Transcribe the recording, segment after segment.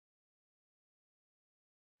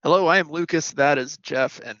Hello, I am Lucas. That is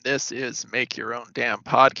Jeff, and this is Make Your Own Damn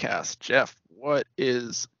Podcast. Jeff, what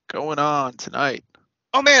is going on tonight?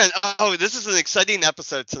 Oh man, this is an exciting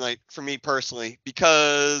episode tonight for me personally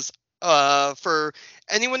because for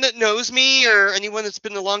anyone that knows me or anyone that's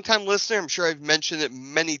been a long time listener, I'm sure I've mentioned it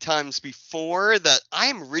many times before that I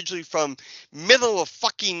am originally from middle of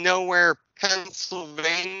fucking nowhere,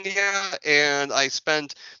 Pennsylvania, and I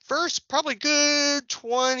spent first probably good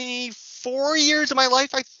 24 years of my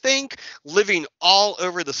life, I think, living all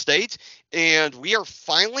over the state, and we are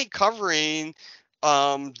finally covering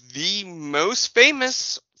the most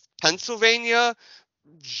famous Pennsylvania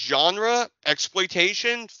genre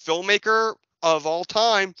exploitation filmmaker of all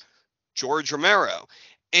time, George Romero.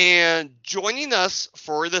 And joining us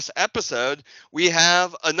for this episode, we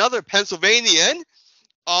have another Pennsylvanian,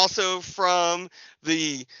 also from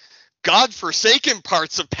the godforsaken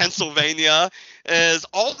parts of Pennsylvania, as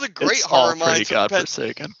all the great It's horror all pretty minds from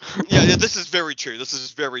godforsaken. yeah, this is very true. This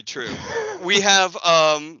is very true. We have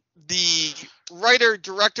the writer,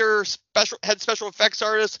 director, special effects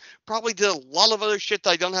artist, probably did a lot of other shit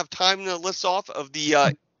that I don't have time to list off of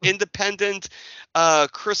the independent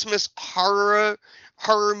Christmas horror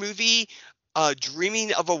movie.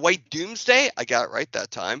 Dreaming of a White Doomsday. I got it right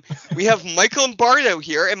that time. We have Mike Lombardo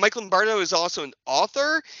here, and Mike Lombardo is also an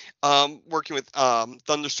author, working with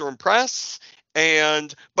Thunderstorm Press.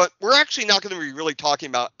 But we're actually not going to be really talking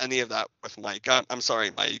about any of that with Mike. I'm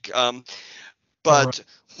sorry, Mike. But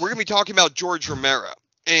we're going to be talking about George Romero,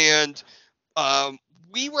 and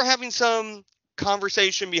we were having some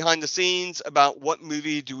conversation behind the scenes about what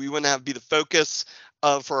movie do we want to have be the focus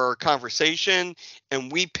for our conversation,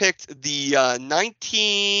 and we picked the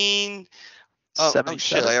 19. Oh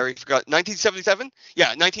shit! I already forgot. 1977. Yeah,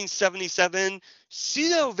 1977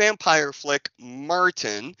 pseudo vampire flick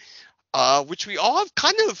MARTN. Which we all have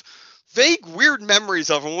kind of vague, weird memories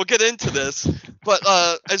of, and we'll get into this. But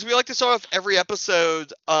as we like to start off every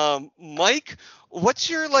episode, Mike, what's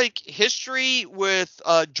your history with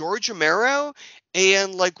George Romero,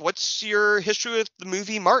 and what's your history with the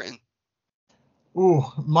movie MARTN? Ooh,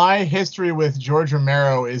 my history with George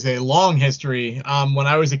Romero is a long history. When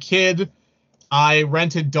I was a kid, I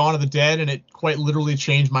rented Dawn of the Dead, and it quite literally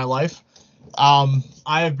changed my life. I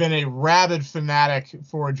have been a rabid fanatic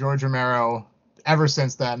for George Romero ever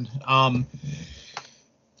since then.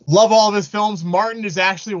 Love all of his films. MARTN is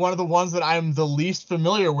actually one of the ones that I'm the least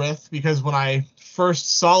familiar with, because when I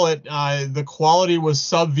first saw it, the quality was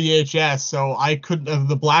sub VHS, so I couldn't,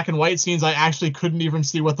 the black and white scenes, I actually couldn't even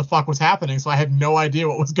see what the fuck was happening, so I had no idea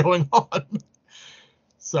what was going on.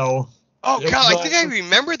 So. Oh god, I think I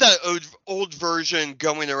remember that old version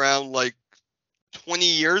going around 20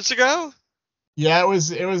 years ago. Yeah, it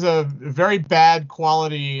was a very bad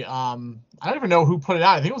quality. I don't even know who put it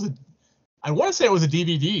out. I think it was I want to say it was a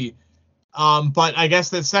DVD. But I guess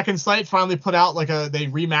that Second Sight finally put out they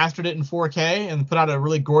remastered it in 4K and put out a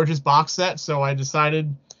really gorgeous box set. So I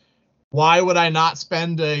decided, why would I not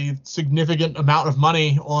spend a significant amount of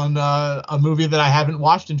money on a movie that I haven't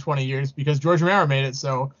watched in 20 years, because George Romero made it.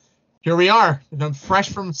 So here we are. And I'm fresh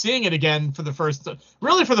from seeing it again for the first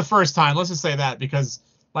time. Let's just say that, because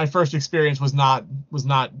my first experience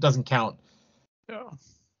doesn't count. Yeah.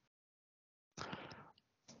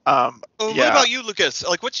 What about you, Lucas?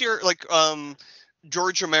 What's your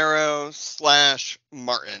George Romero /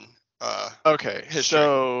 MARTN okay, history?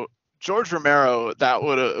 So George Romero, that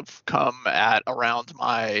would have come at around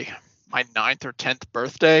my 9th or 10th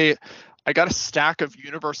birthday. I got a stack of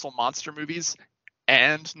Universal monster movies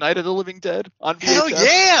and Night of the Living Dead on VHS. Hell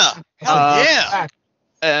yeah! Hell yeah!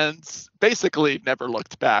 And basically never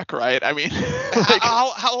looked back, right? I mean,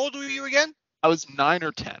 how old were you again? I was 9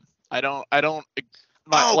 or 10. I don't.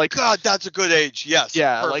 God, that's a good age. Yes.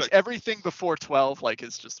 Yeah, perfect. Everything before 12,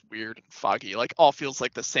 is just weird and foggy. All feels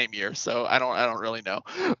like the same year, so I don't really know.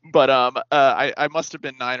 But I must have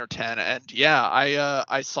been 9 or 10, and yeah,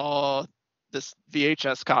 I saw this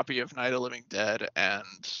VHS copy of Night of the Living Dead and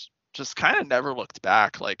just kind of never looked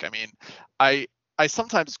back. I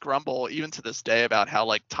sometimes grumble even to this day about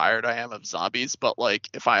how tired I am of zombies, but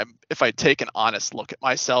if I take an honest look at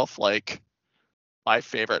myself, a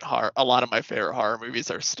lot of my favorite horror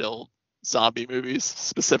movies are still zombie movies,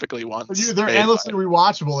 specifically ones. They're endlessly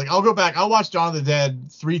rewatchable. I'll go back. I'll watch Dawn of the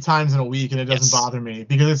Dead 3 times in a week, and it doesn't bother me,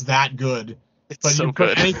 because it's that good. But so you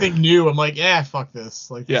put anything new, I'm like, yeah, fuck this.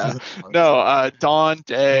 Dawn,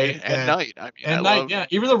 Day, and Night. I mean, Night, yeah.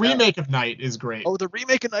 Even the remake of Night is great. Oh, the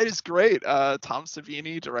remake of Night is great. Tom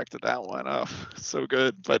Savini directed that one. Oh, so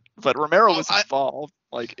good. But Romero was involved.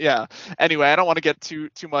 Anyway, I don't want to get too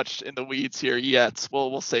much in the weeds here yet.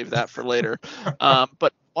 We'll save that for later.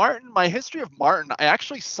 But MARTN, my history of MARTN, I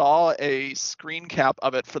actually saw a screen cap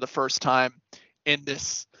of it for the first time in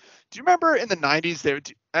this. Do you remember in the 90s they would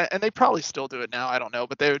do, and they probably still do it now, I don't know,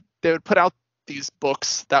 but they would put out these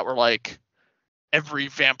books that were like every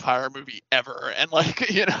vampire movie ever, and like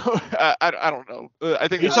I don't know. I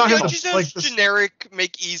think You're this talking is about just like those generic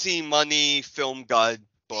make easy money film guide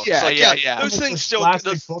books. Yeah, like, yeah. Those the things still.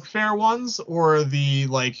 Scholastic Book Fair ones, or the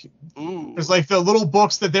like. Ooh. There's like the little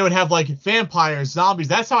books that they would have like vampires, zombies.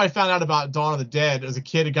 That's how I found out about Dawn of the Dead as a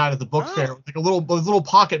kid. A guy at the book fair, like little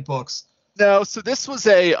pocket books. No, so this was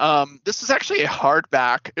actually a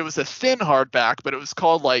hardback. It was a thin hardback, but it was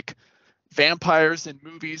called like Vampires in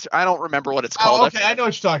Movies. I don't remember what it's called. Oh, okay, I know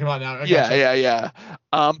what you're talking about now. Yeah.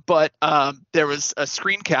 But there was a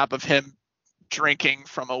screen cap of him drinking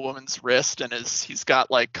from a woman's wrist, and he's got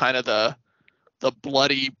like kind of the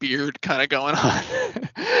bloody beard kind of going on.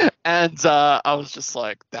 And I was just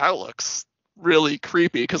like, that looks really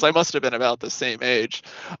creepy, because I must have been about the same age.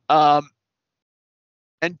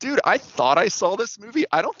 And dude, I thought I saw this movie.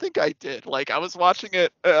 I don't think I did. Like, I was watching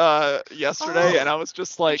it yesterday, and I was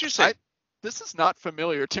just like, this is not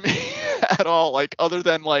familiar to me at all. Like, other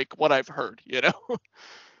than like what I've heard,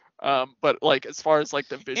 But like, as far as like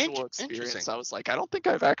the visual experience, I was like, I don't think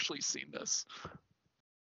I've actually seen this.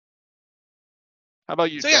 How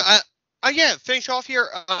about you? So finish off here.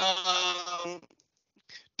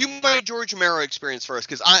 Do my George Romero experience first,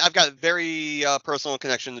 because I've got a very personal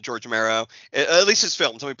connection to George Romero, at least his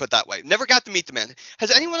films. Let me put it that way. Never got to meet the man. Has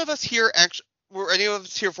any one of us here were any of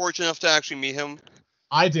us here fortunate enough to actually meet him?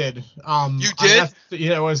 I did. You did?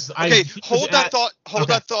 Yeah, it was. Okay, hold that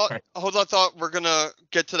thought. We're gonna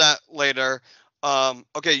get to that later.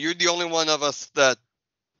 Okay, you're the only one of us that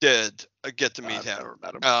did get to meet him. Never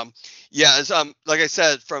met him. Like I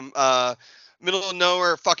said, from middle of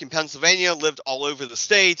nowhere, fucking Pennsylvania, lived all over the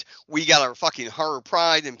state. We got our fucking horror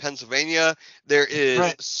pride in Pennsylvania. There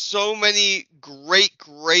is so many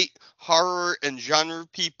great horror and genre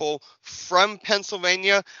people from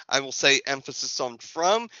Pennsylvania. I will say emphasis on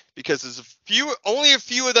from, because there's only a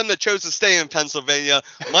few of them that chose to stay in Pennsylvania.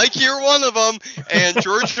 Mike, you're one of them, and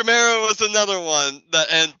George Romero was another one.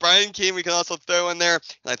 And Brian Keane we can also throw in there.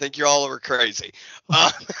 And I think you all are crazy.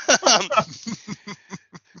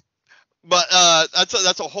 But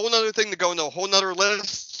that's a whole nother thing to go into a whole nother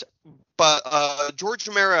list. But George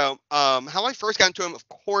Romero, how I first got into him, of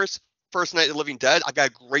course, first Night of the Living Dead. I've got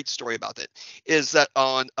a great story about it. Is that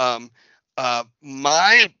on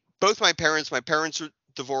both my parents were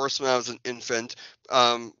divorced when I was an infant.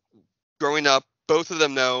 Growing up, both of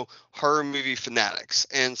them know horror movie fanatics,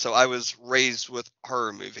 and so I was raised with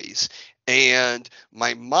horror movies. And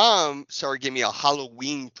my mom started giving me a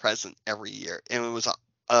Halloween present every year, and it was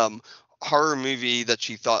a horror movie that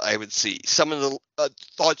she thought I would see. Some of the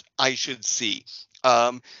thought I should see.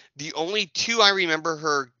 The only two I remember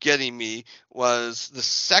her getting me was the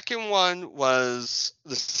second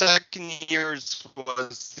year's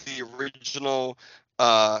was the original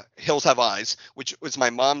Hills Have Eyes, which was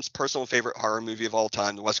my mom's personal favorite horror movie of all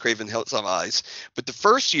time, the Wes Craven Hills Have Eyes. But the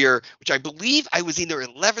first year, which I believe I was either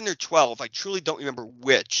 11 or 12, I truly don't remember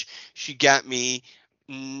which, she got me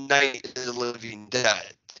Night of the Living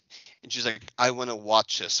Dead. And she's like, I want to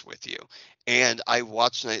watch this with you. And I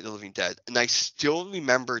watched Night of the Living Dead. And I still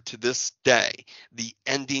remember to this day the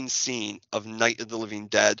ending scene of Night of the Living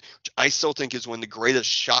Dead, which I still think is one of the greatest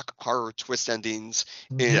shock horror twist endings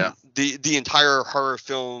in the entire horror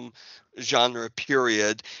film genre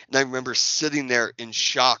period. And I remember sitting there in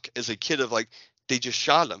shock as a kid of like, they just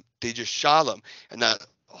shot him. And that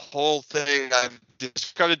whole thing I've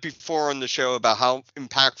described it before on the show about how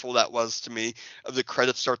impactful that was to me, of the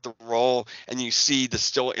credits start to roll and you see the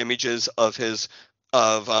still images of his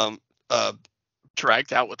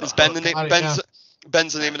dragged out with his Ben's the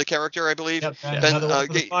name of the character, I believe. Yep,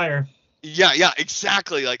 Ben, fire. Yeah,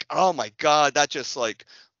 exactly. Like, oh my god, that just like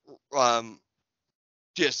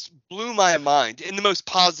just blew my mind in the most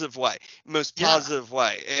positive way.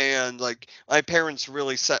 And like, my parents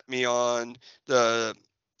really set me on the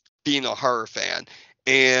being a horror fan.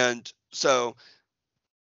 And so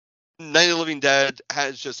Night of the Living Dead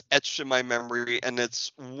has just etched in my memory, and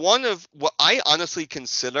it's one of what I honestly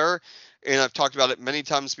consider, and I've talked about it many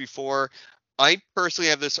times before, I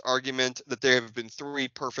personally have this argument that there have been 3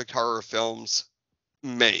 perfect horror films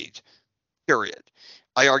made, period.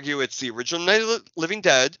 I argue it's the original Night of the Living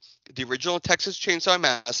Dead, the original Texas Chainsaw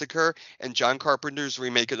Massacre, and John Carpenter's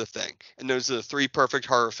remake of The Thing. And those are the 3 perfect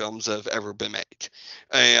horror films that have ever been made.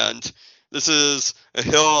 And this is a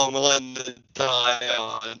hill I'm willing to die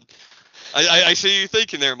on. I see you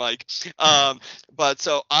thinking there, Mike. But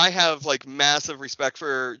so I have like massive respect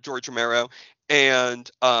for George Romero. And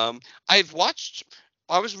I've watched.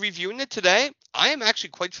 I was reviewing it today. I am actually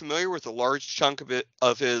quite familiar with a large chunk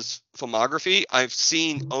of his filmography. I've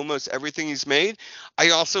seen almost everything he's made. I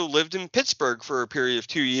also lived in Pittsburgh for a period of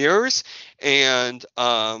 2 years, and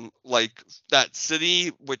like that city,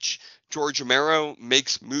 which George Romero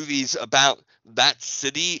makes movies about that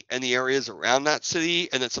city and the areas around that city,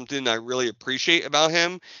 and it's something I really appreciate about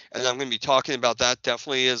him. And I'm going to be talking about that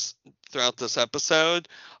definitely as throughout this episode.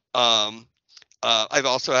 I've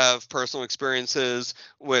also have personal experiences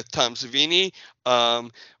with Tom Savini. No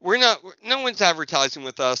one's advertising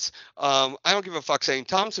with us. I don't give a fuck saying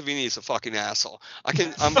Tom Savini is a fucking asshole.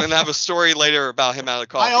 I'm going to have a story later about him out of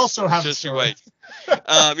coffee. I also have just a story. you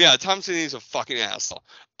wait. Yeah, Tom Savini is a fucking asshole.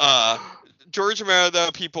 George Romero,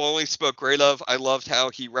 though, people only spoke great of. I loved how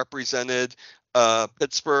he represented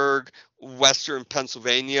Pittsburgh, Western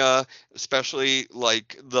Pennsylvania, especially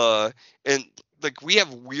like we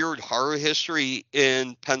have weird horror history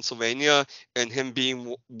in Pennsylvania, and him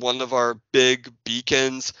being one of our big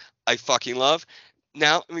beacons, I fucking love.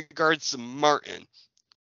 Now, in regards to MARTN,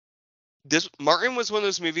 MARTN was one of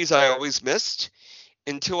those movies I always missed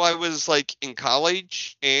until I was like in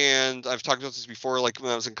college, and I've talked about this before. Like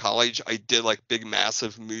when I was in college, I did like big,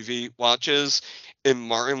 massive movie watches, and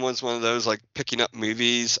MARTN was one of those like picking up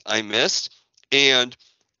movies I missed, and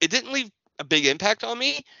it didn't leave a big impact on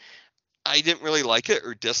me. I didn't really like it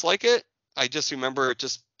or dislike it. I just remember it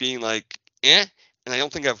just being like, and I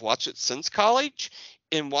don't think I've watched it since college.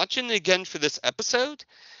 And watching it again for this episode,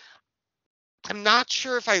 I'm not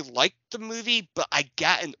sure if I liked the movie, but I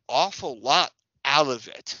got an awful lot out of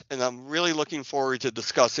it. And I'm really looking forward to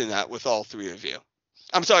discussing that with all three of you.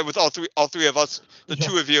 I'm sorry, with all three of us, the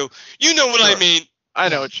two of you. You know what I mean. I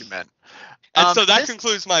know what you meant. And so that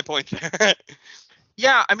concludes my point there.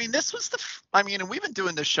 Yeah, I mean, this was and we've been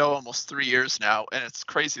doing this show almost 3 years now, and it's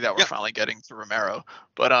crazy that we're finally getting to Romero.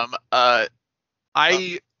 But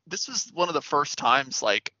this was one of the first times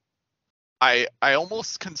like I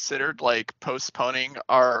almost considered like postponing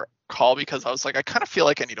our call because I was like, I kind of feel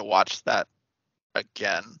like I need to watch that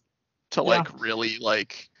again to like really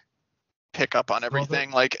like pick up on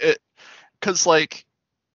everything. Like it, because like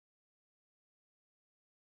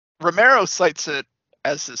Romero cites it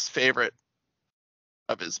as his favorite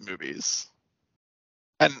of his movies,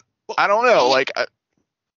 and I don't know, like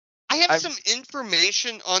I have some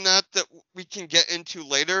information on that we can get into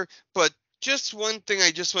later, but just one thing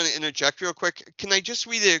I just want to interject real quick. Can I just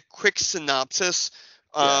read a quick synopsis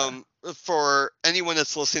for anyone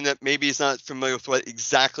that's listening that maybe is not familiar with what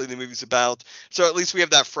exactly the movie's about, so at least we have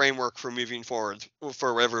that framework for moving forward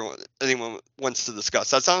for anyone wants to discuss.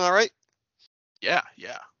 That sound all right? Yeah.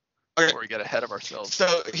 Okay. Before we get ahead of ourselves.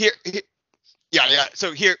 So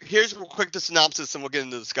So here's real quick the synopsis, and we'll get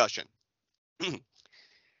into the discussion.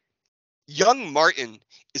 Young MARTN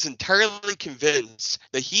is entirely convinced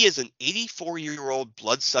that he is an 84-year-old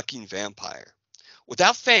blood-sucking vampire.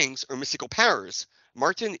 Without fangs or mystical powers,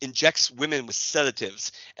 MARTN injects women with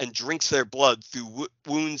sedatives and drinks their blood through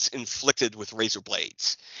wounds inflicted with razor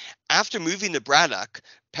blades. After moving to Braddock,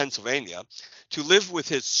 Pennsylvania, to live with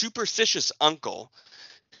his superstitious uncle,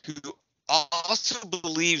 who also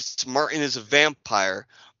believes MARTN is a vampire,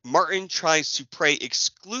 MARTN tries to prey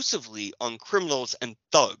exclusively on criminals and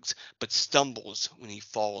thugs, but stumbles when he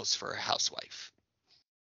falls for a housewife.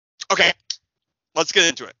 Okay, let's get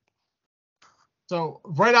into it. So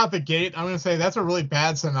right out the gate, I'm going to say that's a really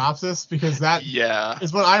bad synopsis because that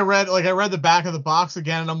is what I read. Like I read the back of the box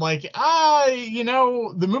again, and I'm like,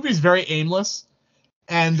 the movie's very aimless.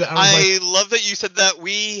 And I love that you said that.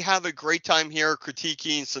 We have a great time here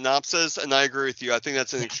critiquing synopsis, and I agree with you. I think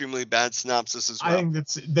that's an extremely bad synopsis as well.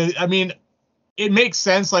 I think it makes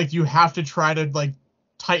sense. Like you have to try to like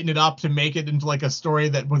tighten it up to make it into like a story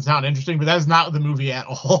that would sound interesting, but that's not the movie at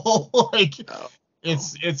all.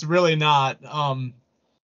 It's really not.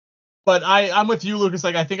 But I'm with you, Lucas.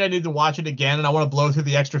 Like I think I need to watch it again, and I want to blow through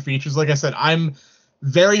the extra features. Like I said, I'm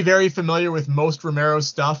very, very familiar with most Romero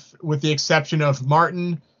stuff, with the exception of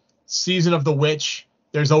MARTN, Season of the Witch,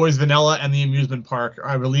 There's Always Vanilla, and The Amusement Park are,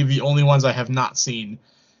 I believe, the only ones I have not seen.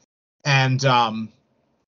 And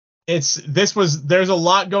there's a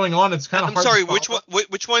lot going on. It's kind of hard. I'm sorry, which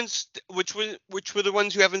were the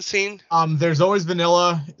ones you haven't seen? There's Always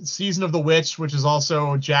Vanilla, Season of the Witch, which is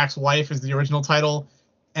also Jack's Wife, is the original title,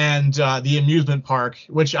 and The Amusement Park,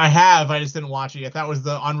 which I just didn't watch it yet. That was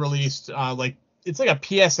the unreleased it's like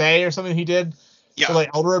a PSA or something he did for like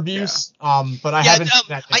elder abuse. But I haven't seen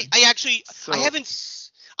that yet. I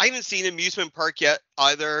haven't seen Amusement Park yet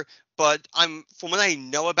either, but from what I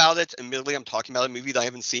know about it, admittedly I'm talking about a movie that I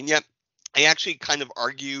haven't seen yet. I actually kind of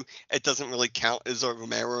argue it doesn't really count as a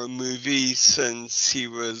Romero movie since he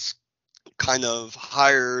was kind of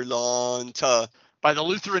hired on to By the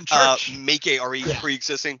Lutheran Church. make a already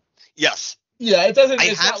pre-existing. Yes. Yeah, it doesn't. I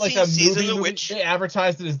It's have not like seen a Season of the movie. Witch. They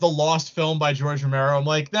advertised it as the lost film by George Romero. I'm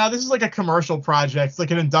like, nah, this is like a commercial project. It's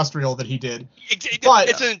like an industrial that he did. But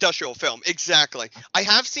It's an industrial film, exactly. I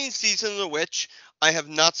have seen Season of the Witch. I have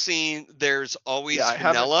not seen There's Always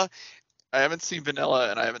Vanilla. I haven't seen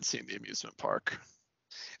Vanilla, and I haven't seen The Amusement Park.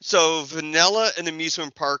 So Vanilla and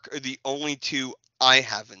Amusement Park are the only two I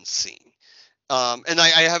haven't seen. And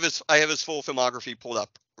I have his full filmography pulled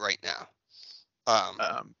up right now.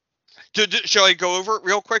 Shall I go over it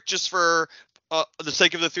real quick, just for the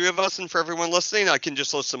sake of the three of us and for everyone listening? I can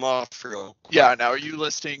just list them off real quick. Yeah. Now, are you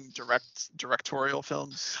listing directorial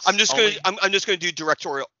films? I'm just gonna do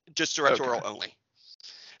directorial only.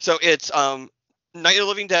 So it's Night of the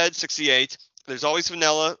Living Dead 68. There's Always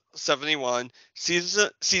Vanilla 71. Season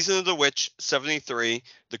of the Witch 73.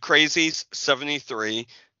 The Crazies 73.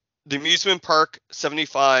 The Amusement Park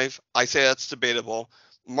 75. I say that's debatable.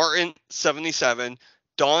 MARTN 77.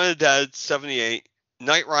 Dawn of the Dead 78.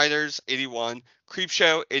 Night Riders 81.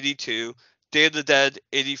 Creepshow 82. Day of the Dead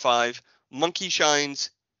 85. Monkey Shines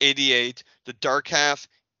 88. The Dark Half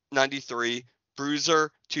 93.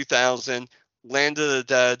 Bruiser 2000. Land of the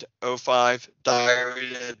Dead 05.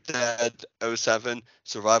 Diary of the Dead 07.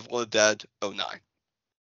 Survival of the Dead 09.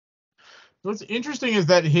 What's interesting is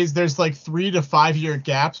that there's like 3 to 5 year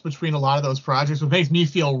gaps between a lot of those projects, which makes me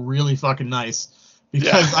feel really fucking nice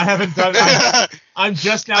because I haven't done. I'm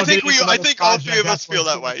just now. I think all three of us feel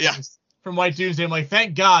that way. Yeah. From White Doomsday, I'm like,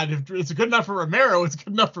 thank God, if it's good enough for Romero, it's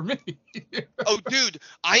good enough for me. Oh, dude,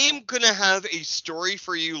 I am gonna have a story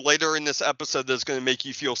for you later in this episode that's gonna make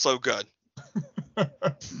you feel so good.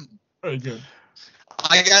 Very good.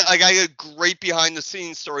 I got a great behind the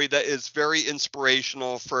scenes story that is very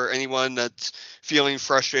inspirational for anyone that's feeling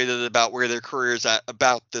frustrated about where their career is at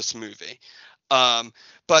about this movie.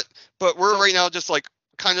 But we're right now just like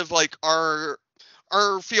kind of like our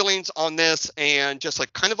feelings on this and just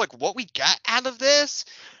like kind of like what we got out of this.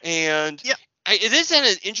 And yeah, it is in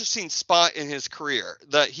an interesting spot in his career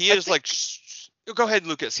that he is like. Go ahead,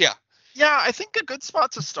 Lucas. Yeah. Yeah, I think a good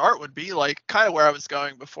spot to start would be like kind of where I was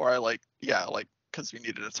going before I because we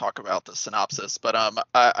needed to talk about the synopsis. But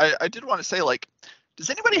I did want to say, like, does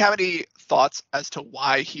anybody have any thoughts as to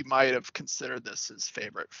why he might have considered this his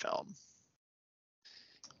favorite film?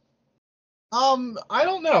 I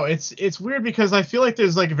don't know. It's weird because I feel like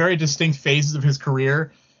there's like very distinct phases of his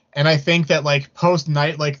career, and I think that like post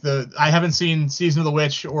Night, like I haven't seen Season of the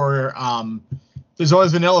Witch or There's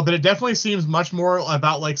Always Vanilla, but it definitely seems much more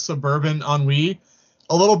about like suburban ennui,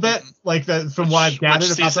 a little bit like that from what I've gathered.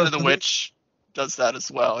 Season of the Witch does that as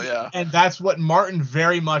well, yeah. And that's what MARTN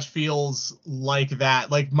very much feels like.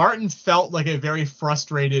 That like MARTN felt like a very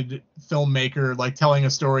frustrated filmmaker, like telling a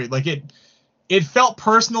story. Like it felt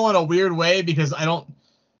personal in a weird way because I don't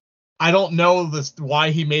know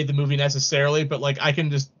why he made the movie necessarily, but like I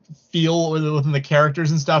can just feel within the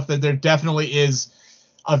characters and stuff that there definitely is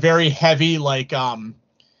a very heavy like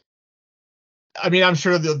I mean, I'm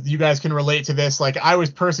sure that you guys can relate to this. Like, I was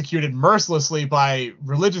persecuted mercilessly by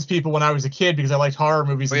religious people when I was a kid because I liked horror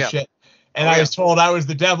movies and shit. And I was told I was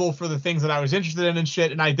the devil for the things that I was interested in and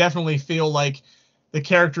shit. And I definitely feel like the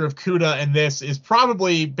character of Kuda in this is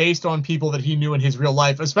probably based on people that he knew in his real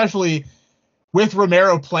life, especially with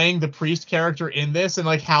Romero playing the priest character in this and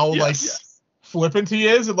like how flippant he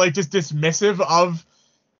is and like just dismissive of.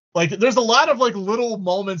 Like, there's a lot of like little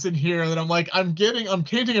moments in here that I'm like, I'm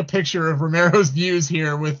painting a picture of Romero's views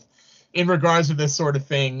here in regards to this sort of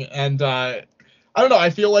thing. And I don't know, I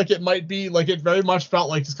feel like it might be like, it very much felt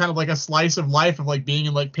like just kind of like a slice of life of like being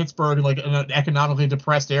in like Pittsburgh and like in an economically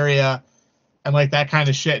depressed area and like that kind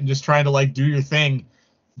of shit and just trying to like do your thing.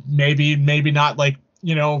 Maybe not like,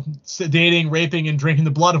 you know, dating, raping and drinking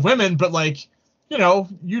the blood of women, but like, you know,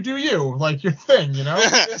 you do you, like your thing, you know?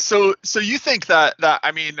 So you think that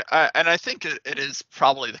I mean, and I think it is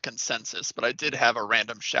probably the consensus, but I did have a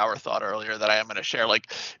random shower thought earlier that I am going to share.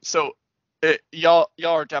 Like, so y'all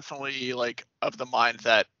are definitely like of the mind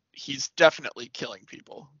that he's definitely killing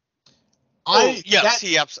people. I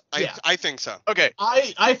think so. Okay.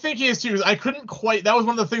 I think he is too. I couldn't quite, that was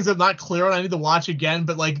one of the things I'm not clear on. I need to watch again,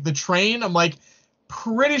 but like the train, I'm like,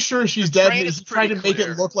 pretty sure she's dead. He's trying to make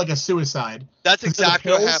it look like a suicide. That's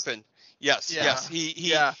exactly what happened. Yes.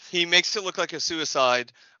 He makes it look like a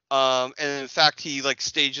suicide. And in fact, he like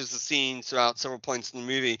stages the scene throughout several points in the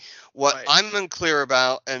movie. What I'm unclear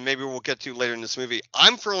about, and maybe we'll get to later in this movie,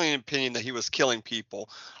 I'm firmly in opinion that he was killing people.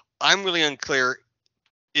 I'm really unclear,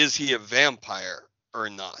 is he a vampire or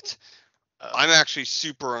not? I'm actually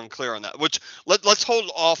super unclear on that. Which let's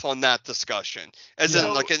hold off on that discussion, as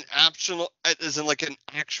in like an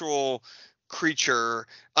actual creature.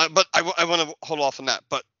 But I want to hold off on that.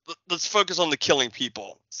 But let's focus on the killing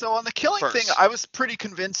people. So on the killing first. thing, I was pretty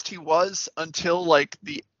convinced he was until like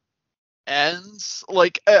the ends,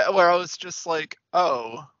 like where I was just like,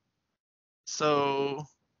 oh, so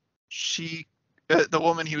she, the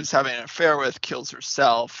woman he was having an affair with, kills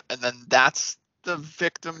herself, and then that's the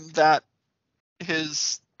victim that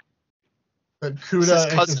his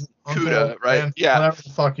cousin Kuda, right? Yeah, whatever the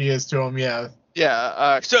fuck he is to him, yeah.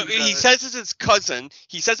 Yeah. So Kuda, he says it's his cousin.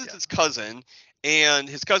 He says it's his cousin, and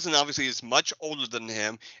his cousin obviously is much older than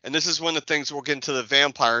him. And this is one of the things we'll get into the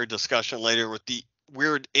vampire discussion later with the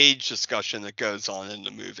weird age discussion that goes on in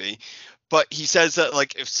the movie. But he says that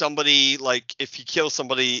like if he kills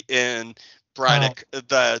somebody in Braddock,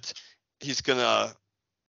 that he's gonna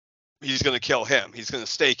kill him. He's gonna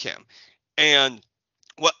stake him. And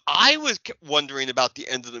what I was wondering about the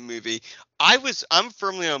end of the movie, I'm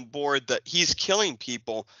firmly on board that he's killing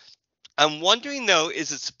people. I'm wondering though,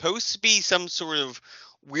 is it supposed to be some sort of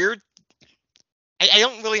weird? I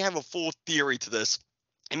don't really have a full theory to this,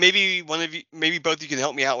 and maybe both of you can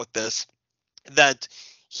help me out with this. That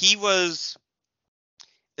he was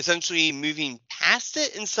essentially moving past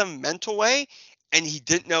it in some mental way, and he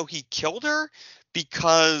didn't know he killed her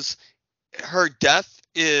because her death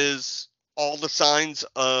is all the signs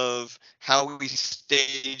of how he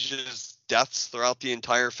stages deaths throughout the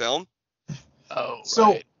entire film. Oh, so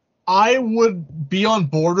right. I would be on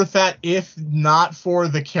board with that if not for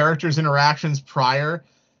the characters' interactions prior,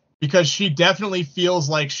 because she definitely feels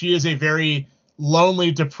like she is a very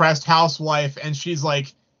lonely, depressed housewife, and she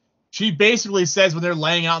basically says when they're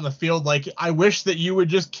laying out in the field, like, I wish that you would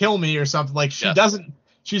just kill me or something. Like,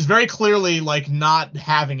 she's very clearly like not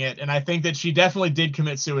having it, and I think that she definitely did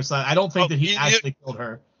commit suicide. I don't think that he actually killed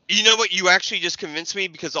her. You know what? You actually just convinced me,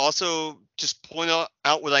 because also just point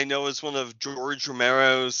out what I know is one of George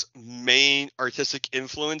Romero's main artistic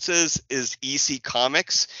influences is EC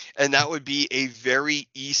Comics, and that would be a very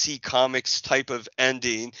EC Comics type of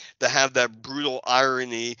ending that have that brutal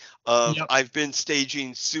irony of I've been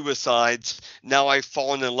staging suicides, now I've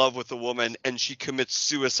fallen in love with a woman and she commits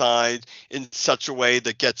suicide in such a way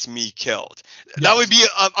that gets me killed. Yes. That would be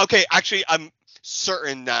okay. Actually, I'm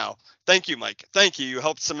certain now. Thank you, Mike. Thank you. You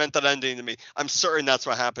helped cement that ending to me. I'm certain that's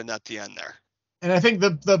what happened at the end there. And I think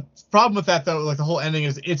the problem with that, though, like the whole ending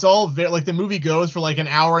is it's all very, like the movie goes for like an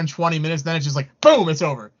hour and 20 minutes, then it's just like, boom, it's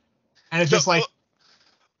over. And it's just like...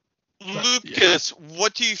 Lucas,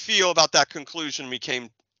 what do you feel about that conclusion we came...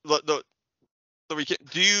 Does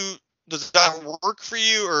that work for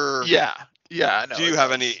you, or... Yeah, no, do you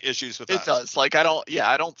have any issues with that? It does. Like, I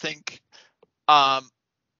don't think...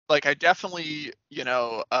 like, I definitely,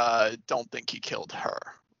 don't think he killed her.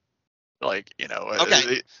 Like,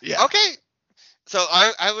 Okay. Yeah. Okay. So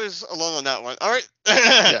I was alone on that one. All right.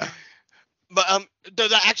 Yeah. But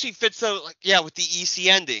that actually fits though, like, with the EC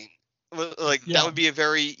ending. Like, that would be a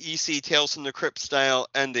very EC Tales from the Crypt style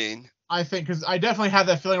ending. I think, because I definitely have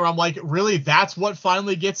that feeling where I'm like, really, that's what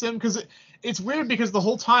finally gets him? Because it's weird, because the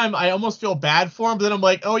whole time I almost feel bad for him, but then I'm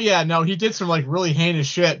like, oh yeah, no, he did some like really heinous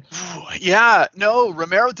shit. Yeah, no,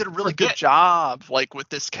 Romero did a really good job, like, with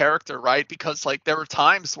this character, right? Because like there were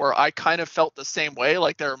times where I kind of felt the same way.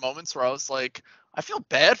 Like, there were moments where I was like, I feel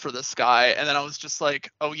bad for this guy, and then I was just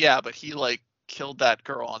like, oh yeah, but he like killed that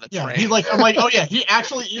girl on the train. I'm like, oh yeah, he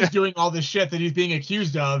actually is doing all this shit that he's being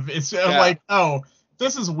accused of. I'm like, oh,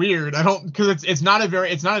 this is weird. I don't, because it's not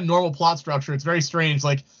a normal plot structure. It's very strange.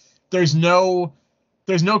 Like, there's no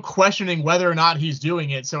questioning whether or not he's doing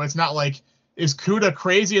it. So it's not like, is Kuda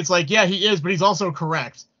crazy? It's like, yeah, he is, but he's also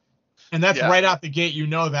correct. And that's right out the gate,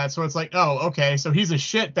 that. So it's like, oh, okay, so he's a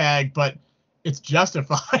shitbag, but it's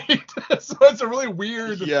justified. So it's a really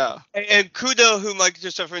weird... Yeah. And Kuda, who Mike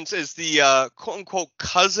just referenced, is the quote-unquote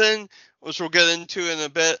cousin, which we'll get into in a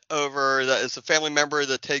bit, that is a family member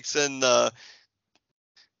that takes in the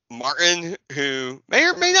MARTN, who may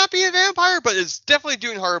or may not be a vampire, but is definitely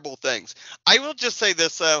doing horrible things. I will just say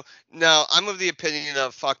this, though. No, I'm of the opinion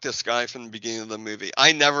of fuck this guy from the beginning of the movie.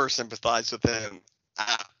 I never sympathized with him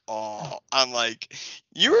at all. I'm like,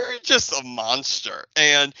 you're just a monster,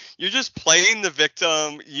 and you're just playing the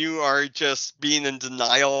victim. You are just being in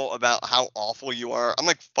denial about how awful you are. I'm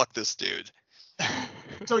like, fuck this dude.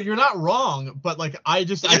 So you're not wrong, but like, I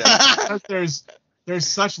there's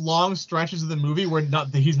such long stretches of the movie where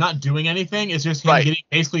he's not doing anything. It's just him getting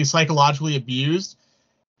basically psychologically abused.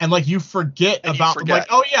 And like, you forget about, like,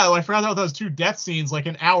 oh yeah, I forgot about those 2 death scenes like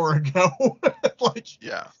an hour ago. Like,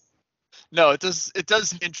 yeah. No, it does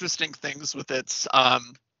interesting things with its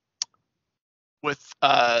with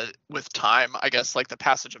time, I guess, like the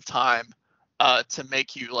passage of time, to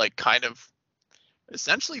make you like kind of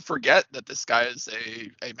essentially forget that this guy is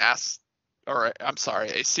a mass, or I'm sorry,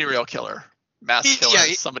 a serial killer. Mass killer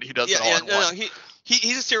is somebody who does it all in one. No,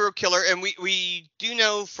 he's a serial killer, and we do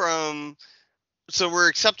know from, so we're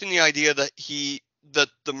accepting the idea that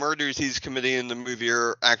the murders he's committing in the movie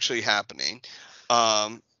are actually happening,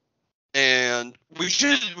 and we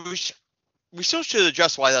still should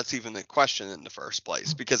address why that's even a question in the first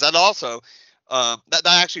place, because that also that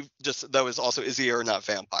actually just, that was also, is he or not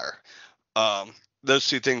vampire? Those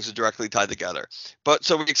two things are directly tied together. But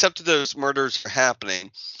so we accepted those murders are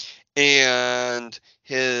happening, and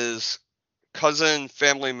his cousin,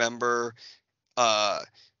 family member, the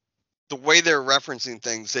way they're referencing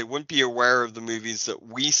things, they wouldn't be aware of the movies that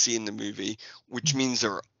we see in the movie, which means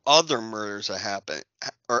there are other murders that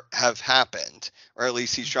have happened, or at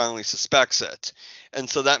least he strongly suspects it. And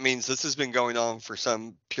so that means this has been going on for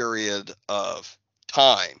some period of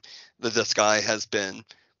time, that this guy has been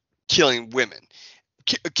killing women,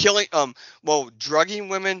 drugging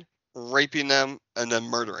women, raping them, and then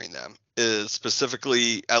murdering them is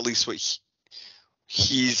specifically, at least what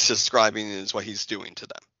he's describing is what he's doing to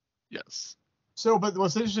them. Yes. So, but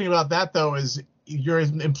what's interesting about that, though, is you're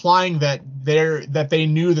implying that they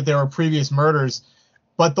knew that there were previous murders,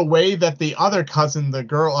 but the way that the other cousin, the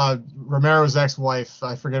girl, Romero's ex-wife,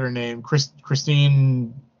 I forget her name,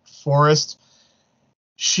 Christine Forrest,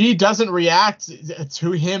 she doesn't react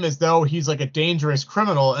to him as though he's like a dangerous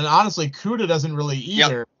criminal, and honestly, Kuda doesn't really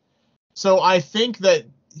either. Yep. So I think that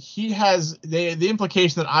he has the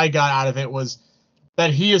implication that I got out of it was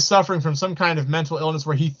that he is suffering from some kind of mental illness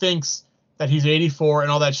where he thinks that he's 84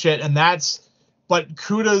 and all that shit. And but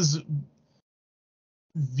Kuda's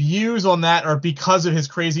views on that are because of his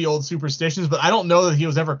crazy old superstitions, but I don't know that he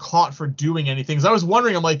was ever caught for doing anything. So I was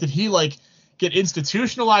wondering, I'm like, did he like get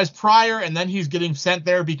institutionalized prior and then he's getting sent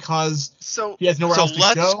there because he has nowhere else to go?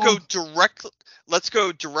 Let's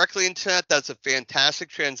go directly into that. That's a fantastic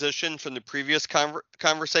transition from the previous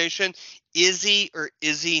conversation. Is he or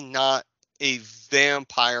is he not a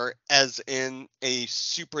vampire, as in a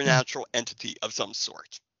supernatural entity of some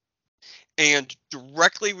sort? And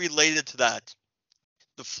directly related to that,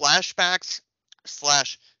 the flashbacks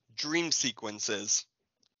 / dream sequences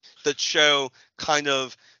that show kind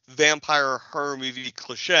of vampire horror movie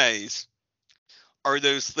cliches, are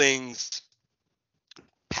those things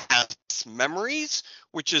past memories,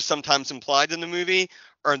 which is sometimes implied in the movie?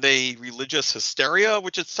 Are they religious hysteria,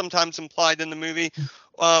 which is sometimes implied in the movie?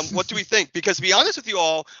 What do we think? Because to be honest with you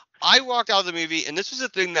all, I walked out of the movie, and this was the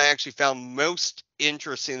thing that I actually found most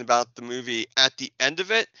interesting about the movie. At the end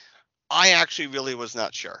of it, I actually really was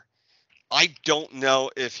not sure. I don't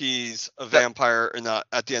know if he's a vampire or not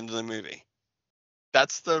at the end of the movie.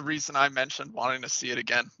 That's the reason I mentioned wanting to see it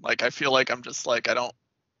again. Like, I feel like I'm just like, I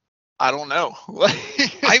don't know.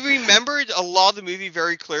 I remembered a lot of the movie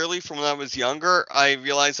very clearly from when I was younger. I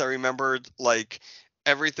realized I remembered like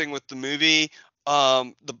everything with the movie,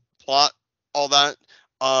 the plot, all that.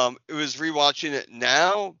 It was rewatching it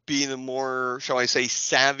now, being a more, shall I say,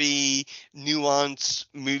 savvy, nuanced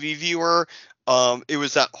movie viewer. It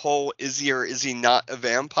was that whole is he or is he not a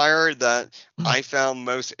vampire that I found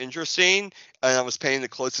most interesting, and I was paying the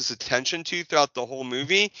closest attention to throughout the whole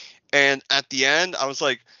movie. And at the end, I was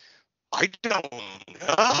like, I don't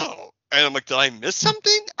know. And I'm like, did I miss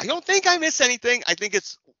something? I don't think I missed anything. I think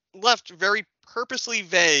it's left very purposely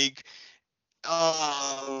vague.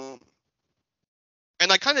 And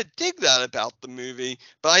I kind of dig that about the movie,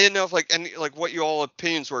 but I didn't know if what your all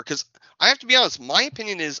opinions were, because I have to be honest, my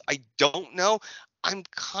opinion is I don't know. I'm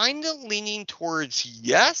kind of leaning towards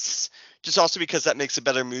yes, just also because that makes a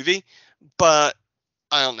better movie, but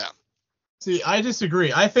I don't know. See, I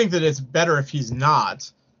disagree. I think that it's better if he's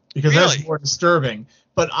not, because Really? That's more disturbing.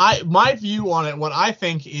 But my view on it, what I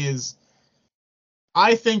think is,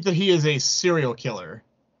 I think that he is a serial killer.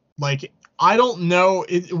 Like, I don't know.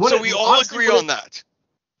 So we all agree on that.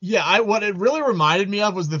 Yeah, what it really reminded me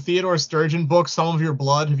of was the Theodore Sturgeon book, Some of Your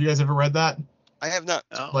Blood. Have you guys ever read that? I have not.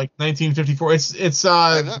 No. Like 1954.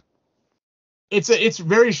 It's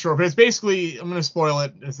very short, but it's basically, I'm gonna spoil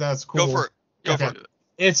it if that's cool. Go for it. Go for it.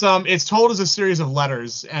 It's told as a series of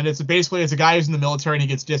letters, and it's a guy who's in the military and he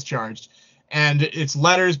gets discharged, and it's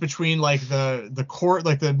letters between like the court,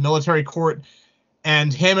 like the military court,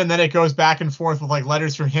 and him, and then it goes back and forth with like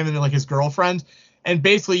letters from him and like his girlfriend. And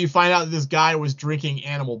basically, you find out that this guy was drinking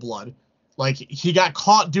animal blood. Like, he got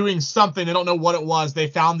caught doing something. They don't know what it was. They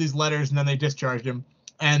found these letters, and then they discharged him.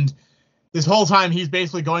 And this whole time, he's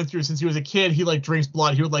basically going through, since he was a kid, he, like, drinks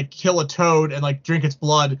blood. He would, like, kill a toad and, like, drink its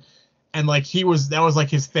blood. And, like, that was,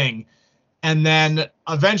 like, his thing. And then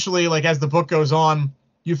eventually, like as the book goes on,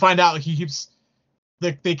 you find out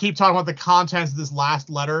they keep talking about the contents of this last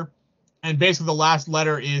letter. And basically the last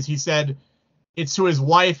letter is, he said, it's to his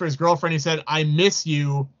wife or his girlfriend. He said, I miss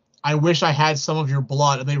you. I wish I had some of your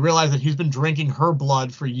blood. And they realize that he's been drinking her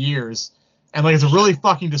blood for years. And like, it's a really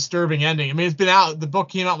fucking disturbing ending. I mean, it's been out, the book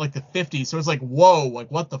came out in like the 50s. So it's like, whoa,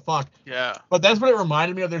 like what the fuck? Yeah. But that's what it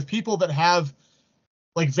reminded me of. There's people that have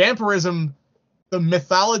like vampirism. The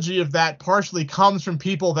mythology of that partially comes from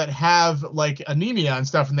people that have like anemia and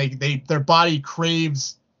stuff. And their body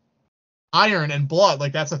craves iron and blood.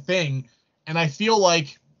 Like that's a thing. And I feel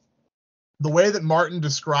like the way that Martin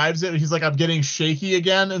describes it, he's like, I'm getting shaky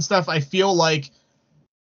again and stuff. I feel like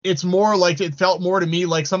it's more like, it felt more to me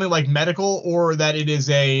like something like medical, or that it is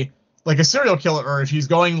like a serial killer urge. He's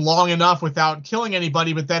going long enough without killing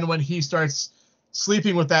anybody, but then when he starts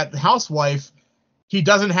sleeping with that housewife, he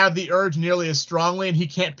doesn't have the urge nearly as strongly, and he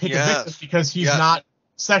can't pick a victim because he's not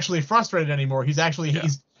sexually frustrated anymore. He's actually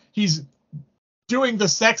he's doing the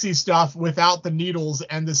sexy stuff without the needles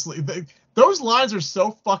and the sleep. Those lines are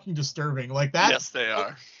so fucking disturbing. Like that. Yes, they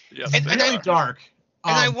are. Yes, It's really dark.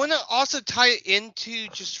 And I want to also tie it into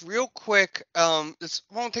just real quick. This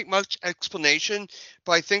won't take much explanation,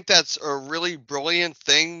 but I think that's a really brilliant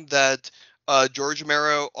thing that George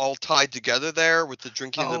Romero all tied together there with the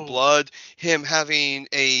drinking the blood, him starting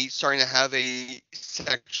to have a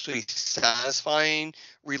sexually satisfying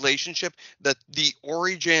relationship, that the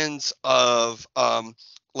origins of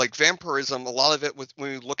like vampirism, a lot of it when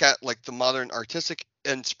we look at like the modern artistic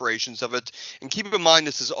inspirations of it, and keep in mind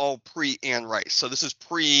this is all pre Anne Rice, so this is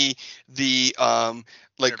pre the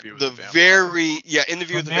like Interview with the the very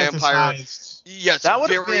Interview with the Vampire. Yes, that would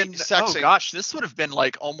have very been sexy. Oh gosh, this would have been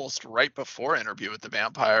like almost right before Interview with the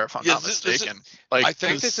Vampire, if I'm not mistaken. Like I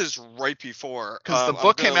think this is right before, because the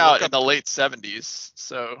book came out in the late 70s.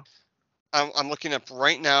 So I'm looking up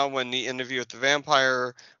right now when the Interview with the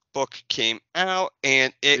Vampire book came out,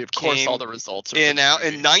 and it of course all the results are out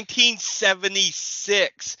in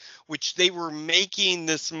 1976, which they were making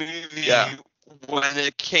this movie when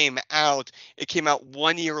it came out. It came out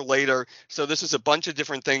 1 year later, so this is a bunch of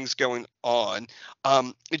different things going on.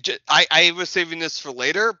 I was saving this for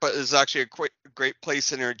later, but it's actually a great place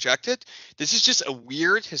to interject it. This is just a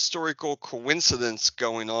weird historical coincidence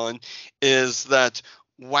going on, is that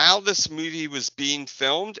while this movie was being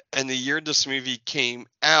filmed, and the year this movie came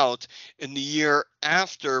out, and the year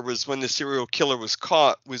after was when the serial killer was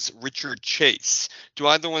caught, was Richard Chase. Do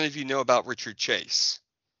either one of you know about Richard Chase?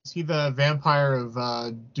 Is he the vampire of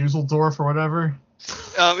Dusseldorf or whatever?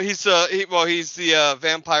 He's the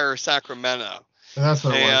vampire of Sacramento. That's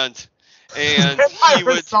what it was. And he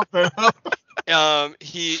would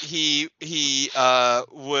he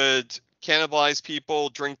would cannibalize people,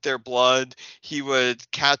 drink their blood. He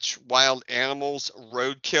would catch wild animals,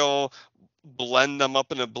 roadkill, blend them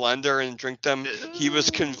up in a blender and drink them. He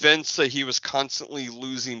was convinced that he was constantly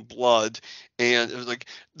losing blood, and it was like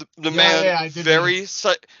the man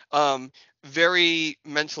very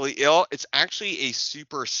mentally ill. It's actually a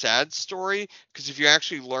super sad story, because if you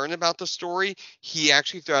actually learn about the story, he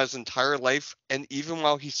actually throughout his entire life, and even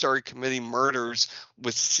while he started committing murders,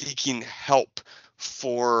 was seeking help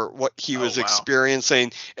for what he was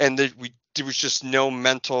experiencing, and there was just no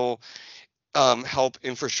mental help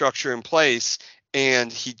infrastructure in place,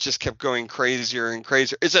 and he just kept going crazier and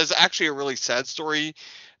crazier. It's actually a really sad story,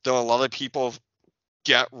 though a lot of people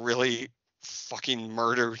get really fucking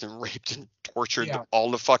murdered and raped and tortured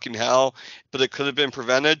all the fucking hell, but it could have been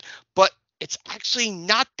prevented. But it's actually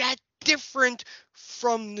not that different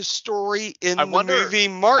from the story in the movie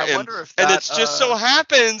Martin. I wonder if that, and it just so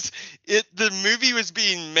happens the movie was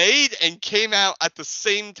being made and came out at the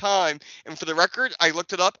same time. And for the record, I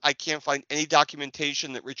looked it up. I can't find any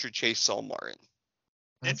documentation that Richard Chase saw Martin.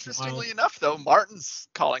 Interestingly enough, though, Martin's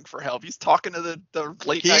calling for help. He's talking to the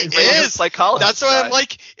late night psychologist. That's what guy. I'm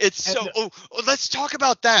like. It's so. Let's talk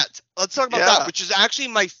about that. That, which is actually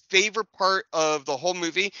my favorite part of the whole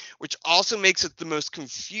movie, which also makes it the most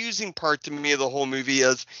confusing part to me of the whole movie.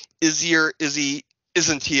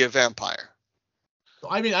 Isn't he a vampire?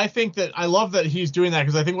 I mean, I think that I love that he's doing that,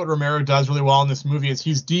 because I think what Romero does really well in this movie is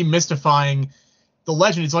he's demystifying the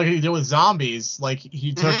legend. It's like he did with zombies. Like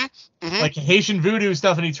he took like Haitian voodoo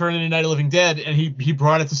stuff and he turned it into Night of the Living Dead, and he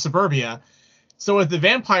brought it to suburbia. So with the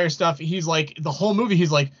vampire stuff, he's like, the whole movie,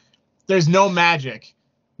 he's like, there's no magic.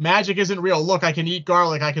 Magic isn't real. Look, I can eat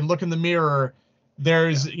garlic. I can look in the mirror.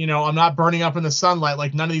 There's, I'm not burning up in the sunlight.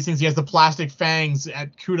 Like none of these things. He has the plastic fangs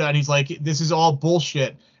at Kuda, and he's like, this is all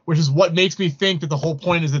bullshit, which is what makes me think that the whole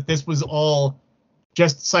point is that this was all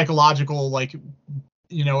just psychological, like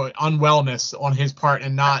unwellness on his part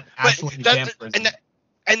and not actually vampirism.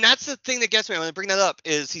 And that's the thing that gets me. I'm going to bring that up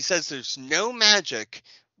is he says there's no magic,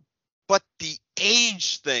 but the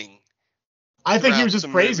age thing. I think he was just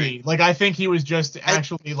crazy. Movie. Like I think he was just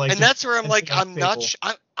actually like. And that's where I'm like, I'm not.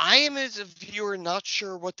 I am as a viewer not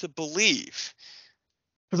sure what to believe.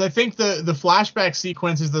 Because I think the flashback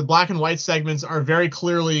sequences, the black and white segments, are very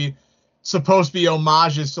clearly supposed to be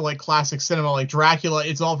homages to like classic cinema, like Dracula.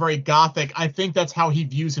 It's all very gothic. I think that's how he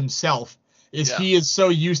views himself. He is so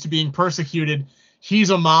used to being persecuted.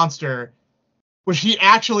 He's a monster, which he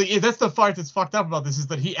actually is. That's the part that's fucked up about this, is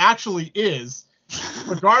that he actually is.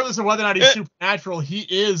 Regardless of whether or not he's supernatural, he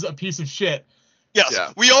is a piece of shit. Yes,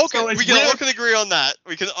 yeah. We all can agree on that.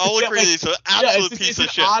 We can all agree he's an absolute piece of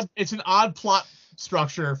shit. It's an odd plot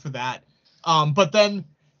structure for that. But then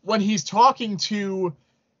when he's talking to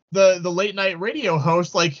the late night radio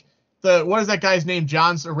host, like what is that guy's name?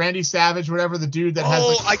 Randy Savage, whatever, the dude that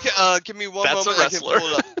has. Give me one moment. That's a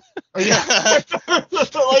wrestler. I can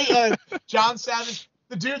pull it up. John Savage.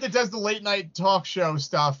 The dude that does the late night talk show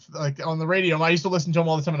stuff, like on the radio. I used to listen to him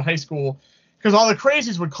all the time in high school because all the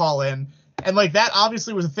crazies would call in, and like that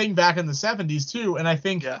obviously was a thing back in the 70s too. And I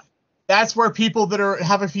think that's where people that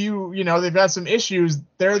have a few, they've got some issues.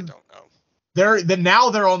 Now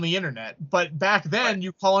they're on the internet, but back then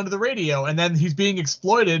you call into the radio, and then he's being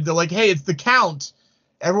exploited. They're like, hey, it's the Count.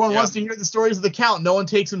 Everyone wants to hear the stories of the Count. No one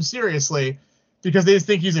takes him seriously because they just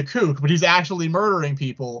think he's a kook, but he's actually murdering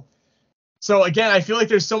people. So again, I feel like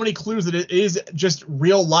there's so many clues that it is just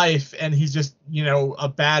real life, and he's just, a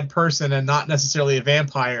bad person and not necessarily a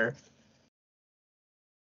vampire.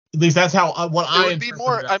 At least that's how I would be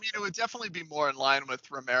more. I mean, it would definitely be more in line with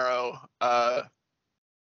Romero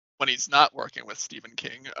when he's not working with Stephen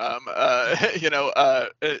King. At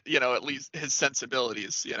least his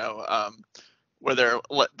sensibilities, where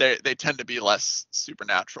they tend to be less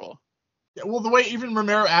supernatural. Yeah, well, the way even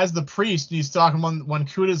Romero as the priest, he's talking when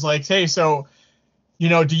Kuda's like, hey, so, do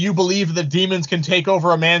you believe that demons can take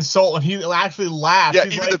over a man's soul? And he actually laughs. Yeah,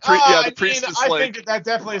 he's even like, the priest is I like... think that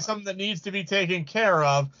definitely is something that needs to be taken care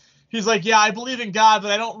of. He's like, yeah, I believe in God,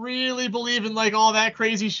 but I don't really believe in, like, all that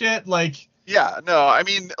crazy shit. Like... Yeah, no, I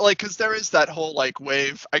mean, like, because there is that whole, like,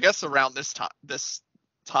 wave, I guess, around this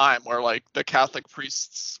time where, like, the Catholic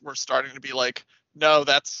priests were starting to be like, no,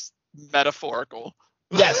 that's metaphorical.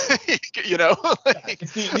 Yes. Like,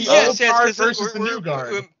 it's the old guard versus the new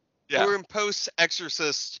guard. We're in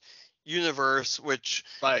post-Exorcist universe, which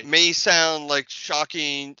may sound like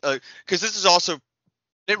shocking, because this is also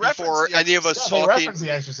before any of us talking. They reference the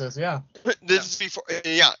Exorcist, This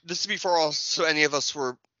is before also any of us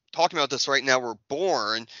were talking about this right now. We're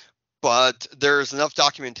born, but there's enough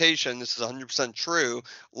documentation. This is 100% true.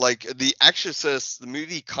 Like the Exorcist, the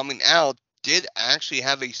movie coming out, did actually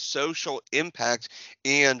have a social impact,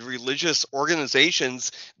 and religious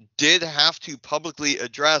organizations did have to publicly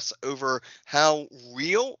address over how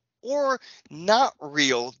real or not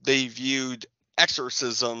real they viewed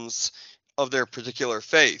exorcisms of their particular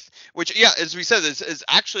faith, which, as we said, is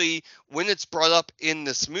actually, when it's brought up in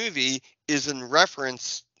this movie, is in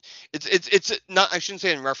reference. It's not, I shouldn't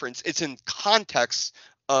say in reference, it's in context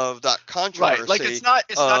of that controversy. Right, like it's not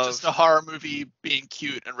just a horror movie being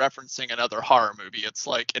cute and referencing another horror movie. It's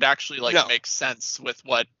like it actually makes sense with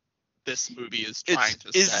what this movie is trying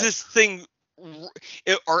to say. Is this thing,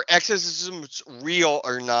 are exorcisms real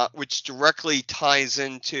or not, which directly ties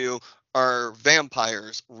into are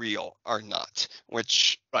vampires real or not,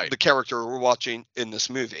 which the character we're watching in this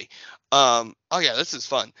movie. This is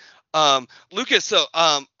fun. Lucas, so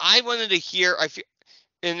I wanted to hear,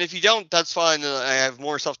 and if you don't, that's fine. I have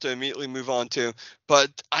more stuff to immediately move on to.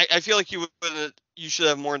 But I feel like you should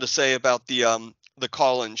have more to say about the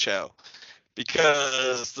call-in show,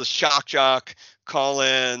 because the shock jock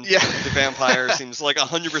call-in, the vampire seems like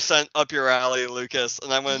 100% up your alley, Lucas.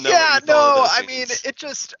 And I want to know. Yeah, no, I mean, it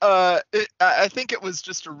just I think it was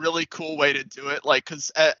just a really cool way to do it. Like,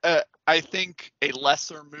 because I think a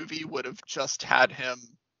lesser movie would have just had him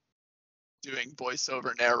doing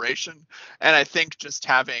voiceover narration, and I think just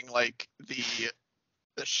having like the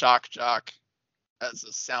shock jock as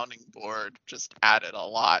a sounding board just added a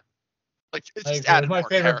lot. Like it just added my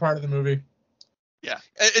favorite part of the movie. Yeah,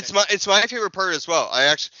 it's my favorite part as well.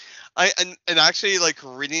 I actually like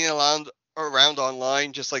reading around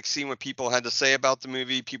online, just like seeing what people had to say about the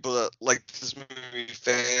movie, people that like this movie,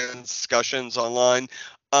 fans, discussions online.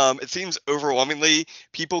 It seems overwhelmingly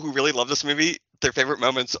people who really love this movie, their favorite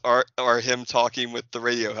moments are him talking with the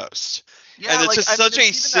radio host. Yeah, and it's such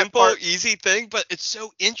a simple, easy thing, but it's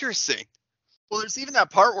so interesting. Well, there's even that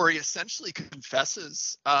part where he essentially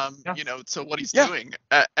confesses, Yeah. to what he's Yeah. doing,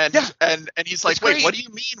 Yeah. and he's like, It's "Wait, great. what do you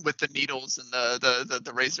mean with the needles and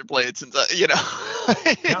the razor blades and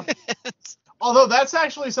Yeah. Although that's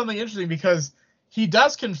actually something interesting because he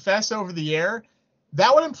does confess over the air.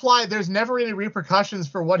 That would imply there's never any repercussions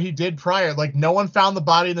for what he did prior. Like, no one found the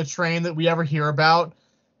body in the train that we ever hear about.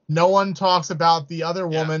 No one talks about the other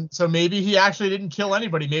woman. So maybe he actually didn't kill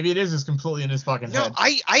anybody. Maybe it is just completely in his fucking No, head.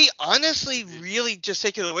 I honestly really just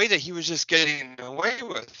take it away that he was just getting away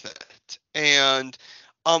with it. And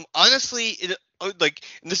honestly, it and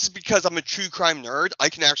this is because I'm a true crime nerd. I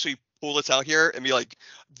can actually pull this out here and be like,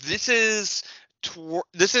 this is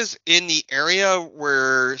in the area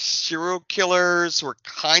where serial killers were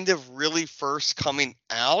kind of really first coming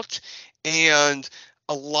out, and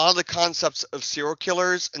a lot of the concepts of serial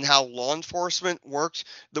killers and how law enforcement worked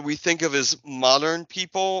that we think of as modern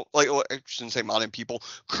people, well, I shouldn't say modern people,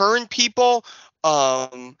 current people,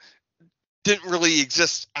 didn't really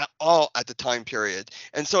exist at all at the time period.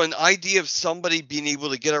 And so an idea of somebody being able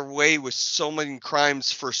to get away with so many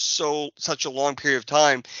crimes for such a long period of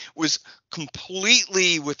time was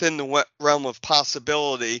completely within the realm of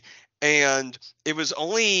possibility. And it was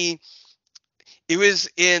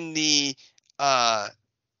in the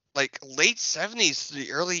late 70s to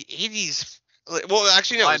the early 80s. Well,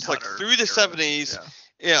 actually, no, it's like through the 70s.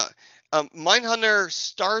 Yeah. Mindhunter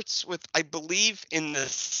starts with, I believe, in the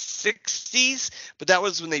 60s, but that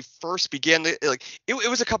was when they first began. It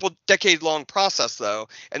was a couple decade long process though,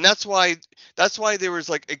 and that's why there was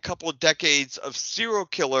like a couple decades of serial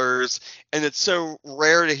killers, and it's so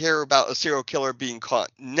rare to hear about a serial killer being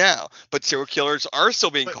caught now. But serial killers are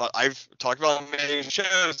still being caught. I've talked about it on many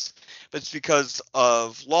shows. But it's because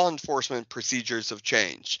of law enforcement procedures have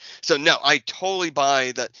changed. So no, I totally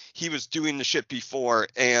buy that he was doing the shit before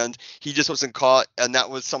and he just wasn't caught, and that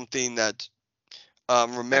was something that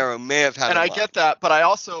Romero may have had. And I get that, but I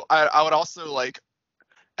would also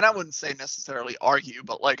and I wouldn't say necessarily argue,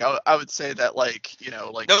 but I would say that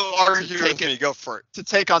no argue with me, go for it. To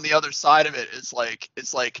take on the other side of it is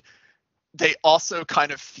they also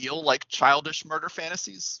kind of feel like childish murder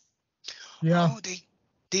fantasies. Yeah. Oh,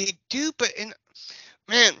 they do, but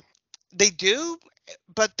man, they do.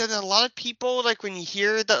 But then a lot of people, like when you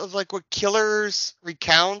hear that, like what killers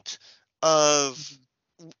recount of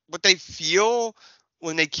what they feel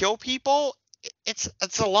when they kill people, it's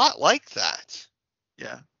a lot like that.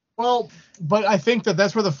 Yeah. Well, but I think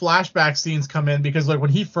that's where the flashback scenes come in, because like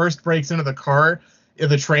when he first breaks into the car, in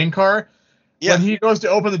the train car, when he goes to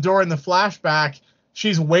open the door in the flashback,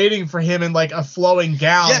 she's waiting for him in like a flowing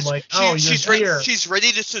gown. Yes, she's here. She's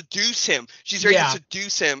ready to seduce him. She's ready to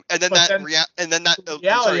seduce him, and then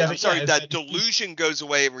that delusion goes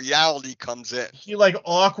away. And reality comes in. He like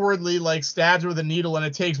awkwardly stabs her with a needle, and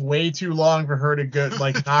it takes way too long for her to get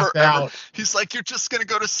knocked out. He's like, "You're just gonna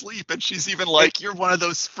go to sleep," and she's even like, "You're one of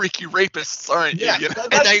those freaky rapists, aren't you?" Yeah,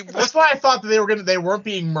 that's why I thought that they weren't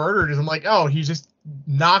being murdered. I'm like, oh, he's just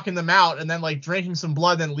knocking them out and then drinking some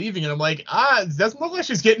blood, then leaving, and I'm like, it doesn't look like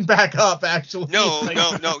she's getting back up. Actually, no.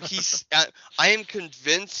 He's. I am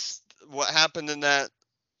convinced what happened in that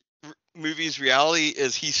movie's reality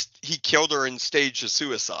is he killed her and staged a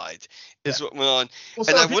suicide. Is what went on. Well,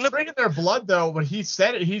 so if he's drinking their blood though, but he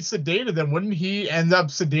said it, he sedated them. Wouldn't he end up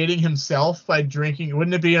sedating himself by drinking?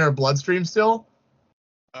 Wouldn't it be in her bloodstream still?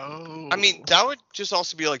 Oh. I mean, that would just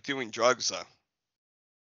also be like doing drugs though.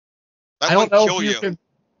 I don't know if you can.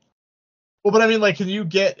 Well, but I mean, can you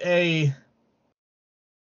get a?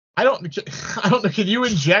 I don't know. Can you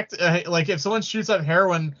inject if someone shoots up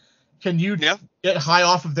heroin, can you get high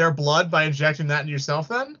off of their blood by injecting that into yourself?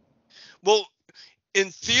 Then. Well,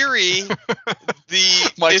 in theory,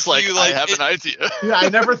 Mike's I have an idea. Yeah, I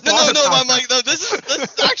never thought. No. I'm like, no. This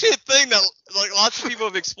is actually a thing that lots of people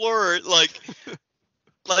have explored. Like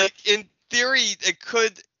in theory, it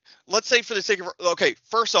could. Let's say for the sake of, okay,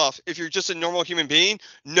 first off, if you're just a normal human being,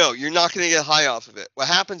 no, you're not going to get high off of it. What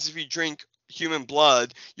happens if you drink human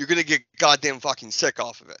blood, you're going to get goddamn fucking sick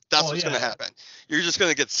off of it. That's what's going to happen. You're just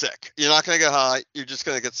going to get sick. You're not going to get high. You're just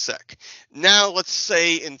going to get sick. Now, let's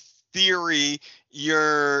say in theory,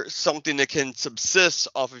 you're something that can subsist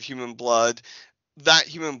off of human blood. That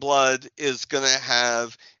human blood is going to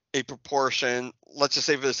have a proportion, let's just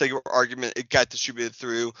say for the sake of argument, it got distributed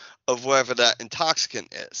through of whatever that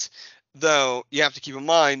intoxicant is. Though you have to keep in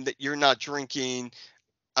mind that you're not drinking,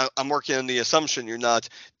 I'm working on the assumption you're not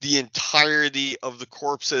the entirety of the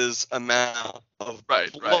corpse's amount of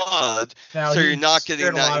blood. Now, so you're not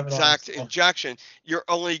getting that exact injection. You're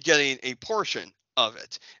only getting a portion of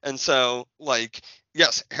it. And so,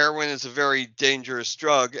 yes, heroin is a very dangerous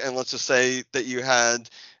drug. And let's just say that you had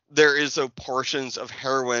there is portions of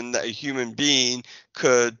heroin that a human being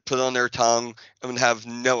could put on their tongue and have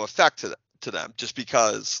no effect to them, just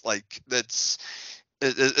because like it's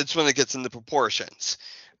when it gets into proportions.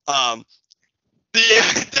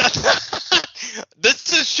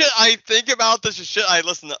 This is shit I think about. This is shit I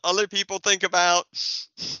listen to other people think about.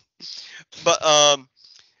 But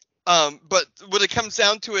when it comes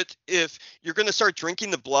down to it, if you're going to start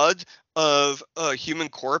drinking the blood of a human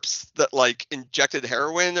corpse that like injected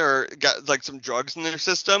heroin or got like some drugs in their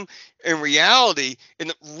system, in reality,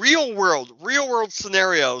 in real world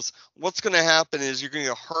scenarios, what's going to happen is you're going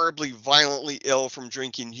to get horribly, violently ill from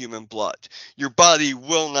drinking human blood. Your body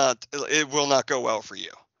will not go well for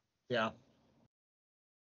you. Yeah.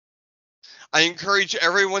 I encourage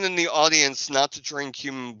everyone in the audience not to drink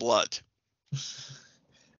human blood.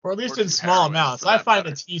 Or at least in small amounts. I find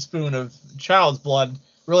a teaspoon of child's blood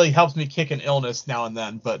really helps me kick an illness now and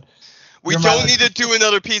then, but we don't need to do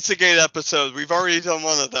another Pizzagate episode. We've already done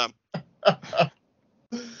one of them.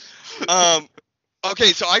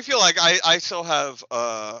 Okay, so I feel like I still have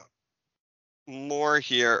more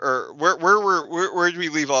here. Or where did we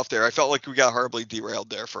leave off there? I felt like we got horribly derailed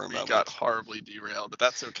there for a moment. We got horribly derailed, but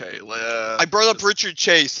that's okay. I brought up Richard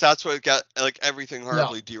Chase. That's what got like everything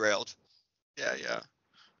horribly derailed. Yeah.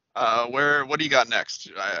 What do you got next?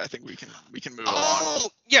 I think we can move along. Oh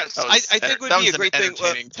yes, I think would be a great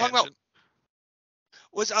thing. Talk about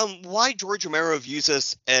was why George Romero views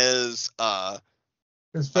this as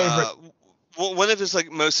his favorite, one of his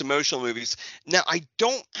like most emotional movies. Now I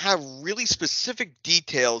don't have really specific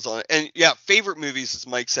details on it, and yeah, favorite movies as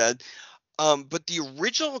Mike said. But the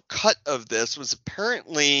original cut of this was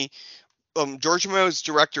apparently George Romero's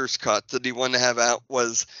director's cut that he wanted to have out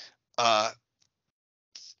was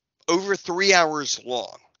over 3 hours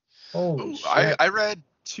long. Oh, I read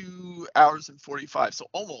 2 hours and 45, so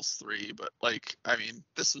almost 3. But like, I mean,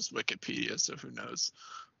 this was Wikipedia, so who knows?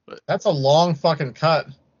 But that's a long fucking cut.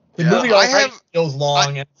 The movie already feels long,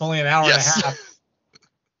 and it's only an hour and a half.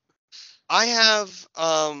 I have.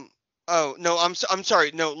 Oh no, I'm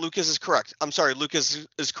sorry. No, Lucas is correct. I'm sorry, Lucas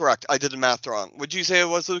is correct. I did the math wrong. Would you say it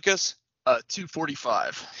was, Lucas?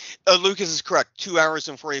 2:45. Lucas is correct. 2 hours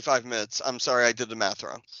and 45 minutes. I'm sorry, I did the math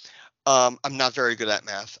wrong. I'm not very good at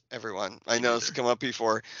math, everyone. I know it's come up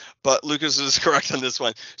before, but Lucas is correct on this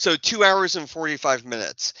one. So 2 hours and 45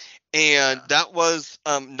 minutes. And that was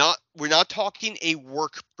we're not talking a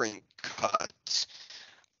work print cut.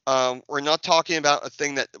 We're not talking about a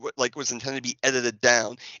thing that like was intended to be edited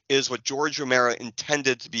down. Is what George Romero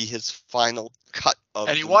intended to be his final cut of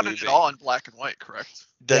the movie. And he wanted it all in black and white, correct?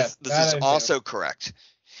 This is also correct.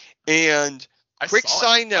 And quick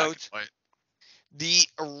side note, the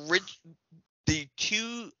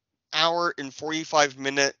 2 hour and 45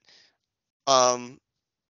 minute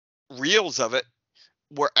reels of it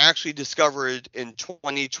were actually discovered in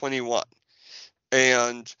 2021,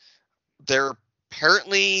 and they're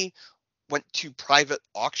apparently went to private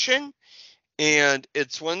auction, and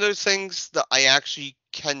it's one of those things that I actually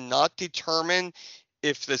cannot determine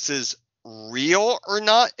if this is real or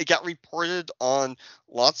not. It got reported on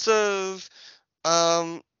lots of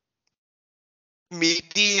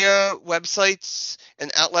media websites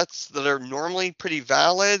and outlets that are normally pretty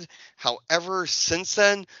valid. However, since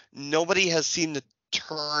then, nobody has seemed to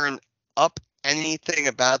turn up anything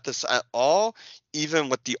about this at all, even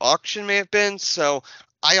what the auction may have been. So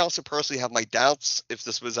I also personally have my doubts if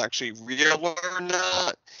this was actually real or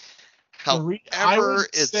not. However, I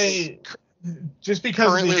would say just because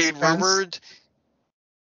currently rumored.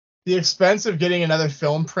 The expense of getting another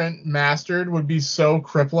film print mastered would be so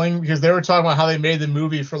crippling, because they were talking about how they made the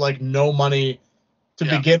movie for like no money to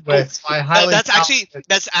begin with. So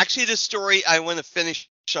that's actually the story I want to finish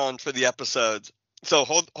on for the episode. So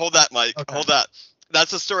hold that, Mike. Okay. Hold that.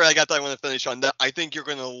 That's the story I got that I want to finish on. That I think you're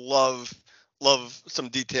going to love some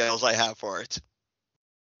details I have for it.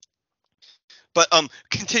 But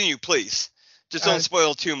continue, please. Just don't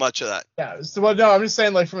spoil too much of that. Yeah. So, well, no, I'm just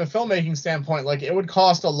saying, like, from a filmmaking standpoint, like, it would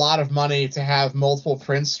cost a lot of money to have multiple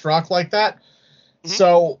prints struck like that. Mm-hmm.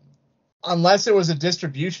 So, unless it was a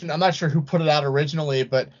distribution, I'm not sure who put it out originally,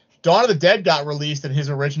 but Dawn of the Dead got released in his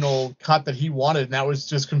original cut that he wanted, and that was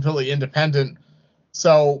just completely independent.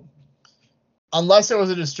 So, unless it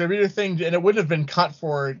was a distributor thing, and it wouldn't have been cut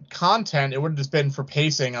for content, it would have just been for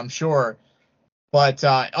pacing, I'm sure. But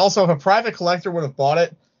also, if a private collector would have bought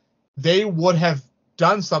it, they would have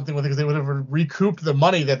done something with it, because they would have recouped the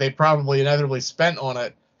money that they probably inevitably spent on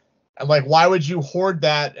it. And, like, why would you hoard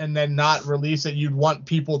that and then not release it? You'd want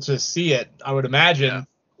people to see it, I would imagine. Yeah.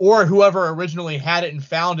 Or whoever originally had it and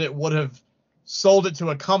found it would have sold it to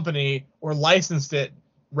a company or licensed it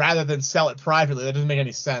rather than sell it privately. That doesn't make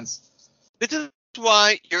any sense. This is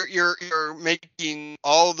why you're making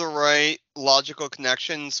all the right logical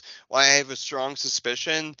connections. Why I have a strong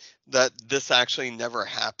suspicion that this actually never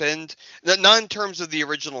happened. Not in terms of the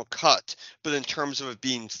original cut, but in terms of it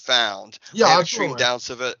being found. Yeah, I have absolutely. extreme doubts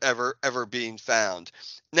of it ever being found.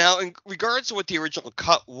 Now, in regards to what the original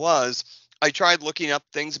cut was, I tried looking up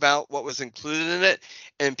things about what was included in it,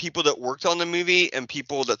 and people that worked on the movie and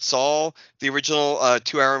people that saw the original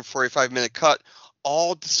 2 hour and 45-minute cut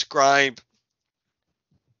all describe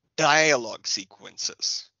dialogue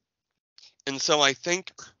sequences. And so I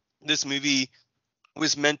think this movie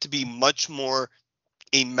was meant to be much more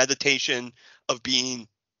a meditation of being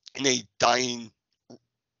in a dying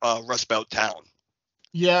Rust Belt town.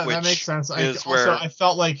 Yeah, that makes sense. I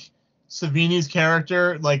felt like Savini's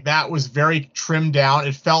character, like, that was very trimmed down.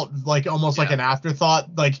 It felt like almost like an afterthought.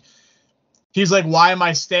 Like, he's like, why am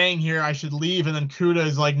I staying here? I should leave. And then Kuda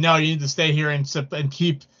is like, no, you need to stay here and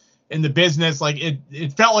keep in the business. Like,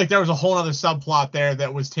 it felt like there was a whole other subplot there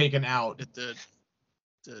that was taken out. It did.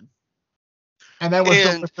 And then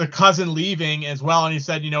with the cousin leaving as well, and he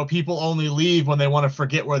said, people only leave when they want to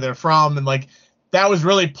forget where they're from, and like, that was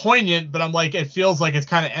really poignant, but I'm like, it feels like it's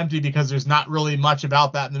kind of empty because there's not really much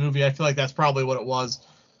about that in the movie. I feel like that's probably what it was.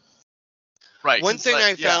 Right. One thing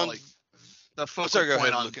I found, like, the focal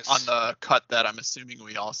point on the cut that I'm assuming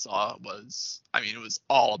we all saw was, I mean, it was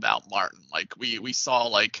all about Martin. Like, we saw,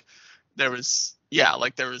 like, there was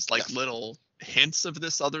little hints of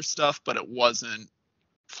this other stuff, but it wasn't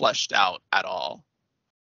fleshed out at all.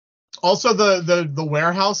 Also, the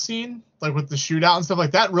warehouse scene, like with the shootout and stuff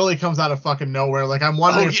like that, really comes out of fucking nowhere. Like, I'm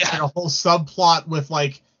wondering if there's like a whole subplot with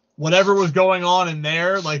like whatever was going on in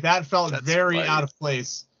there. Like, that felt very out of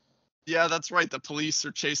place. Yeah, that's right. The police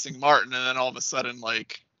are chasing Martin, and then all of a sudden,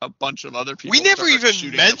 like, a bunch of other people. We never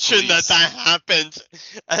even mentioned that happened.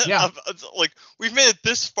 Yeah. Like, we've made it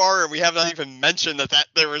this far, and we haven't even mentioned that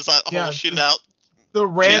there was that whole shootout. The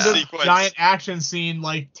random giant action scene,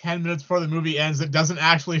 like 10 minutes before the movie ends, that doesn't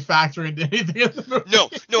actually factor into anything in the movie.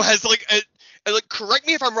 No, has like correct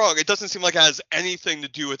me if I'm wrong. It doesn't seem like it has anything to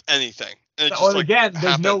do with anything. And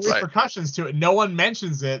there's no repercussions to it. No one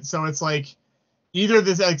mentions it, so it's like either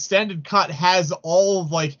this extended cut has all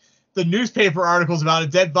of like the newspaper articles about a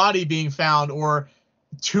dead body being found, or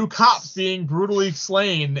 2 cops being brutally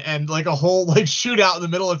slain, and like a whole like shootout in the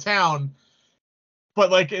middle of town. But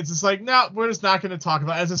like, it's just like, no, we're just not going to talk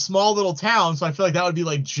about it. It's a small little town, so I feel like that would be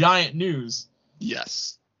like giant news.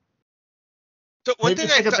 Yes. So one thing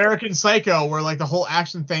like American Psycho, where like the whole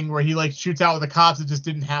action thing where he like shoots out with the cops, it just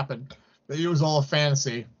didn't happen. It was all a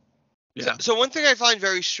fantasy. Yeah. So one thing I find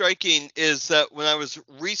very striking is that when I was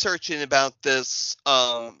researching about this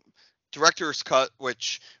director's cut,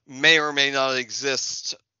 which may or may not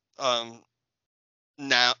exist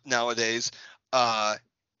nowadays,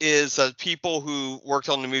 is that people who worked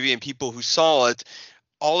on the movie and people who saw it,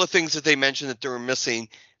 all the things that they mentioned that they were missing,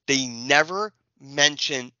 they never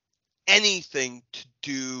mention anything to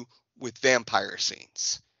do with vampire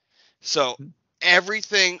scenes. So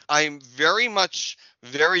everything, I'm very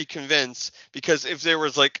convinced, because if there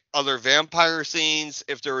was like other vampire scenes,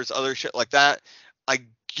 if there was other shit like that, I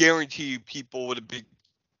guarantee you people would have been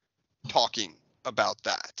talking about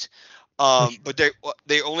that. But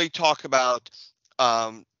they only talk about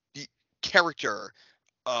the character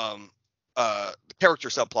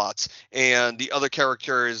subplots and the other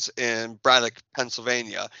characters in Braddock,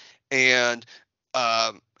 Pennsylvania. And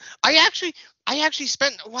I actually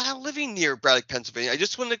spent a while living near Braddock, Pennsylvania. I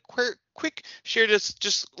just want to quick share this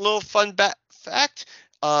just little fun fact.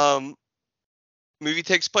 Movie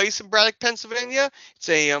takes place in Braddock, Pennsylvania. It's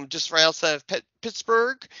just right outside of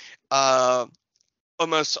Pittsburgh.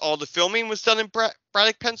 Almost all the filming was done in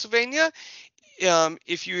Braddock, Pennsylvania.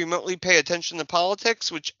 If you remotely pay attention to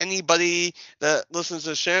politics, which anybody that listens to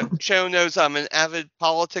the show knows I'm an avid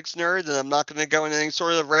politics nerd, and I'm not going to go into any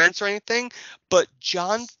sort of rants or anything, but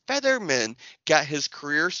John Fetterman got his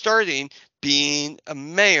career starting being a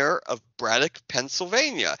mayor of Braddock,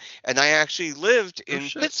 Pennsylvania. And I actually lived in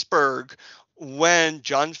Pittsburgh when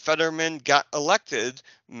John Fetterman got elected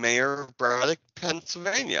mayor of Braddock,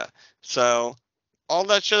 Pennsylvania. So all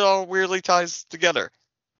that shit all weirdly ties together.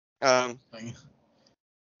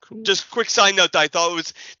 Cool. Just quick side note,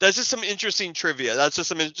 that's just some interesting trivia. That's just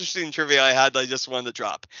some interesting trivia I had that I just wanted to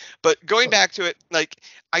drop. But going back to it, like,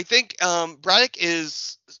 I think Braddock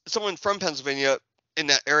is someone from Pennsylvania in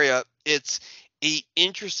that area. It's a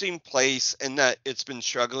interesting place in that it's been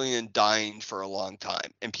struggling and dying for a long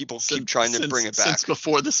time, and people keep trying to bring it back. Since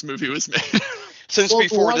before this movie was made. This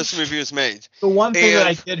movie was made. The one thing that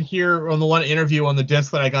I did hear on the one interview on the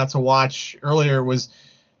disc that I got to watch earlier was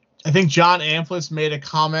I think John Amplis made a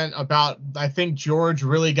comment about, I think George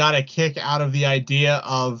really got a kick out of the idea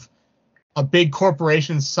of a big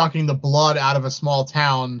corporation sucking the blood out of a small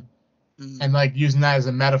town and like using that as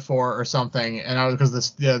a metaphor or something. And I was,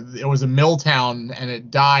 because it was a mill town and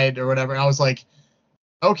it died or whatever. And I was like,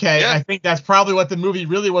 okay, Yeah. I think that's probably what the movie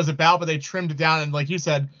really was about, but they trimmed it down. And like you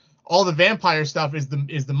said, all the vampire stuff is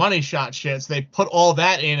the money shot shit. So they put all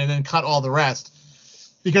that in and then cut all the rest,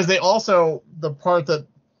 because they also, the part that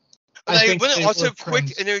I want to also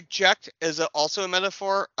quick interject as also a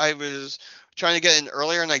metaphor. I was trying to get in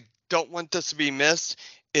earlier, and I don't want this to be missed,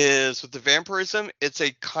 is with the vampirism, it's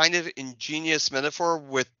a kind of ingenious metaphor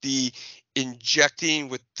with the injecting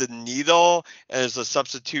with the needle as a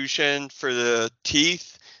substitution for the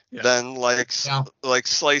teeth, then like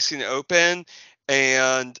slicing open,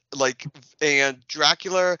 and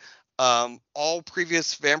Dracula, all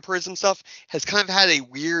previous vampirism stuff has kind of had a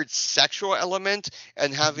weird sexual element,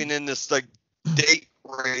 and having in this like date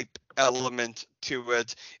rape element to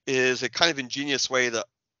it is a kind of ingenious way to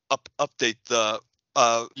update the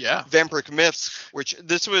vampiric myths, which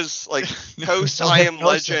this was like post I Am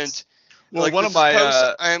Legend. Well, like one of my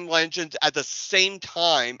post I Am Legend at the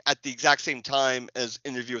exact same time as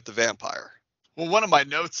Interview with the Vampire. Well, one of my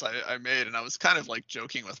notes I made, and I was kind of like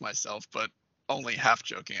joking with myself, but only half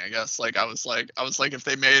joking, I guess. Like I was like, if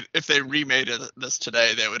they remade this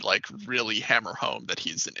today, they would like really hammer home that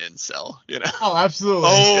he's an incel, you know? Oh, absolutely.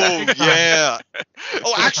 Oh yeah.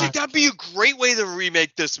 Oh, actually, that'd be a great way to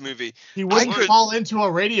remake this movie. He wouldn't fall into a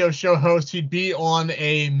radio show host. He'd be on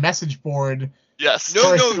a message board. Yes.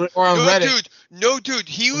 No, dude.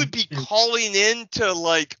 He would be calling in to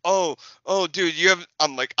like, oh, dude, you have.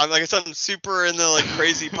 I'm like I said, I'm super into like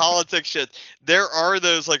crazy politics shit. There are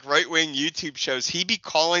those like right wing YouTube shows. He'd be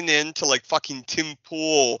calling in to like fucking Tim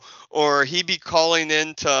Pool, or he'd be calling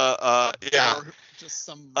in to just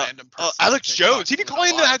some random person. Alex Jones. He'd be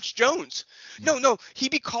calling into Alex Jones. No,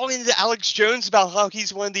 he'd be calling into Alex Jones about how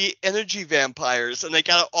he's one of the energy vampires, and they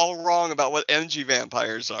got it all wrong about what energy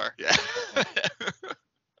vampires are. Yeah.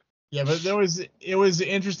 Yeah, but it was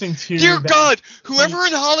interesting too. Dear God, whoever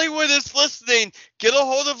in Hollywood is listening, get a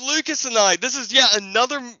hold of Lucas and I. This is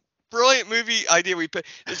another brilliant movie idea we put.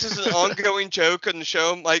 This is an ongoing joke on the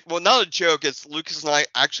show. Like, well, not a joke. It's Lucas and I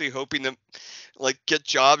actually hoping to like get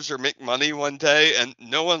jobs or make money one day, and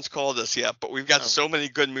no one's called us yet, but we've got so many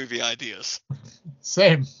good movie ideas.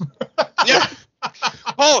 Same. Yeah.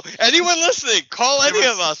 Oh, anyone listening, call any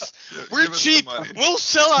of us. We're cheap. We'll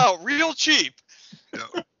sell out real cheap.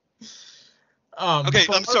 Yeah. Okay,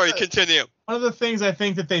 I'm sorry, continue. One of the things I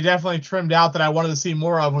think that they definitely trimmed out that I wanted to see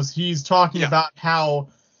more of was he's talking about how,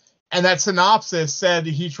 and that synopsis said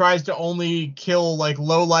he tries to only kill like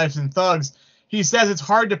lowlifes and thugs. He says it's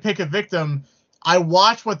hard to pick a victim. I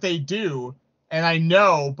watch what they do, and I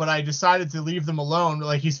know, but I decided to leave them alone.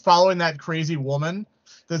 Like, he's following that crazy woman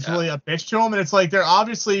that's really a bitch to him, and it's like they're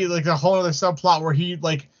obviously like a whole other subplot where he,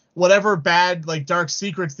 like, whatever bad, like, dark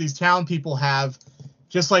secrets these town people have,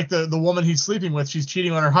 just like the woman he's sleeping with, she's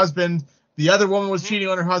cheating on her husband. The other woman was cheating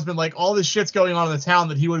on her husband. Like, all this shit's going on in the town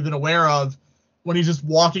that he would have been aware of when he's just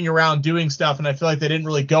walking around doing stuff, and I feel like they didn't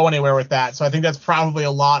really go anywhere with that. So I think that's probably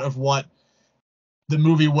a lot of what the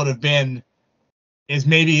movie would have been, is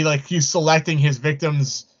maybe like he's selecting his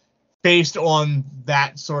victims based on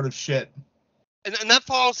that sort of shit. And that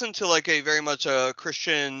falls into like a very much a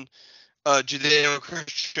Christian,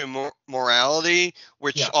 Judeo-Christian morality,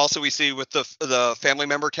 which also we see with the family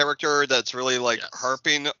member character that's really like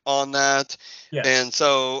harping on that. Yes. And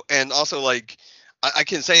so, and also like I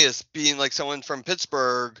can say as being like someone from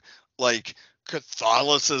Pittsburgh, like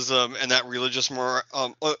Catholicism and that religious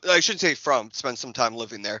I shouldn't say spend some time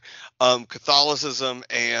living there. Catholicism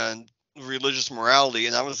and religious morality,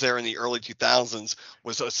 and I was there in the early 2000s,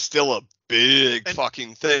 was still a big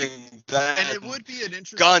fucking thing. And it would be an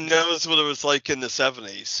interesting. God knows what it was like in the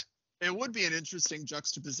 70s. It would be an interesting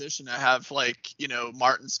juxtaposition to have, like, you know,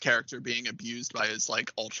 Martin's character being abused by his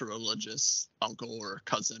like ultra religious uncle or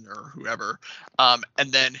cousin or whoever,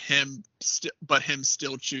 and then him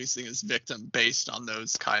still choosing his victim based on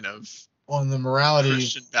those kind of on the morality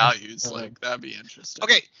Christian values. Like, that'd be interesting.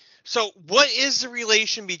 Okay, so what is the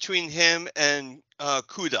relation between him and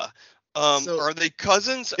Kuda? Are they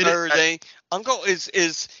cousins? Are they uncle?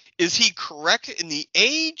 Is he correct in the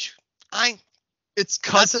age? It's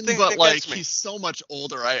cousin, but like he's so much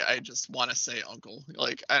older. I just want to say uncle.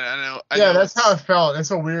 Like I know. Yeah, that's how it felt.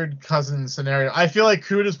 It's a weird cousin scenario. I feel like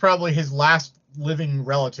Kuda's probably his last living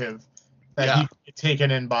relative that he could get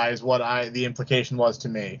taken in by, is what the implication was to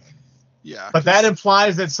me. Yeah. But that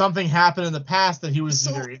implies that something happened in the past, that he was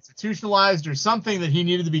either institutionalized or something, that he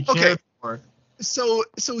needed to be cared for. So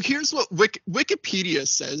here's what Wikipedia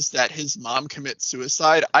says, that his mom commits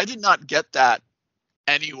suicide. I did not get that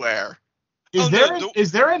anywhere. Is there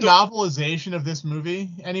a novelization of this movie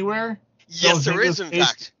anywhere? Yes, there is, in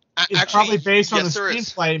fact. It's Actually, probably based on the yes, there is.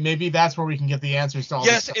 screenplay. Maybe that's where we can get the answers to all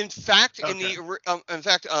Yes, this. in fact, Okay.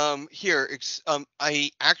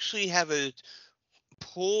 I actually have it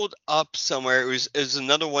pulled up somewhere. It was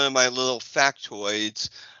another one of my little factoids.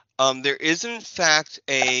 There is in fact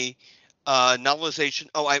a novelization.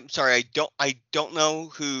 Oh, I'm sorry. I don't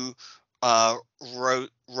know who wrote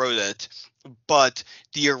it, but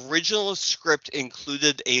the original script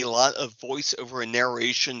included a lot of voiceover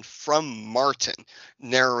narration from Martin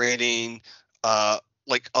narrating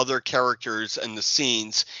like other characters and the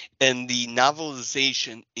scenes, and the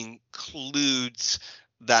novelization includes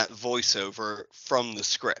that voiceover from the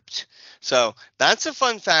script. So that's a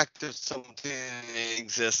fun fact if something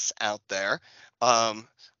exists out there.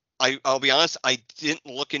 I'll be honest, I didn't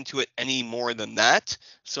look into it any more than that,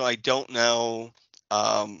 so I don't know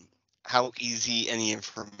how easy any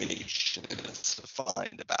information is to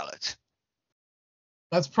find about it.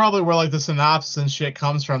 That's probably where like the synopsis and shit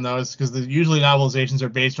comes from, though, is because usually novelizations are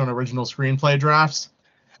based on original screenplay drafts.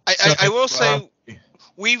 I will say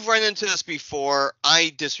we've run into this before.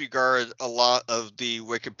 I disregard a lot of the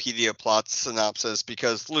Wikipedia plot synopsis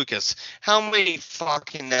because, Lucas, how many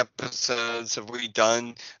fucking episodes have we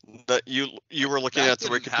done that you were looking at the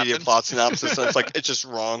Wikipedia plot synopsis and it's like it's just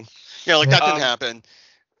wrong? Yeah, like that didn't happen.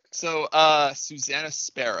 So Susanna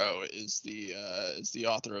Sparrow is the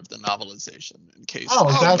author of the novelization, in case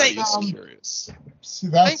anybody is curious. See,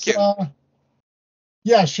 that's, Thank you.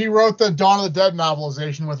 Yeah, she wrote the Dawn of the Dead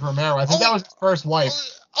novelization with Romero. I think that was his first wife.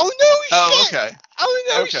 Oh no shit! Oh, okay. Oh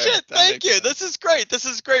no Okay, shit! that Thank makes you. sense. This is great. This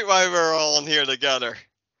is great why we're all in here together.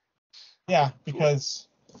 Yeah, because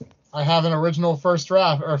I have an original first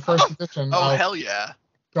draft or first edition. Oh of hell yeah!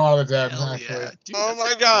 Dawn of the Dead. Hell actually. yeah! Dude, Oh that's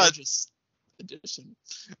my a God. gorgeous edition.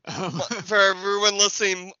 For everyone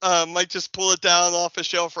listening, Mike just pulled it down off a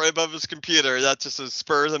shelf right above his computer. That's just a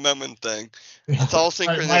spur of the moment thing. It's all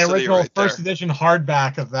synchronicity my original right there. first edition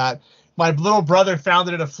hardback of that. My little brother found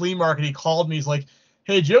it at a flea market. He called me. He's like,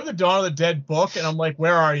 "Hey, do you have the Dawn of the Dead book?" And I'm like,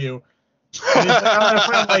 "Where are you?" And he's like,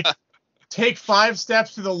 I'm like, "Take 5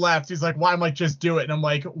 steps to the left." He's like, "Why?" I'm like, "Just do it." And I'm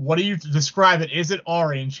like, "What do you describe it? Is it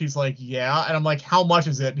orange?" He's like, "Yeah." And I'm like, "How much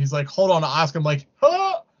is it?" And he's like, "Hold on, I'll ask him." I'm like,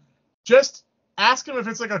 just ask him if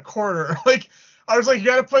it's like a quarter. Like, I was like, "You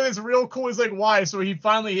gotta play this real cool." He's like, "Why?" So he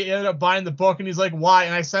ended up buying the book, and he's like, "Why?"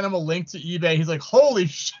 And I sent him a link to eBay. He's like, "Holy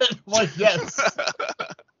shit!" I'm like, "Yes."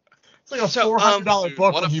 It's like a $400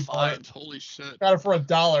 book what when a he bought find! it. Holy shit! Got it for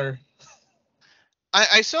 $1.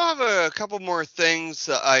 I still have a couple more things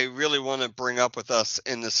that I really want to bring up with us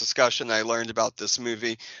in this discussion I learned about this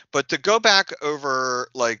movie. But to go back over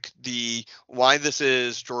like why this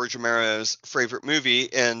is George Romero's favorite movie,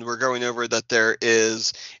 and we're going over that there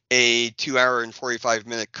is a 2-hour and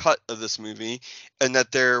 45-minute cut of this movie, and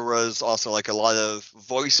that there was also like a lot of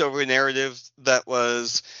voiceover narrative that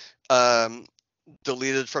was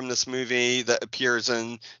deleted from this movie that appears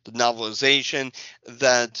in the novelization,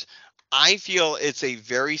 that I feel it's a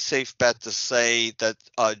very safe bet to say that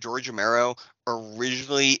George Romero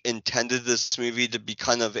originally intended this movie to be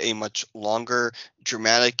kind of a much longer,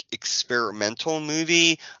 dramatic, experimental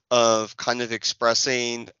movie of kind of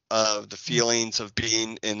expressing the feelings of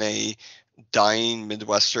being in a dying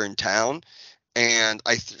Midwestern town. And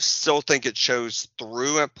I still think it shows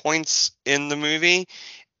through at points in the movie.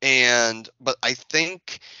 But I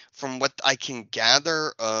think from what I can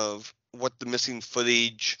gather of what the missing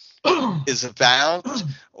footage is about,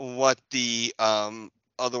 what the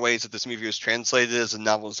other ways that this movie was translated as a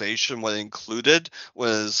novelization, what it included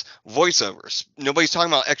was voiceovers. Nobody's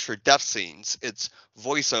talking about extra death scenes. It's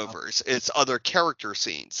voiceovers. It's other character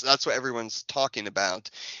scenes. That's what everyone's talking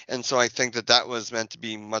about. And so I think that was meant to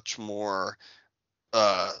be much more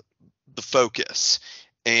the focus.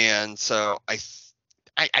 And so I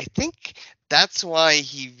think that's why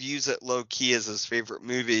he views it low key as his favorite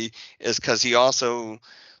movie, is because he also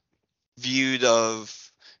viewed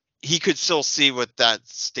he could still see what that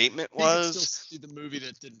statement was. He could still see the movie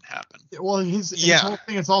that didn't happen. Well, his whole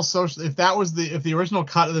thing, it's all social. If the original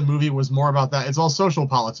cut of the movie was more about that, it's all social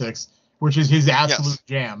politics, which is his absolute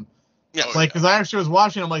jam. Yeah. Because I actually was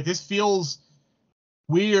watching, I'm like, this feels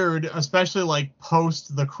weird, especially like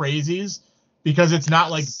post the Crazies, because it's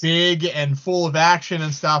not like big and full of action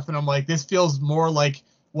and stuff. And I'm like, this feels more like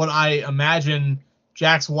what I imagine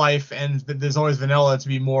Jack's Wife and There's Always Vanilla to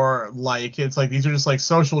be more like. It's like these are just like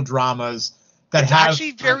social dramas that it's have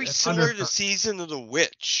actually very similar to Season of the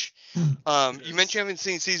Witch. You mentioned you haven't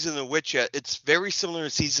seen Season of the Witch yet. It's very similar to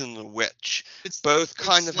Season of the Witch. It's Both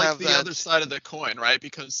kind of like have the that other side of the coin, right?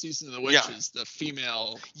 Because Season of the Witch Yeah. is the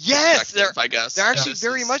female Yes, perspective, I guess. they're and actually this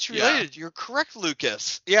very is- much yeah. related. You're correct,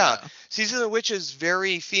 Lucas. Yeah. Season of the Witch is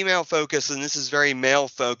very female focused, and this is very male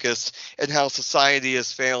focused, and how society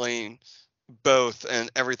is failing both, and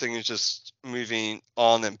everything is just moving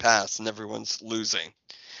on and past, and everyone's losing.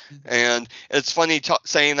 And it's funny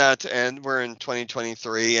saying that, and we're in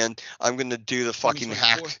 2023, and I'm going to do the fucking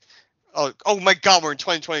 2024. hack. Oh my God, we're in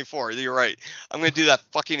 2024. You're right. I'm going to do that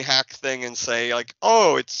fucking hack thing and say, like,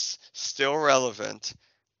 oh, it's still relevant.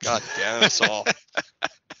 God damn us all.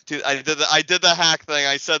 Dude, I did the hack thing.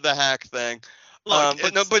 I said the hack thing. Look,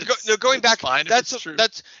 Going back, fine if it's true.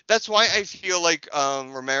 that's why I feel like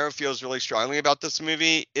Romero feels really strongly about this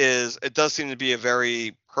movie. Is it does seem to be a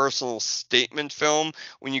very personal statement film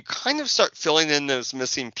when you kind of start filling in those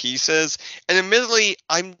missing pieces. And admittedly,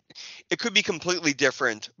 it could be completely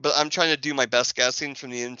different, but I'm trying to do my best guessing from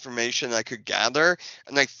the information I could gather,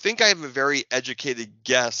 and I think I have a very educated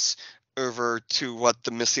guess over to what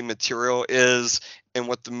the missing material is and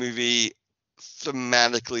what the movie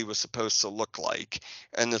thematically was supposed to look like.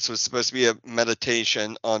 And this was supposed to be a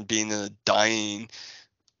meditation on being in a dying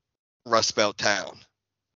Rust Belt town.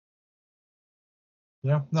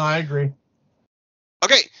 Yeah, no, I agree.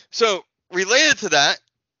 Okay, so related to that,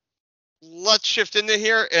 let's shift into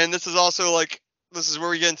here, and this is also like, this is where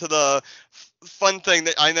we get into the fun thing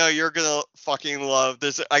that I know you're gonna fucking love.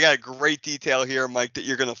 I got a great detail here, Mike, that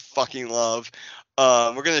you're gonna fucking love.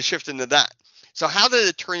 We're gonna shift into that. So how did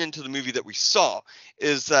it turn into the movie that we saw?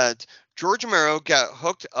 Is that George Romero got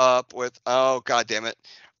hooked up with, oh god damn it,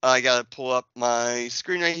 I gotta pull up my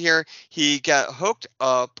screen right here. He got hooked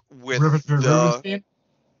up with Rubenstein?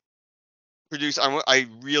 producer. I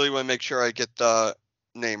really want to make sure I get the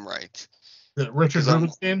name right. Richard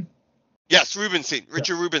Rubenstein? Yes, Rubenstein.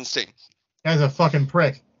 Richard Rubenstein. Guy's a fucking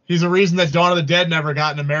prick. He's the reason that Dawn of the Dead never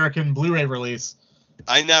got an American Blu-ray release.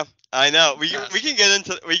 I know. We can get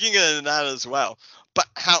into that as well. But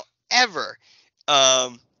however,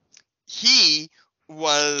 he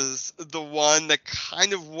was the one that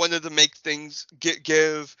kind of wanted to make things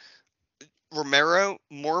give Romero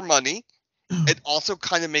more money, and also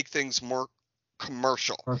kind of make things more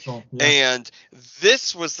commercial. Yeah. And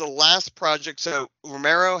this was the last project. So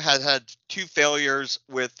Romero had two failures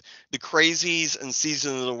with The Crazies and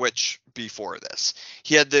Season of the Witch before this.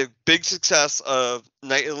 He had the big success of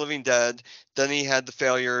Night of the Living Dead. Then he had the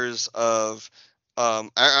failures of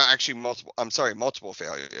multiple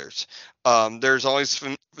failures. There's Always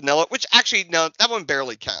Vanilla, which actually, no, that one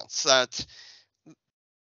barely counts.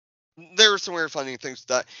 There were some weird funny things with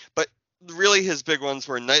that, but really his big ones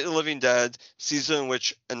were Night of the Living Dead, Season of the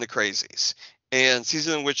Witch, and The Crazies. And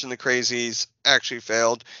Season of the Witch and The Crazies actually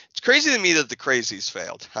failed. It's crazy to me that The Crazies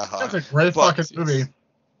failed. That's a great fucking movie.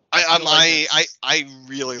 I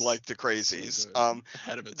really like The Crazies.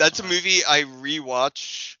 That's a movie I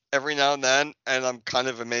rewatch every now and then, and I'm kind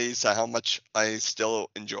of amazed at how much I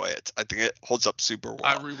still enjoy it. I think it holds up super well.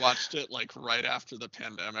 I rewatched it like right after the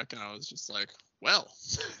pandemic, and I was just like, well,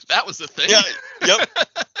 that was the thing. Yeah. Yep.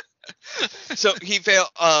 So he failed.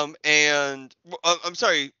 And I'm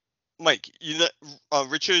sorry, Mike.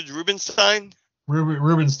 Richard Rubenstein.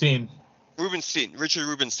 Rubenstein. Richard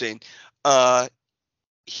Rubenstein.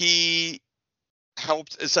 He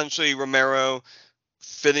helped essentially Romero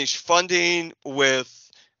finish funding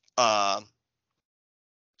with MARTN.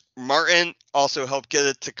 Also helped get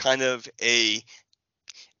it to kind of a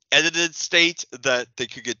edited state that they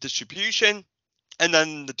could get distribution, and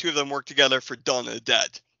then the two of them worked together for Dawn of the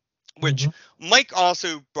Dead. Which Mike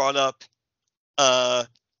also brought up the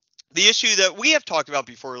issue that we have talked about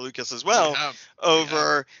before, Lucas, as well,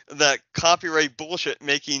 over that copyright bullshit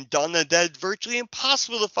making Dawn of the Dead virtually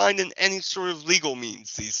impossible to find in any sort of legal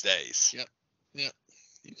means these days. Yep.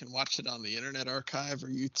 You can watch it on the Internet Archive or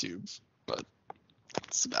YouTube, but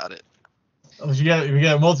that's about it. If you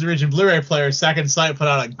got a multi-region Blu-ray player, Second Sight put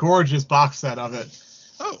out a gorgeous box set of it.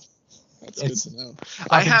 Oh. That's good to know.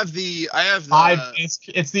 I have the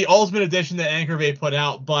it's the Ultimate Edition that Anchor Bay put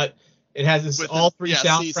out, but it has all three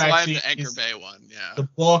soundtracks. So I have the Anchor Bay one, yeah. The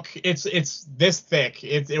book, it's this thick.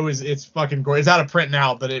 It's fucking great. It's out of print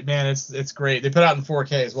now, but it's great. They put it out in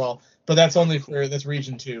 4K as well, but that's only for this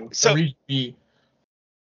region 2. So region B.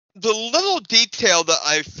 The little detail that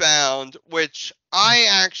I found, which I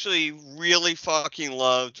actually really fucking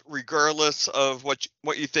loved, regardless of what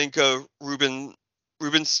you think of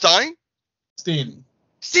Rubenstein. Steen.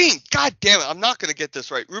 God damn it. I'm not going to get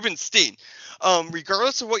this right. Rubenstein.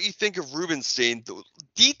 Regardless of what you think of Rubenstein,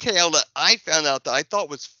 detail that I found out that I thought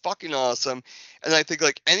was fucking awesome, and I think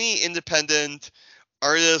like any independent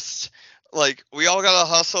artist, like we all gotta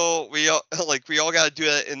hustle. We all gotta do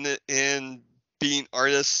it in being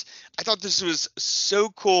artists. I thought this was so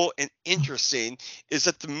cool and interesting. Is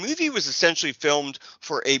that the movie was essentially filmed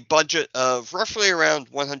for a budget of roughly around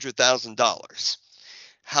 $100,000.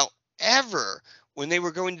 However, when they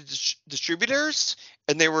were going to distributors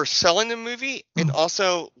and they were selling the movie and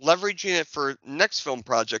also leveraging it for next film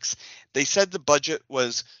projects, they said the budget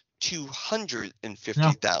was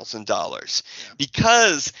 $250,000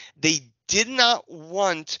 because they did not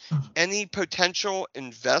want any potential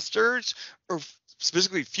investors or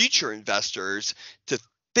specifically future investors to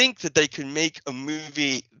think that they could make a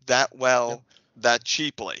movie that well, that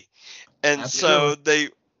cheaply. And so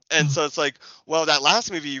it's like, well, that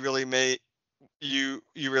last movie you really made, you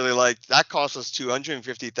really liked, that cost us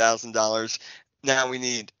 $250,000. Now we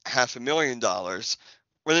need $500,000.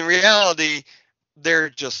 When in reality, they're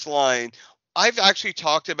just lying. I've actually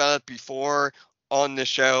talked about it before on the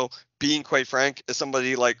show. Being quite frank, as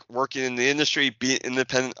somebody like working in the industry, being an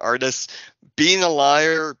independent artist, being a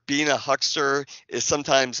liar, being a huckster is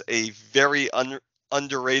sometimes a very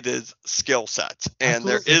underrated skill set. And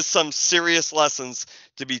Absolutely. there is some serious lessons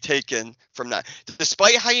to be taken from that.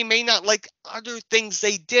 Despite how you may not like other things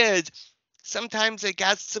they did, sometimes they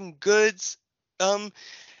got some good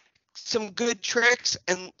tricks.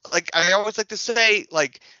 And like I always like to say,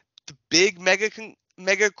 like the big mega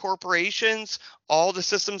corporations, all the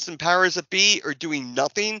systems and powers that be are doing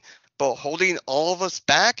nothing but holding all of us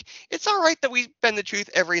back. It's all right that we bend the truth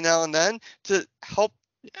every now and then to help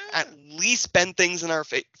at least bend things in our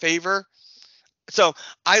favor. So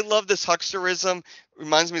I love this hucksterism.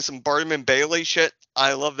 Reminds me of some Barnum and Bailey shit.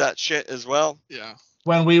 I love that shit as well. Yeah.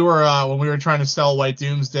 When we were trying to sell White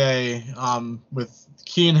Doomsday, with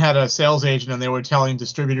Keen had a sales agent, and they were telling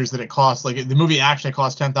distributors that it cost, like, the movie actually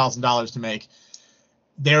cost $10,000 to make.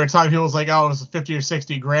 They were telling people, it was like, oh, it was 50 or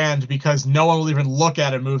 60 grand, because no one will even look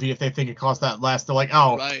at a movie if they think it costs that less. They're like,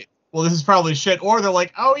 oh, Right. well, this is probably shit. Or they're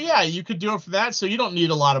like, oh yeah, you could do it for that, so you don't need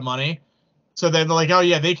a lot of money. So then they're like, oh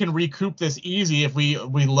yeah, they can recoup this easy if we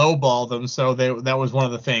lowball them. So that was one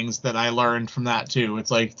of the things that I learned from that too.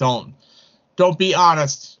 It's like, don't be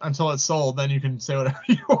honest until it's sold, then you can say whatever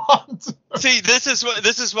you want. See, this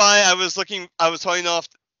is why I was holding off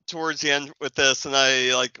towards the end with this, and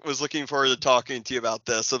I was looking forward to talking to you about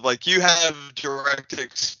this. Of like, you have direct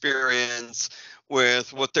experience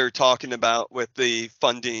with what they're talking about with the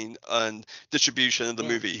funding and distribution of the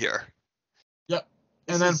movie here. Yep.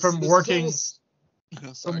 And then from working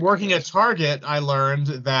at Target, I learned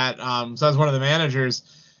that, so I was one of the managers,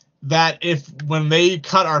 that when they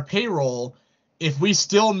cut our payroll, if we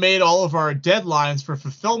still made all of our deadlines for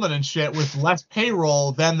fulfillment and shit with less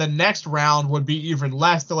payroll, then the next round would be even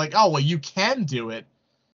less. They're like, oh, well, you can do it.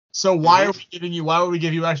 So why would we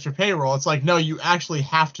give you extra payroll? It's like, no, you actually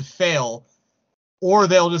have to fail, or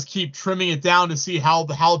they'll just keep trimming it down to see how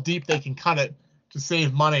deep they can cut it to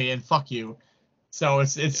save money, and fuck you. So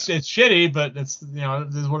it's shitty, but it's,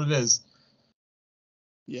 it is what it is.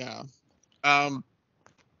 Yeah. Man,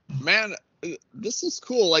 this is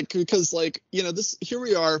cool. Like, because this, here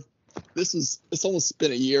we are. It's almost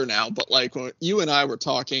been a year now, but like when you and I were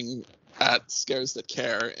talking at Scares That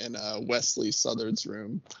Care in Wesley Southard's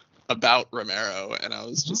room about Romero, and I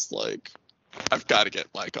was just like, I've got to get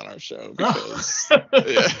Mike on our show because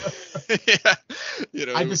yeah.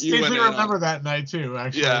 I distinctly remember that night too,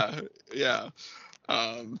 actually. Yeah.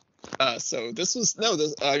 So this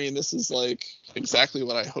is like exactly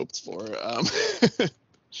what I hoped for.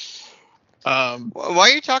 Why are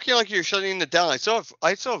you talking like you're shutting it down? I still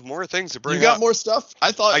have more things to bring up. You got more stuff?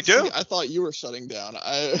 I thought I do. I thought you were shutting down.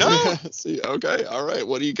 No. See, okay, all right.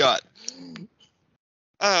 What do you got?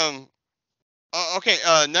 Okay.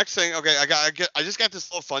 Next thing. Okay, I just got this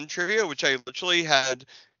little fun trivia, which I literally had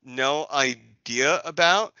no idea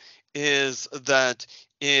about. Is that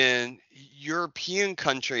in European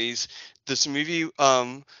countries, this movie,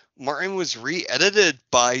 MARTN was re-edited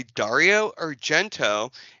by Dario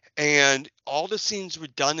Argento, and all the scenes were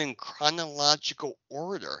done in chronological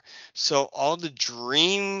order. So all the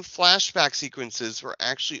dream flashback sequences were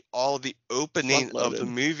actually all the opening of the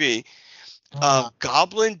movie.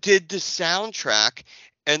 Goblin did the soundtrack,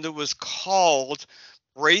 and it was called,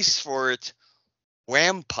 brace for it,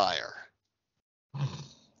 Vampire.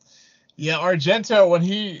 Yeah, Argento,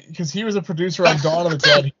 because he was a producer on Dawn of the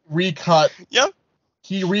Dead, he recut. Yep.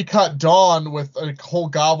 He recut Dawn with a whole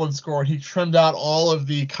Goblin score. He trimmed out all of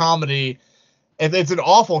the comedy, It's an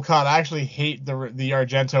awful cut. I actually hate the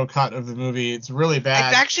Argento cut of the movie. It's really bad.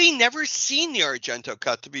 I've actually never seen the Argento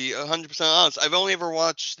cut, to be 100% honest. I've only ever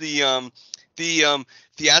watched the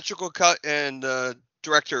theatrical cut and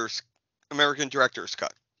American director's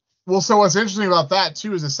cut. Well, so what's interesting about that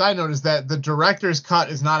too, as a side note, is that the director's cut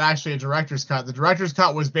is not actually a director's cut. The director's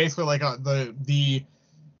cut was basically like the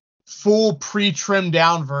full pre-trimmed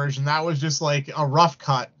down version. That was just like a rough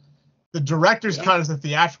cut. The director's cut is the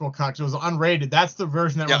theatrical cut, because it was unrated. That's the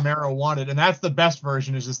version that Romero wanted, and that's the best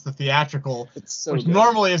version, is just the theatrical, which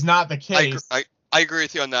normally is not the case. I agree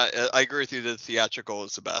with you on that. I agree with you that the theatrical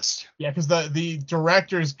is the best. Yeah, because the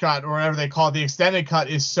director's cut, or whatever they call it, the extended cut,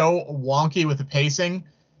 is so wonky with the pacing.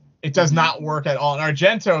 It does not work at all. And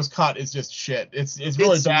Argento's cut is just shit. It's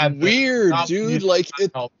really bad. Weird, dude. Like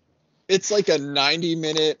it's like a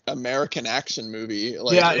 90-minute American action movie.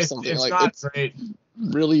 Like, or something. It's like not it's great.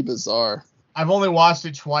 Really bizarre. I've only watched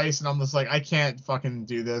it twice, and I'm just like, I can't fucking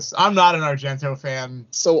do this. I'm not an Argento fan.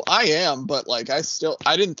 So I am, but like I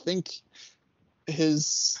didn't think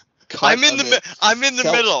his cut I'm in the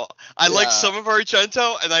middle. I like some of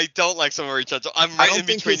Argento, and I don't like some of Argento. I'm right in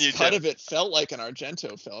between you two. Cut of it felt like an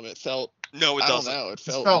Argento film. It felt no, it doesn't. I don't know. It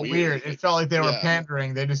felt weird. It felt like they were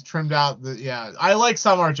pandering. They just trimmed out the I like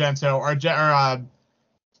some Argento.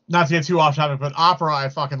 Not to get too off topic, but opera I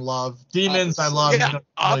fucking love. Demons I love. Yeah,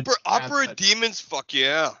 opera demons. Fuck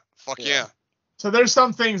yeah. So there's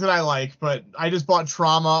some things that I like, but I just bought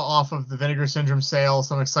Trauma off of the Vinegar Syndrome sale,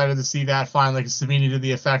 so I'm excited to see that finally, because Savini did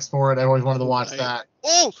the effects for it. I always wanted to watch that.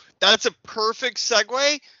 Oh, that's a perfect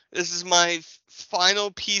segue. This is my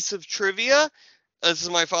final piece of trivia. This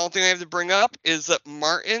is my final thing I have to bring up, is that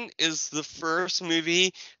MARTN is the first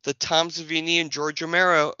movie that Tom Savini and George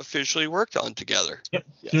Romero officially worked on together. Yep.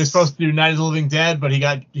 Yes. He was supposed to do Night of the Living Dead, but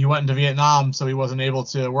he went into Vietnam, so he wasn't able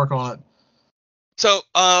to work on it. So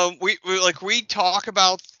we talk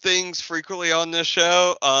about things frequently on this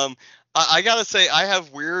show. I gotta say, I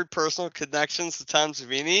have weird personal connections to Tom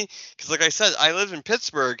Savini, because like I said, I lived in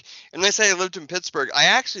Pittsburgh, and when I say I lived in Pittsburgh, I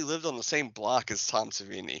actually lived on the same block as Tom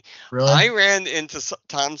Savini. Really? I ran into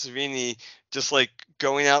Tom Savini just like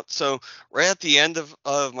going out. So right at the end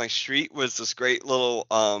of my street was this great little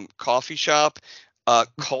coffee shop,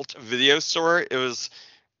 cult video store. It was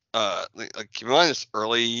like keep in mind, it's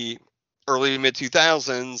early mid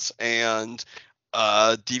 2000s, and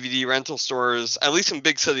DVD rental stores, at least in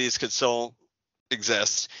big cities, could still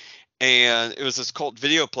exist. And it was this cult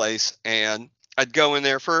video place, and I'd go in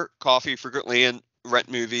there for coffee frequently and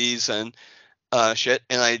rent movies and shit,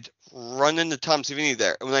 and I'd run into Tom Savini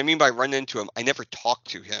there. And what I mean by run into him, I never talked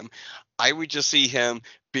to him. I would just see him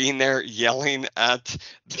being there yelling at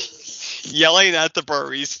the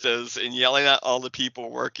baristas and yelling at all the people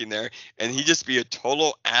working there, and he'd just be a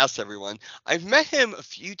total ass to everyone. I've met him a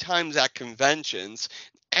few times at conventions.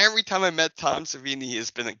 Every time I met Tom Savini, he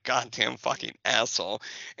has been a goddamn fucking asshole.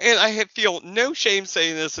 And I feel no shame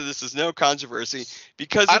saying this, and this is no controversy,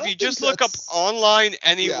 because if you just look up online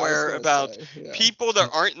anywhere about people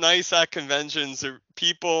that aren't nice at conventions, or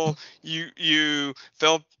people you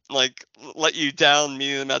felt like let you down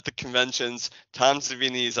meeting them at the conventions, Tom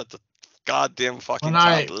Savini is at the goddamn fucking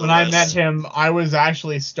top of the list. When I met him, I was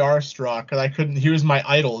actually starstruck, because he was my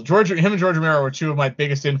idol. Him and George Romero were two of my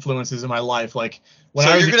biggest influences in my life. Like, when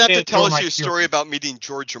so I was you're gonna have to tell us your story about meeting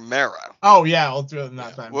George Romero. Oh yeah, I'll do it in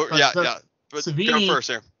that time. Well, but Savini, go first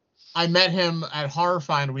here. I met him at Horror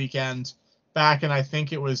Find Weekend back in, I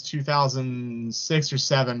think it was 2006 or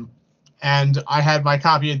 7. And I had my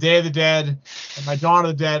copy of Day of the Dead and my Dawn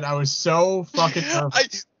of the Dead. I was so fucking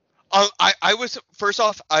nervous.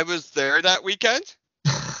 I was there that weekend.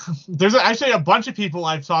 There's actually a bunch of people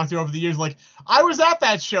I've talked to over the years, like, I was at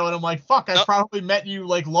that show, and I'm like, fuck, I probably met you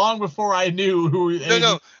like long before I knew who.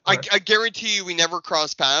 No, I guarantee you we never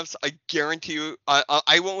crossed paths. I guarantee you,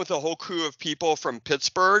 I went with a whole crew of people from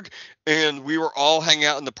Pittsburgh, and we were all hanging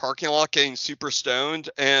out in the parking lot getting super stoned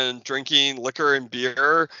and drinking liquor and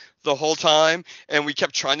beer the whole time, and we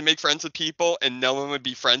kept trying to make friends with people, and no one would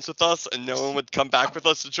be friends with us, and no one would come back with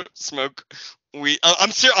us to smoke.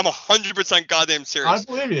 I'm serious. I'm 100% goddamn serious. I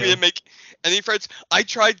believe you. We didn't make any friends. I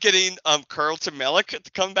tried getting Carlton Melick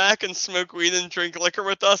to come back and smoke weed and drink liquor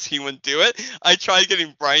with us. He wouldn't do it. I tried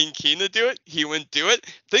getting Brian Keane to do it. He wouldn't do it.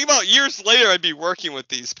 Think about years later, I'd be working with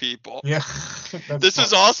these people. Yeah. This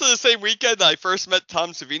was also the same weekend that I first met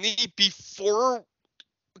Tom Savini. Before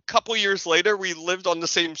a couple years later, we lived on the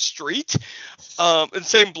same street, in the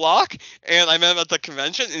same block, and I met him at the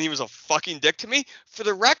convention, and he was a fucking dick to me. For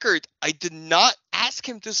the record, I did not ask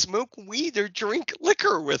him to smoke weed or drink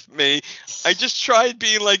liquor with me. I just tried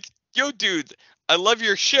being like, yo, dude, I love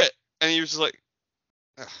your shit. And he was just like,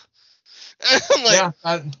 ugh. I'm like, Yeah.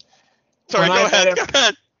 sorry, when go I met ahead. him, Go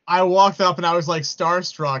ahead. I walked up and I was like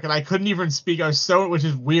starstruck, and I couldn't even speak. I was so, which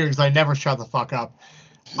is weird because I never shut the fuck up.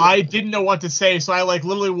 I didn't know what to say, so I like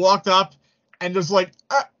literally walked up and just like,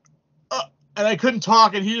 and I couldn't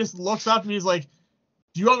talk, and he just looks up and he's like,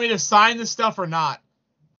 "Do you want me to sign this stuff or not?"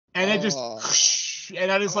 And it just,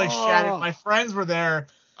 and I just like shattered. My friends were there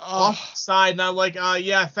off the side, and I'm like,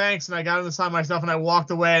 yeah, thanks. And I got him to sign my stuff, and I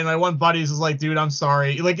walked away. And my one buddy was like, dude, I'm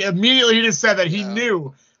sorry. Like immediately he just said that he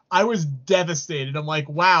knew. I was devastated. I'm like,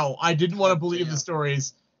 wow, I didn't want to believe the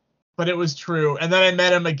stories, but it was true. And then I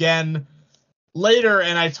met him again later,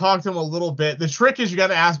 and I talked to him a little bit. The trick is you got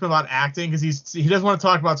to ask him about acting because he doesn't want to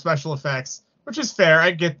talk about special effects, which is fair.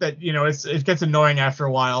 I get that, you know, it gets annoying after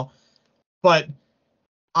a while, but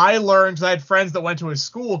I learned, because I had friends that went to his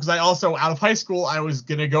school, because I also, out of high school, I was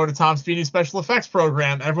going to go to Tom Savini's special effects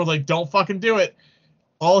program. Everyone's like, don't fucking do it.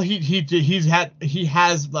 All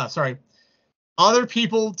other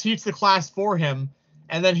people teach the class for him,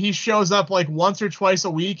 and then he shows up like once or twice a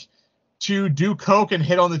week to do coke and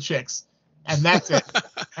hit on the chicks. And that's it.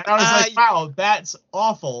 And I was like, wow, that's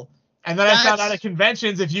awful. And then I found out at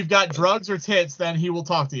conventions, if you've got drugs or tits, then he will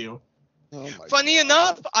talk to you. Oh Funny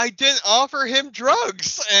enough, I didn't offer him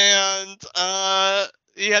drugs, and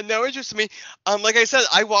he had no interest in me. Like I said,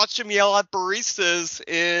 I watched him yell at baristas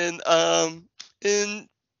in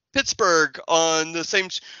Pittsburgh on the same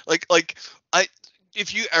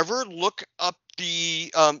if you ever look up you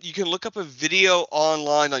can look up a video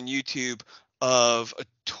online on YouTube of a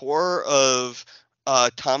tour of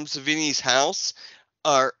Tom Savini's house,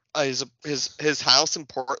 or his house in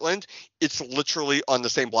Portland. It's literally on the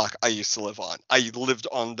same block I used to live on. I lived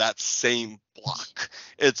on that same block.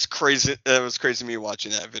 It's crazy. It was crazy me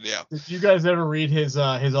watching that video. Did you guys ever read his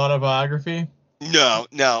autobiography? No,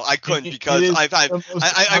 I couldn't, because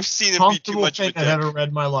I've seen him be too much of a dick. I've ever read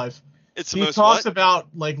in my life. It's he talks about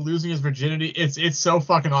like losing his virginity. It's so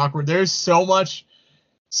fucking awkward. There's so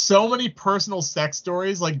many personal sex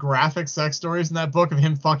stories, like graphic sex stories in that book of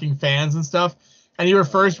him fucking fans and stuff. And he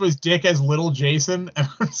refers to his dick as Little Jason, and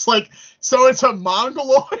it's like, so it's a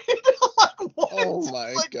mongoloid. Like, what? Oh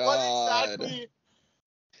my god! What exactly?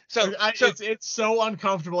 It's so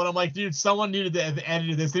uncomfortable, and I'm like, dude, someone needed to have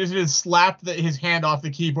edited this. They just need to slap his hand off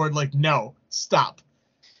the keyboard. Like, no, stop,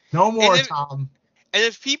 no more, Tom. And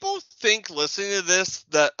if people think listening to this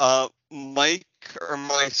that Mike or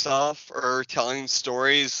myself are telling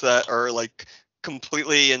stories that are like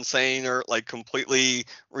completely insane or like completely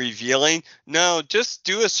revealing, no, just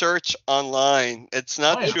do a search online. It's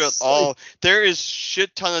not true at all. There is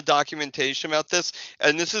shit ton of documentation about this,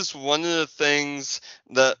 and this is one of the things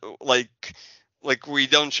that like we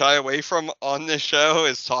don't shy away from on this show,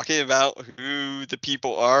 is talking about who the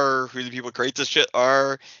people are, who the people create this shit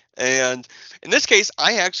are. And in this case,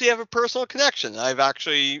 I actually have a personal connection. I've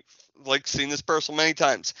actually seen this person many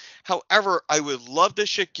times. However, I would love to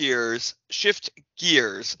shift gears.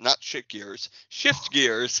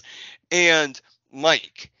 And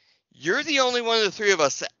Mike, you're the only one of the three of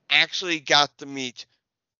us that actually got to meet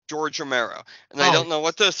George Romero. And I don't know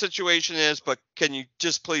what the situation is, but can you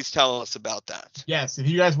just please tell us about that? Yes, if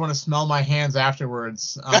you guys want to smell my hands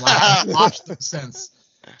afterwards, I haven't watched them since.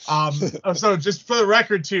 So just for the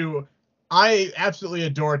record too, I absolutely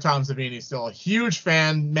adore Tom Savini still. A huge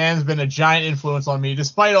fan. Man's been a giant influence on me,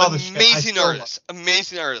 despite all the shit. Amazing artist.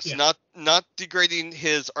 Yeah. Not degrading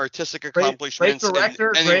his artistic accomplishments. Great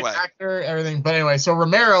director, great actor, everything. But anyway, so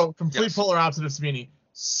Romero, complete polar opposite of Savini.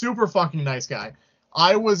 Super fucking nice guy.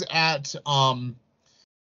 I was at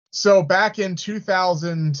so back in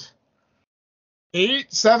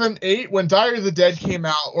 2008, when Diary of the Dead came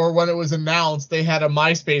out, or when it was announced, they had a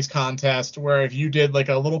MySpace contest where if you did like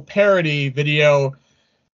a little parody video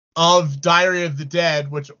of Diary of the Dead,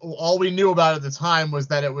 which all we knew about at the time was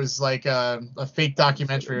that it was like a fake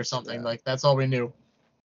documentary or something. Like that's all we knew.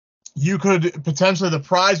 You could potentially, the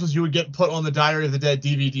prize was you would get put on the Diary of the Dead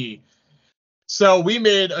DVD. So we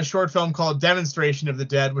made a short film called Demonstration of the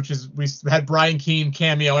Dead, which is, we had Brian Keane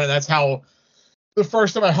cameo in it. That's how the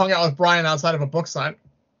first time I hung out with Brian outside of a book sign.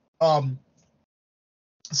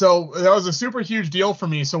 So that was a super huge deal for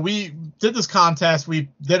me. So we did this contest. We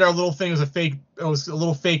did our little thing. It was a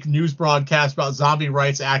little fake news broadcast about zombie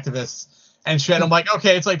rights activists and shit. I'm like,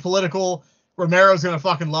 okay, it's like political. Romero's going to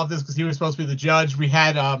fucking love this because he was supposed to be the judge. We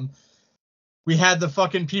had the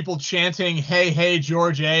fucking people chanting, hey,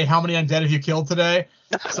 George A., how many undead have you killed today?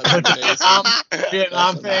 So like the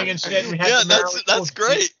Vietnam thing and shit. We had that's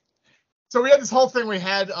great. So we had this whole thing. We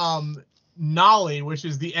had NALI, which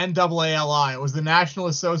is the NAALI. It was the National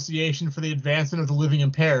Association for the Advancement of the Living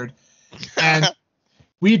Impaired. And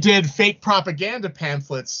we did fake propaganda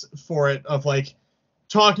pamphlets for it of like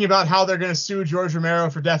talking about how they're going to sue George Romero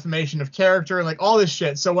for defamation of character and like all this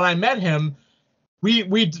shit. So when I met him, we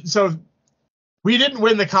didn't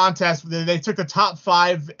win the contest. They took the top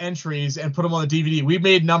 5 entries and put them on the DVD. We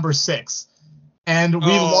made number 6, and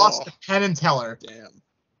we lost to Penn and Teller. Damn.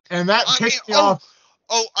 And that pissed me off.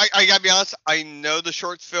 I gotta be honest. I know the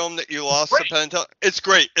short film that you lost to Penn and Teller. It's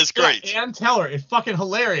great. It's great. And Teller, it's fucking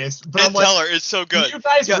hilarious. But and Teller is so good. Do you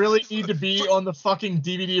guys really need to be on the fucking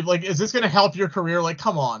DVD? Like, is this gonna help your career? Like,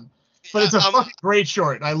 come on. But it's a fucking great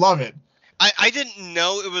short. I love it. I didn't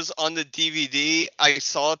know it was on the DVD. I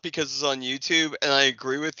saw it because it's on YouTube, and I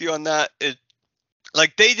agree with you on that.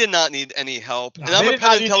 Like, they did not need any help. No, and I'm a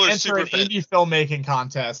Penn and Teller super fan. Indie filmmaking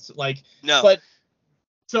contest. Like, no. But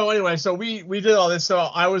so anyway, so we did all this. So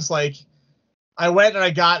I was like, I went and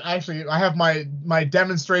I have my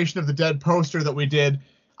demonstration of the dead poster that we did.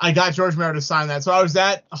 I got George Romero to sign that. So I was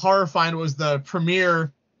at Horrifying was the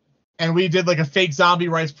premiere, and we did like a fake zombie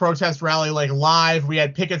rights protest rally like live. We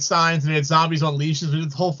had picket signs and we had zombies on leashes. We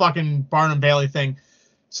did the whole fucking Barnum Bailey thing.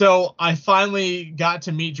 So I finally got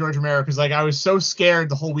to meet George Romero because like I was so scared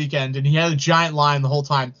the whole weekend, and he had a giant line the whole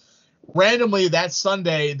time. Randomly that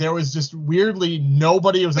Sunday, there was just weirdly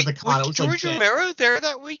nobody was at the con. Was George Romero there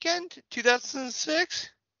that weekend? 2006?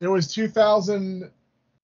 It was 2000.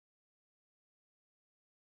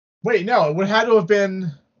 Wait, no, it had to have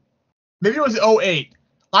been. Maybe it was 08.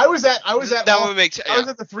 I was at that would make sense. I was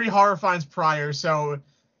at the 3 Horrifines prior, so.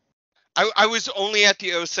 I was only at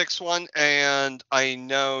the 06 one, and I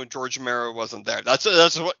know George Romero wasn't there. That's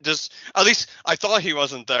what just at least I thought he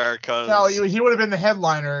wasn't there because no, he would have been the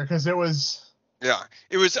headliner because it was. Yeah,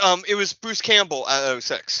 it was Bruce Campbell at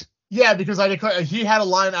 06. Yeah, because he had a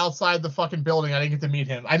line outside the fucking building. I didn't get to meet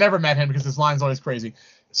him. I never met him because his line's always crazy.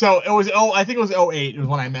 So it was I think it was 08 was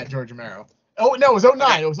when I met George Romero. Oh no, it was 09.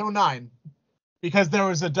 Okay. It was 09. Because there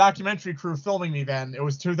was a documentary crew filming me then. It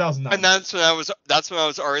was 2009. And that's when I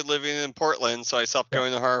was already living in Portland, so I stopped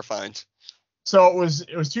going to Horrifines. So it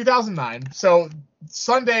was 2009. So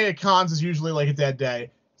Sunday at cons is usually like a dead day.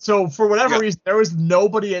 So for whatever reason, there was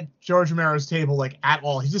nobody at George Romero's table like at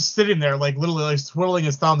all. He's just sitting there like literally like twiddling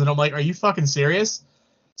his thumbs, and I'm like, are you fucking serious?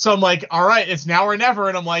 So I'm like, all right, it's now or never,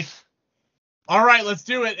 and I'm like, all right, let's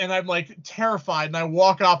do it. And I'm like terrified, and I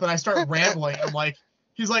walk up and I start rambling. I'm like.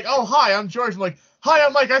 He's like, oh, hi, I'm George. I'm like, hi,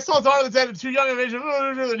 I'm Mike. I saw Dawn of the Dead at Too Young of Age.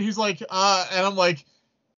 And he's like, and I'm like,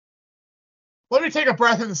 let me take a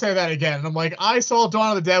breath and say that again. And I'm like, I saw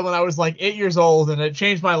Dawn of the Dead when I was like 8 years old, and it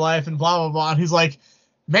changed my life, and blah, blah, blah. And he's like,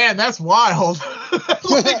 man, that's wild.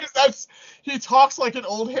 Like, he talks like an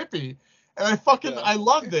old hippie. And I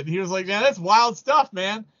loved it. He was like, man, that's wild stuff,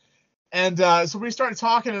 man. And so we started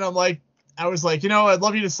talking, and I was like, I'd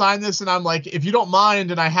love you to sign this. And I'm like, if you don't mind.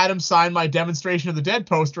 And I had him sign my demonstration of the dead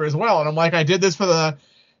poster as well. And I'm like, I did this for the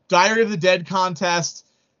Diary of the Dead contest.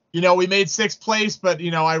 We made 6th place, but,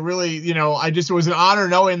 I really, it was an honor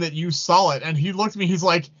knowing that you saw it. And he looked at me, he's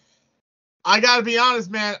like, I got to be honest,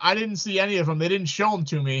 man, I didn't see any of them. They didn't show them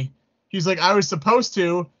to me. He's like, I was supposed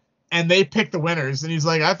to, and they picked the winners. And he's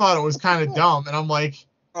like, I thought it was kind of dumb. And I'm like,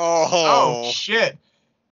 oh shit.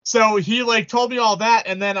 So he told me all that,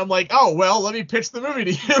 and then I'm like, oh, well, let me pitch the movie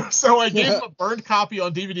to you. So I gave him a burned copy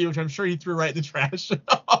on DVD, which I'm sure he threw right in the trash.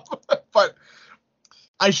 But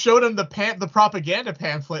I showed him the propaganda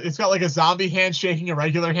pamphlet. It's got a zombie hand shaking a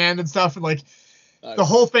regular hand and stuff, and nice. The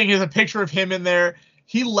whole thing has a picture of him in there.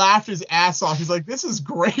 He laughed his ass off. He's like, this is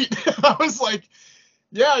great. I was like,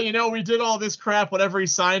 yeah, we did all this crap, whatever. He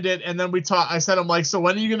signed it, and then we talked. I said, I'm like, so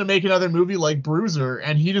when are you going to make another movie like Bruiser?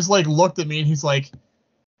 And he just looked at me, and he's like,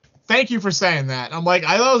 thank you for saying that. I'm like,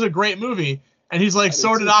 I thought it was a great movie. And he's like,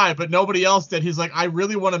 so did I, but nobody else did. He's like, I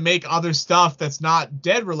really want to make other stuff that's not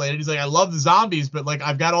dead related. He's like, I love the zombies, but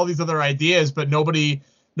I've got all these other ideas, but nobody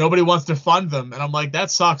wants to fund them. And I'm like,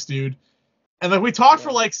 that sucks, dude. And we talked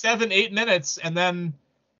for 7-8 minutes, and then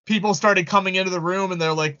people started coming into the room, and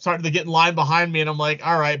they're starting to get in line behind me. And I'm like,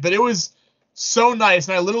 all right. But it was so nice.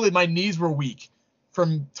 And my knees were weak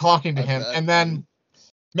from talking to him. And then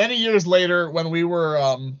many years later, when we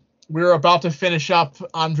were about to finish up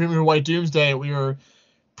on Dreaming of White Doomsday, we were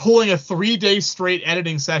pulling a 3-day straight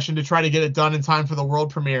editing session to try to get it done in time for the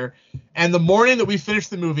world premiere. And the morning that we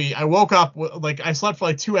finished the movie, I woke up, I slept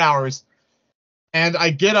for 2 hours, and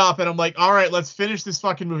I get up and I'm like, all right, let's finish this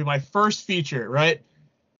fucking movie. My first feature, right?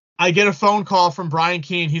 I get a phone call from Brian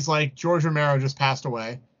Keane. He's like, George Romero just passed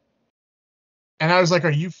away. And I was like, are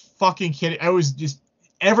you fucking kidding? I was just,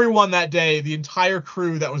 everyone that day, the entire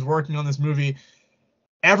crew that was working on this movie,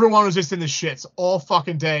 everyone was just in the shits all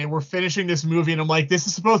fucking day. We're finishing this movie, and I'm like, this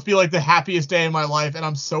is supposed to be the happiest day of my life, and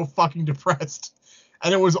I'm so fucking depressed.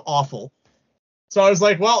 and it was awful. So I was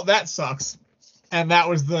like, well, that sucks. And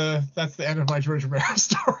that's the end of my George Romero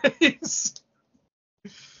stories.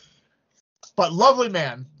 But lovely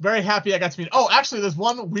man. Very happy I got to meet. Oh, actually, there's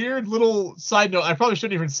one weird little side note. I probably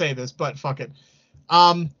shouldn't even say this, but fuck it.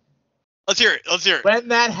 Let's hear it. When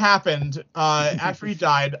that happened, after he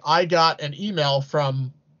died, I got an email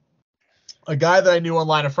from a guy that I knew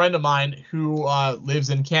online, a friend of mine who lives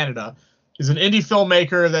in Canada. He's an indie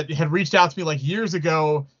filmmaker that had reached out to me like years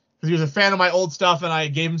ago because he was a fan of my old stuff, and I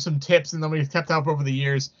gave him some tips, and then we've kept up over the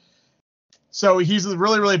years. So he's a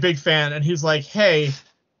really, really big fan, and he's like, hey,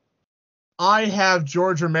 I have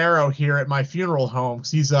George Romero here at my funeral home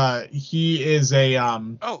because he is a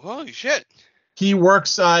oh, holy shit. He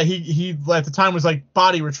works he at the time was like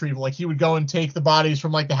body retrieval. Like he would go and take the bodies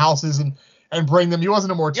from like the houses and bring them. He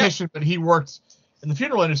wasn't a mortician, but he worked in the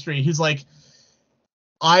funeral industry. He's like,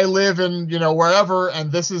 I live in, wherever,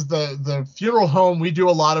 and this is the funeral home. We do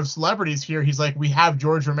a lot of celebrities here. He's like, we have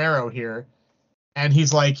George Romero here. And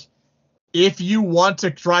he's like, if you want to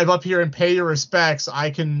drive up here and pay your respects,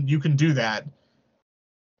 you can do that.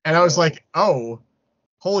 And I was like, oh,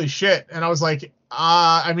 holy shit. And I was like,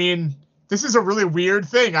 I mean, this is a really weird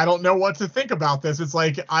thing. I don't know what to think about this. It's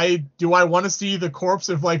like, do I want to see the corpse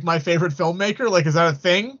of like my favorite filmmaker? Like, is that a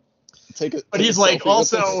thing? But he's like,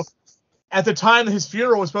 also, at the time his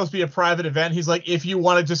funeral was supposed to be a private event. He's like, if you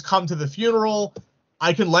want to just come to the funeral,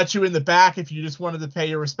 I can let you in the back if you just wanted to pay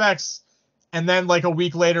your respects. And then like a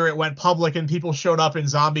week later it went public and people showed up in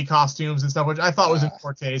zombie costumes and stuff, which I thought was in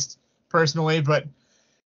poor taste personally, but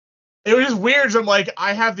it was just weird. I'm like,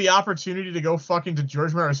 I have the opportunity to go fucking to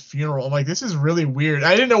George Romero's funeral. I'm like, this is really weird.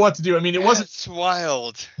 I didn't know what to do. I mean, it wasn't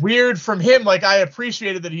wild weird from him. Like I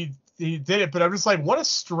appreciated that he did it, but I'm just like, what a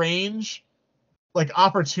strange like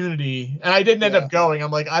opportunity. And I didn't end up going.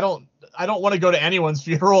 I'm like, I don't want to go to anyone's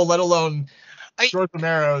funeral, let alone George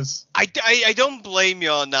Romero's. I don't blame you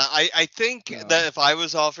on that. I think that if I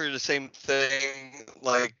was offered the same thing,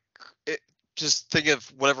 like just think of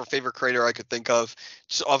whatever favorite creator I could think of,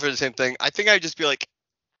 just offer the same thing, I think I'd just be like,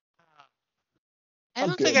 I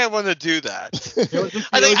don't think I want to do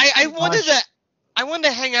that. I wanted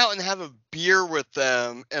to hang out and have a beer with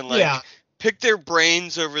them and like pick their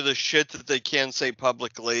brains over the shit that they can't say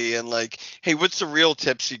publicly and like, hey, what's the real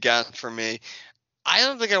tips you got for me? I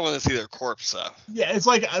don't think I want to see their corpse though. Yeah, it's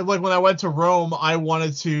like when I went to Rome, I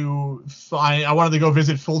wanted to go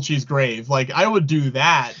visit Fulci's grave. Like I would do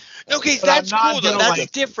that. Okay, that's cool though.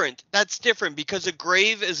 That's different. That's different because a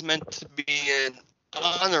grave is meant to be an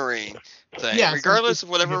honoring thing. Yeah, regardless of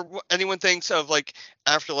whatever anyone thinks of like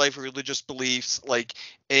afterlife or religious beliefs, like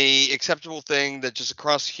a acceptable thing that just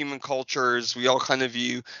across human cultures we all kind of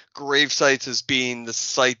view grave sites as being the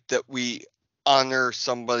site that we honor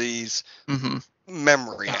somebody's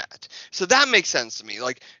memory at. So that makes sense to me.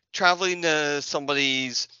 Like traveling to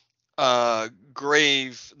somebody's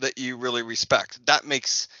grave that you really respect. That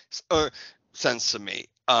makes sense to me.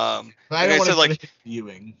 I don't want to like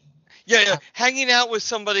viewing. Yeah, hanging out with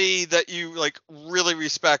somebody that you like really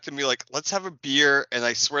respect and be like, let's have a beer, and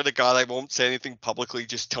I swear to God I won't say anything publicly,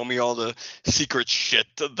 just tell me all the secret shit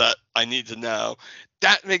that I need to know.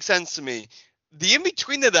 That makes sense to me. The in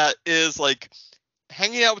between of that is like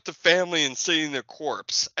hanging out with the family and seeing their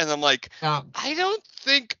corpse, and I'm like, I don't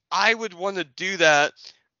think I would want to do that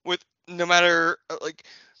with no matter like.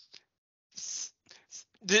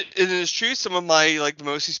 It is true. Some of my like the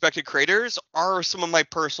most respected creators are some of my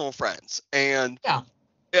personal friends, and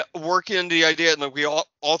working on the idea, and like we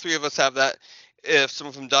all three of us have that. If some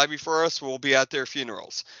of them die before us, we'll be at their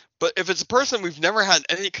funerals. But if it's a person we've never had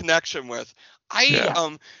any connection with,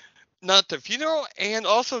 not the funeral, and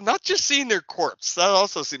also not just seeing their corpse. That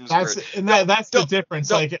also seems weird. And that's the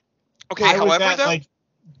difference. Like, okay, however, though, like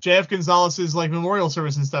JF Gonzalez's like memorial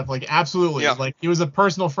service and stuff. Like, absolutely, like he was a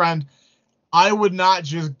personal friend. I would not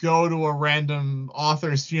just go to a random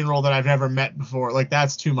author's funeral that I've never met before. Like,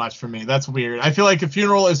 that's too much for me. That's weird. I feel like a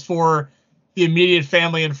funeral is for the immediate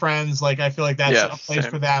family and friends. Like, I feel like that's a place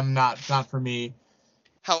for them, not for me.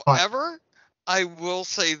 However, I will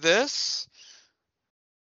say this.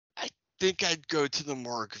 I think I'd go to the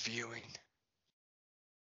morgue viewing.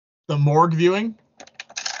 The morgue viewing?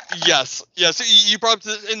 Yes. You brought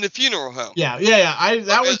up in the funeral home. Yeah.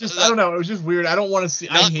 That was just I don't know. It was just weird. I don't want to see.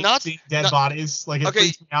 I hate seeing dead bodies. Like it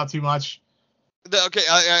freaks me out too much. Okay.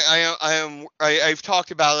 I've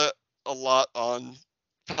talked about it a lot on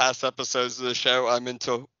past episodes of the show. I'm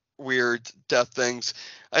into weird death things.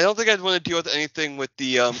 I don't think I'd want to deal with anything with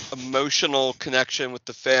the emotional connection with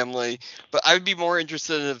the family, but I would be more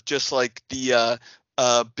interested in just like the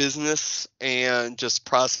business and just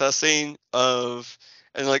processing of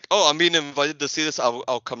and like, oh, I'm being invited to see this.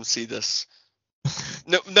 I'll come see this.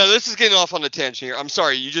 No, this is getting off on a tangent here. I'm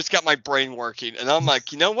sorry, you just got my brain working, and I'm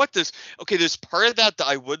like, you know what? There's part of that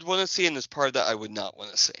I would want to see, and there's part of that I would not want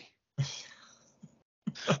to see.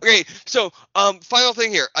 Okay, so final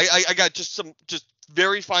thing here. I got just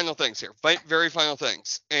very final things here. Very final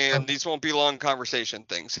things, and these won't be long conversation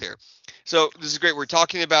things here. So this is great. We're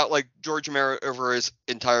talking about like George Romero over his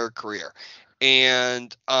entire career,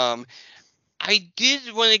 and I did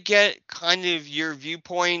want to get kind of your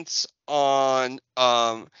viewpoints on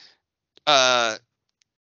I'll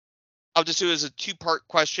just do it as a two-part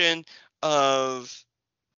question of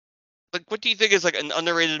like, what do you think is like an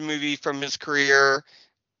underrated movie from his career,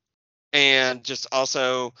 and just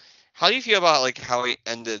also how do you feel about like how he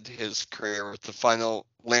ended his career with the final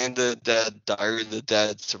Land of the Dead, Diary of the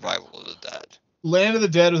Dead, Survival of the Dead? Land of the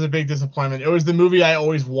Dead was a big disappointment. It was the movie I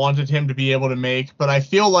always wanted him to be able to make, but I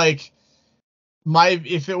feel like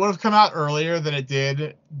if it would have come out earlier than it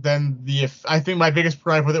did, then I think my biggest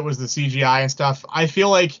gripe with it was the CGI and stuff. I feel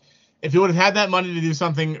like if he would have had that money to do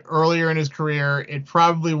something earlier in his career, it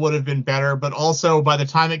probably would have been better. But also, by the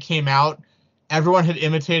time it came out, everyone had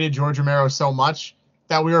imitated George Romero so much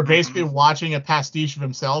that we were basically watching a pastiche of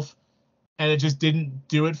himself, and it just didn't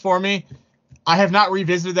do it for me. I have not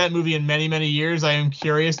revisited that movie in many, many years. I am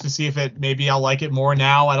curious to see if maybe I'll like it more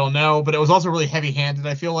now. I don't know, but it was also really heavy-handed,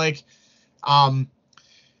 I feel like. Diary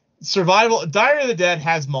of the Dead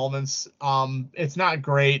has moments. It's not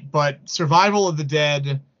great, but Survival of the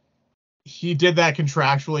Dead, he did that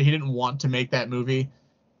contractually. He didn't want to make that movie.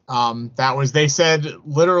 They said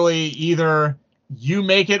literally either you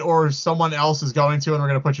make it or someone else is going to, and we're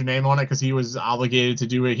going to put your name on it, because he was obligated to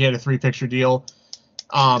do it. He had a 3-picture deal.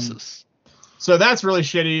 So that's really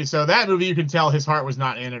shitty. So that movie, you can tell his heart was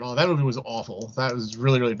not in at all. That movie was awful. That was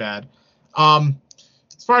really, really bad.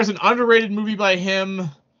 As far as an underrated movie by him,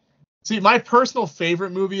 see, my personal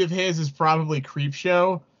favorite movie of his is probably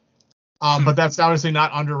Creepshow. But that's obviously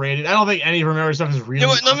not underrated. I don't think any of Romero's stuff is really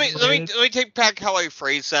underrated. Let me take back how I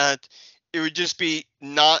phrase that. It would just be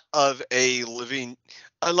not of a living.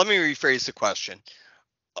 Let me rephrase the question.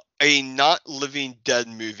 A not living dead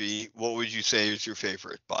movie, what would you say is your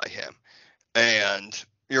favorite by him? And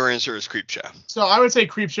your answer is Creepshow. So I would say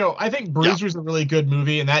Creepshow. I think Bruiser's a really good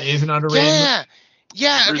movie, and that is an underrated movie.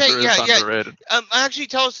 Yeah, Bruiser is underrated. Actually,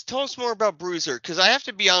 tell us more about Bruiser, because I have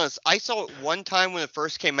to be honest. I saw it one time when it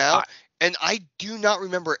first came out, and I do not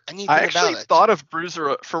remember anything about it. I actually thought of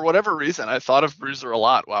Bruiser, for whatever reason, I thought of Bruiser a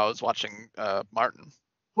lot while I was watching MARTN.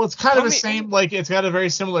 Well, it's kind of the same, like, it's got a very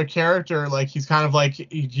similar character. Like, he's kind of like,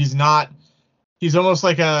 he's almost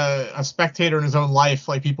like a spectator in his own life.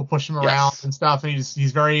 Like, people push him around and stuff, and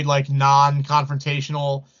he's very, like,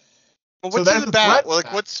 non-confrontational. Well, what's it about?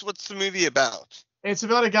 Like, what's the movie about? It's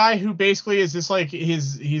about a guy who basically is just like,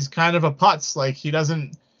 he's kind of a putz. Like,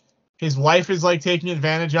 his wife is like taking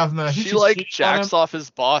advantage of him, and I think she like jacks off his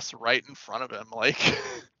boss right in front of him. Like,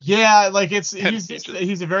 yeah, like he's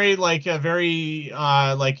a very like Okay,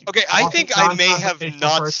 I think I may have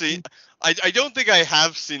not seen. I don't think I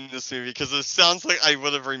have seen this movie, because it sounds like I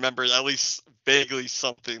would have remembered at least vaguely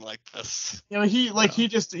something like this. You know, he's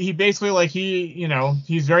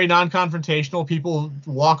very non-confrontational. People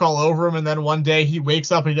walk all over him, and then one day he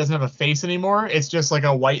wakes up and he doesn't have a face anymore. It's just like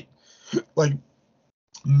a white like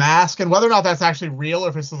mask, and whether or not that's actually real or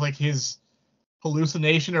if it's like his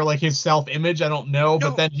hallucination or like his self-image, I don't know.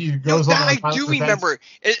 But then he goes on. I do remember.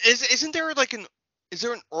 Isn't there like is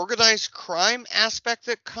there an organized crime aspect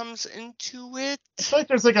that comes into it? I feel like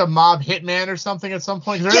there's like a mob hitman or something at some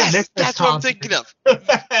point. Yes, that's what I'm thinking of.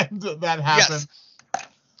 that happened. Yes.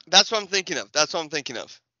 That's what I'm thinking of.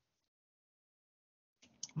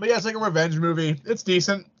 But yeah, it's like a revenge movie. It's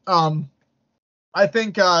decent. I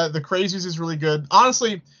think The Crazies is really good.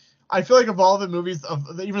 Honestly, I feel like of all the movies,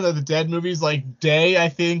 even though the Dead movies, like Day, I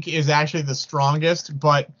think is actually the strongest,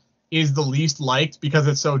 but is the least liked because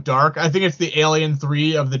it's so dark. I think it's the Alien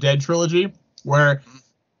 3 of the Dead trilogy, where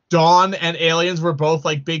Dawn and Aliens were both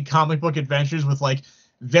like big comic book adventures with like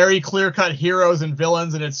very clear-cut heroes and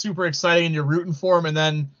villains, and it's super exciting and you're rooting for them. And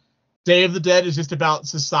then Day of the Dead is just about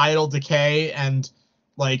societal decay and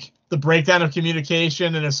like the breakdown of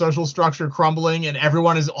communication and a social structure crumbling, and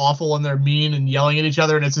everyone is awful and they're mean and yelling at each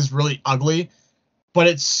other, and it's just really ugly. But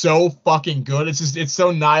it's so fucking good. It's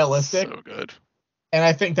so nihilistic. So good. And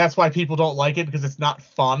I think that's why people don't like it, because it's not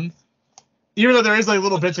fun. Even though there is like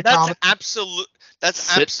little bits of comedy.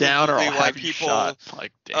 That's absolutely why people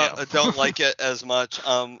don't like it as much.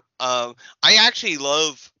 I actually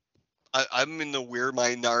love I'm in the weird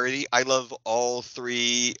minority. I love all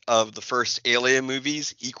three of the first Alien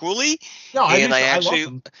movies equally, No, I and do. I love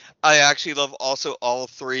them. I actually love also all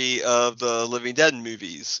three of the Living Dead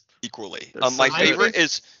movies equally. They're so My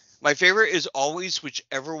good. favorite is always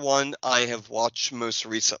whichever one I have watched most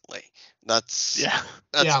recently. That's Yeah.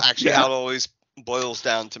 actually how it always boils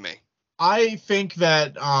down to me. I think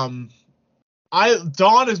that Dawn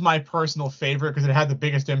is my personal favorite because it had the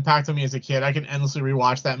biggest impact on me as a kid. I can endlessly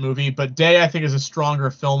rewatch that movie, but Day I think is a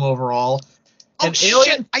stronger film overall. Oh And shit!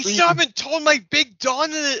 Alien I 3 still haven't told my big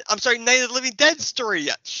Night of the Living Dead story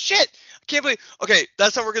yet. Shit! I can't believe. Okay,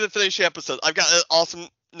 that's how we're gonna finish the episode. I've got an awesome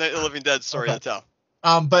Night of the Living Dead story to tell.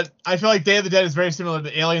 But I feel like Day of the Dead is very similar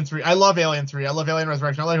to Alien 3. I love Alien 3. I love Alien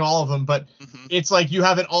Resurrection. I like all of them, but it's like you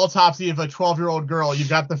have an autopsy of a 12-year-old girl. You've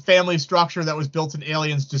got the family structure that was built in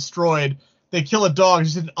Aliens destroyed. They kill a dog.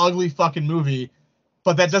 It's just an ugly fucking movie,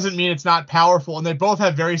 but that doesn't mean it's not powerful. And they both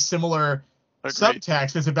have very similar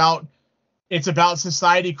subtext. It's about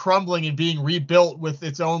society crumbling and being rebuilt with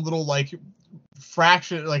its own little like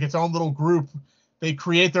fraction, like its own little group. They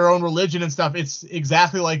create their own religion and stuff. It's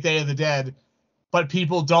exactly like Day of the Dead. But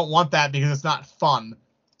people don't want that because it's not fun.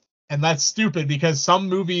 And that's stupid because some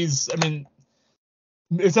movies, I mean,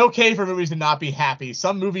 it's okay for movies to not be happy.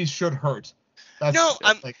 Some movies should hurt.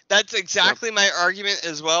 That's exactly my argument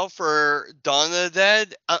as well for Dawn of the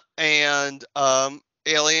Dead and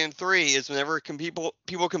Alien 3 is whenever people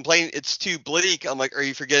complain it's too bleak, I'm like, are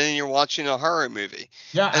you forgetting you're watching a horror movie?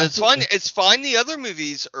 Yeah, and absolutely. It's fine the other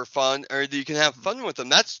movies are fun or you can have fun with them.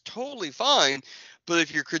 That's totally fine. But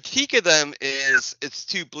if your critique of them is it's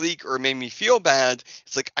too bleak or made me feel bad,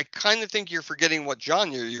 it's like I kind of think you're forgetting what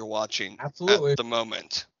genre you're watching at the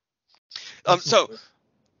moment. So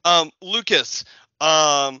Lucas,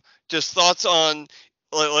 just thoughts on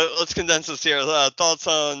let's condense this here. Thoughts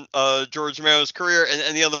on George Romero's career and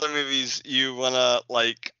any other movies you wanna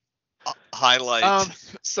highlight.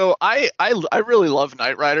 So I really love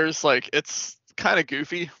Knight Riders. Like it's kind of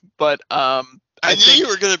goofy, but I knew you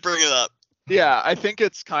were gonna bring it up. Yeah, I think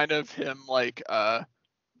it's kind of him like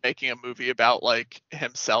making a movie about like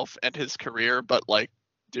himself and his career, but like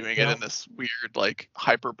doing it in this weird like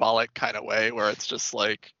hyperbolic kind of way where it's just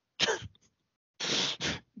like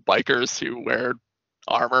bikers who wear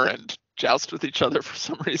armor and joust with each other for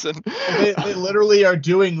some reason. They literally are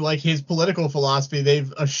doing like his political philosophy.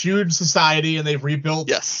 They've eschewed society and they've rebuilt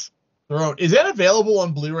their own. Is that available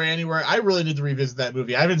on Blu-ray anywhere? I really need to revisit that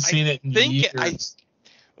movie. I haven't seen it in years.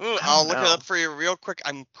 I'll look it up for you real quick.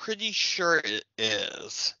 I'm pretty sure it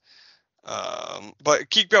is. But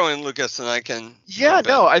keep going, Lucas, and I can. Yeah,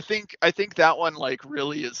 no, I think that one like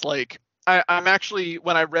really is like I'm actually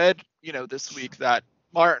when I read this week that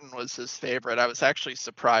MARTN was his favorite, I was actually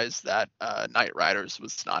surprised that Knight Riders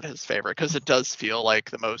was not his favorite because it does feel like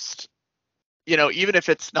the most, even if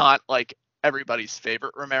it's not like everybody's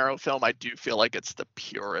favorite Romero film, I do feel like it's the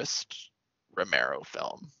purest Romero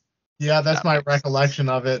film. Yeah, that's my recollection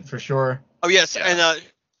of it for sure. Oh yes, and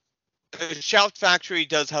Shout Factory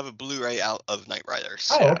does have a Blu-ray out of Knight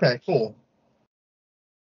Riders. Oh, okay, cool.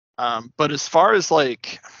 But as far as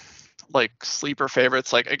like sleeper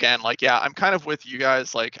favorites, like again, like I'm kind of with you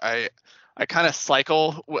guys. Like I kind of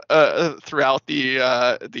cycle throughout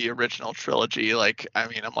the original trilogy. Like I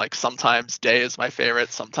mean, I'm like sometimes Day is my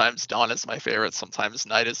favorite, sometimes Dawn is my favorite, sometimes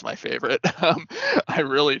Night is my favorite. I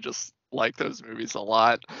really just like those movies a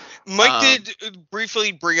lot. Mike did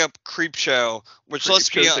briefly bring up Creepshow, which let's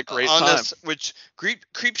be honest, which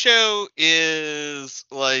Creepshow is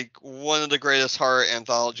like one of the greatest horror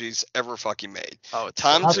anthologies ever fucking made. Oh,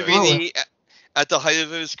 Tom Savini at the height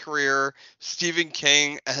of his career, Stephen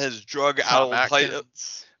King at his drug-addled height of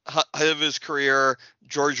his career,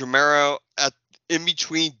 George Romero in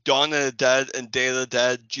between Dawn of the Dead and Day of the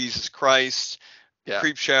Dead, Jesus Christ. Yeah.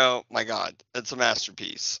 Creepshow, my God, it's a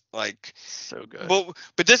masterpiece. Like so good.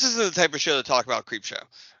 But this isn't the type of show to talk about Creepshow.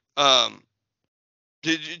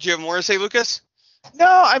 Do you have more to say, Lucas? No,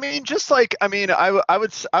 I mean, just like I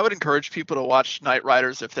would encourage people to watch Knight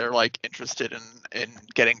Riders if they're like interested in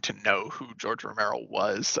getting to know who George Romero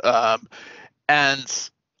was. And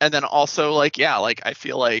then also like I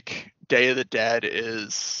feel like Day of the Dead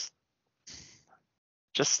is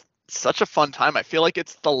just such a fun time. I feel like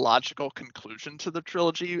it's the logical conclusion to the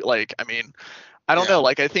trilogy. Like, I mean, I don't know.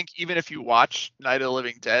 Like, I think even if you watch Night of the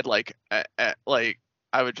Living Dead, like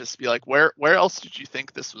I would just be like, where else did you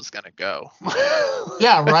think this was gonna go?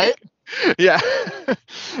 Yeah, right. Yeah.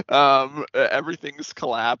 Everything's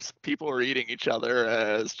collapsed. People are eating each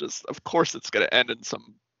other. It's just, of course, it's gonna end in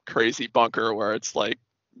some crazy bunker where it's like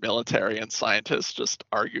military and scientists just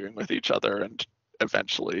arguing with each other and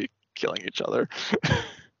eventually killing each other.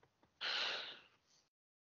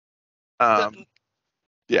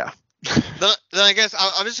 Yeah. Then I guess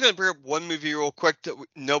I'm just going to bring up one movie real quick that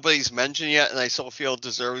nobody's mentioned yet, and I still feel it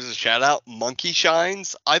deserves a shout out. Monkey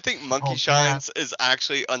Shines. I think Monkey Shines is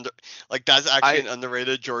actually that's actually an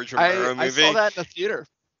underrated George Romero movie. I saw that in the theater.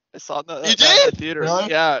 I saw that You in did? the theater. Really?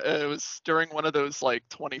 Yeah, it was during one of those like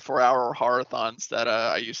 24-hour horror-thons that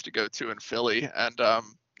I used to go to in Philly, and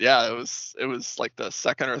yeah, it was like the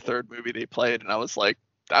second or third movie they played, and I was like,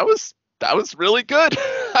 that was really good.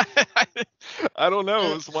 I don't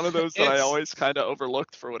know. It was one of those that I always kind of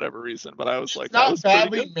overlooked for whatever reason, but I was like, that was not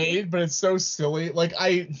badly pretty good. made, but it's so silly. Like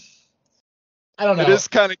I don't know. It is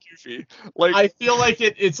kind of goofy. Like I feel like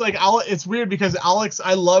it's weird because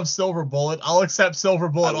I love Silver Bullet. I'll accept Silver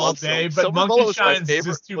Bullet all day, but Silver Monkey Bullet Shines is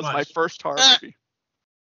just too was much. my first horror movie.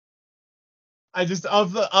 I just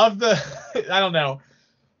of the I don't know.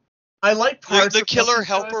 I like parts the of killer Monkey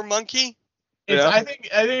helper Shines. monkey. It's, Yeah. I think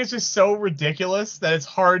it's just so ridiculous that it's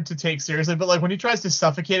hard to take seriously. But like when he tries to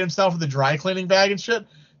suffocate himself with a dry cleaning bag and shit,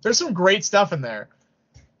 there's some great stuff in there.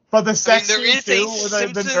 But the sex there scene is too, a with the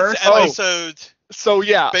Simpsons nurse, episode. So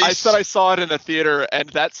yeah, I Based- said I saw it in the theater, and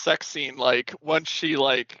that sex scene, like once she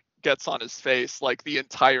like gets on his face, like the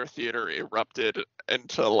entire theater erupted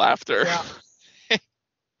into laughter. Yeah.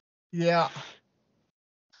 Yeah.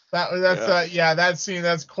 That scene,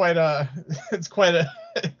 that's quite a it's quite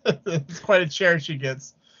a chair she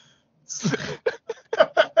gets.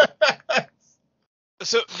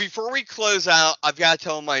 So before we close out, I've got to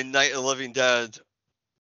tell my Night of the Living Dead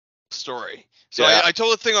story. So Yeah. I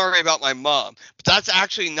told a thing already about my mom, but that's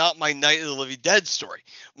actually not my Night of the Living Dead story.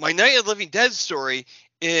 My Night of the Living Dead story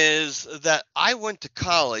is that I went to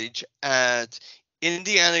college at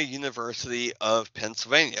Indiana University of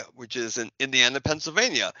Pennsylvania, which is in Indiana,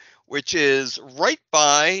 Pennsylvania, which is right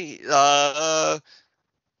by, I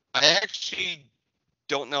actually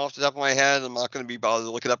don't know off the top of my head. I'm not going to be bothered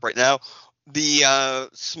to look it up right now. The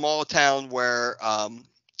small town where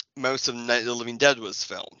most of Night of the Living Dead was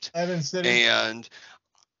filmed. Evan City. And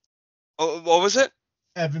what was it?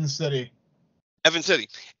 Evan City. Evan City.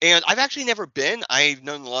 And I've actually never been. I've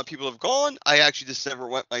known a lot of people have gone. I actually just never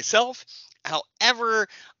went myself. However,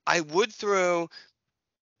 I would throw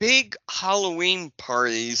big Halloween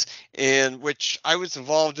parties in which I was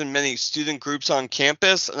involved in many student groups on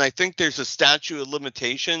campus. And I think there's a statute of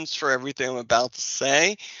limitations for everything I'm about to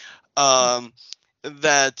say.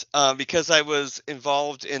 That because I was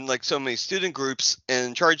involved in like so many student groups and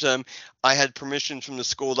in charge of them, I had permission from the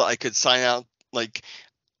school that I could sign out like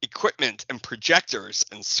equipment and projectors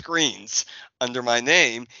and screens under my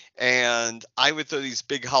name, and I would throw these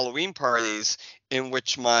big Halloween parties in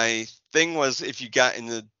which my thing was if you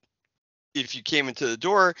came into the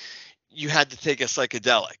door, you had to take a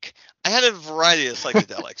psychedelic. I had a variety of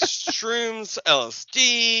psychedelics: shrooms,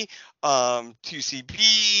 LSD,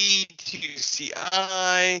 2CB,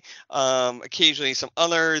 2CI, occasionally some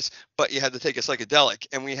others, but you had to take a psychedelic.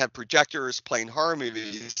 And we had projectors playing horror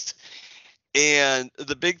movies. And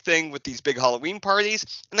the big thing with these big Halloween parties,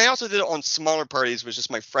 and I also did it on smaller parties, with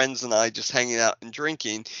just my friends and I just hanging out and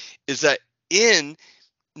drinking, is that in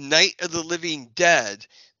Night of the Living Dead,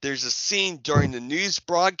 there's a scene during the news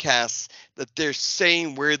broadcasts that they're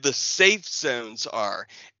saying where the safe zones are.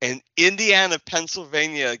 And Indiana,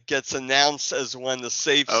 Pennsylvania gets announced as one of the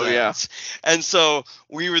safe zones. Yeah. And so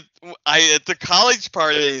at the college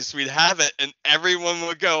parties, we'd have it, and everyone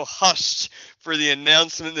would go hushed for the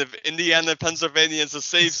announcement of Indiana, Pennsylvania as a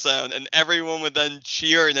safe zone. And everyone would then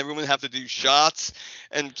cheer, and everyone would have to do shots.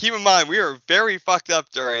 And keep in mind, we were very fucked up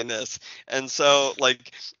during this. And so,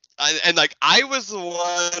 I was the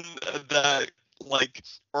one that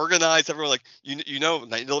organized everyone.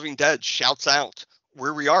 Night of the Living Dead shouts out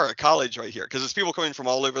where we are at college right here, because there's people coming from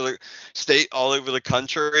all over the state, all over the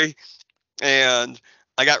country, and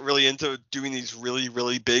I got really into doing these really,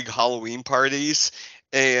 really big Halloween parties,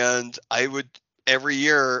 and I would every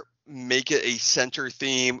year make it a center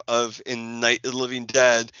theme of in Night of the Living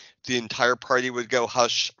Dead. The entire party would go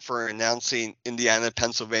hush for announcing Indiana,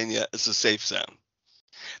 Pennsylvania as a safe zone.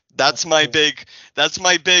 That's my big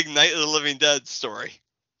Night of the Living Dead story.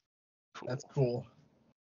 Cool. That's cool.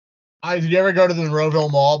 Did you ever go to the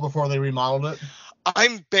Monroeville Mall before they remodeled it?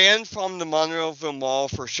 I'm banned from the Monroeville Mall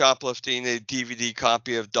for shoplifting a DVD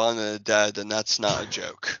copy of Dawn of the Dead, and that's not a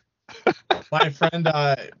joke. My friend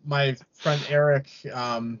Eric,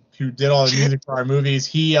 who did all the music for our movies,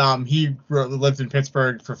 he lived in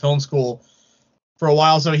Pittsburgh for film school for a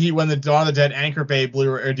while. So when the Dawn of the Dead Anchor Bay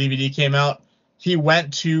Blu-ray or DVD came out, he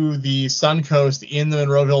went to the Suncoast in the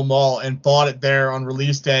Monroeville Mall and bought it there on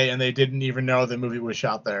release day, and they didn't even know the movie was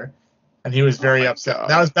shot there. And he was very upset. God.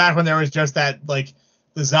 That was back when there was just that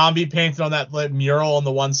the zombie painted on that like, mural on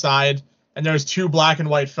the one side, and there's 2 black and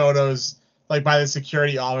white photos like by the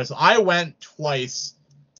security office. I went twice.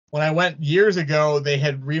 When I went years ago, they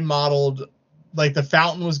had remodeled, like the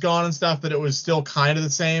fountain was gone and stuff, but it was still kind of the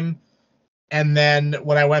same. And then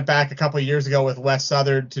when I went back a couple of years ago with Wes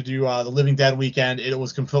Southard to do the Living Dead weekend, it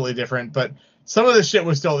was completely different. But some of the shit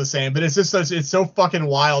was still the same. But it's just it's so fucking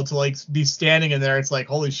wild to like be standing in there. It's like,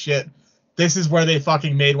 holy shit, this is where they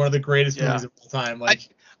fucking made one of the greatest movies of all time. Like,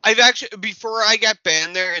 I've actually, before I got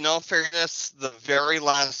banned there, in all fairness, the very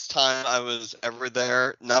last time I was ever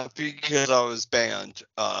there, not because I was banned,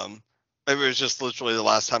 it was just literally the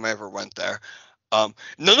last time I ever went there. None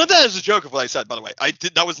of that is a joke of what I said, by the way.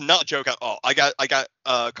 That was not a joke at all. I got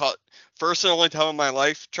caught first and only time in my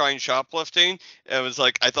life trying shoplifting. It was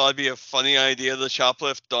like, I thought it'd be a funny idea to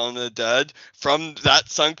shoplift Dawn of the Dead from that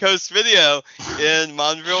Suncoast video in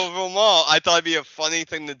Montville Mall. I thought it'd be a funny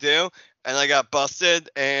thing to do, and I got busted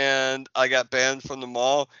and I got banned from the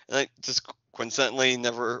mall, and I just coincidentally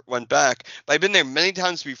never went back. But I've been there many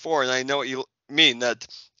times before, and I know what you mean, that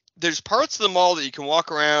there's parts of the mall that you can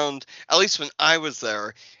walk around, at least when I was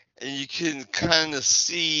there, and you can kind of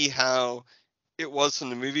see how it was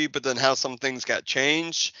from the movie, but then how some things got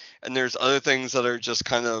changed, and there's other things that are just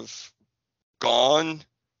kind of gone.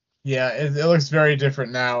 Yeah, it looks very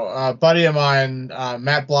different now. Buddy of mine,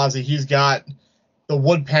 Matt Blasi, he's got the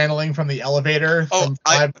wood paneling from the elevator. Oh,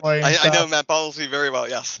 I know Matt Blasi very well,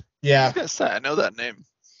 yes. Yeah. I was gonna say, I know that name.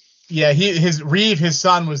 Yeah, his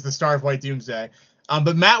son was the star of White Doomsday.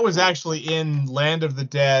 But Matt was actually in Land of the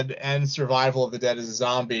Dead and Survival of the Dead as a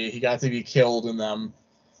zombie. He got to be killed in them,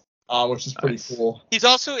 which is pretty cool. He's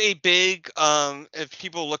also a big, if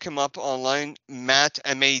people look him up online, Matt,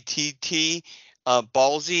 M-A-T-T,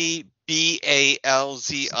 Balzi,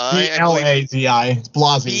 B-A-L-Z-I. B-L-A-Z-I. It's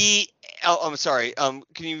Blasi. I'm sorry. Can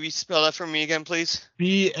you respell that for me again, please?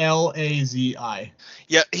 B-L-A-Z-I.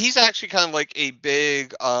 Yeah, he's actually kind of like a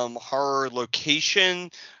big horror location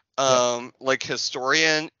like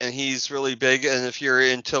historian, and he's really big. And if you're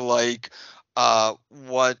into like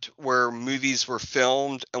where movies were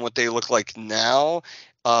filmed and what they look like now,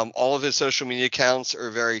 all of his social media accounts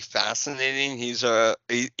are very fascinating. He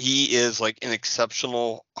is like an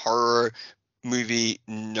exceptional horror movie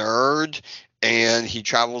nerd, and he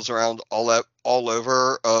travels around all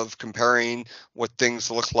over of comparing what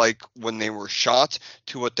things look like when they were shot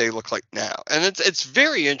to what they look like now. And it's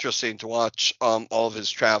very interesting to watch all of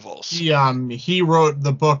his travels. He wrote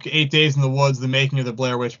the book 8 Days in the Woods, The Making of the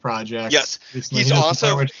Blair Witch Project. Yes. He's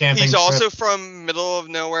also from middle of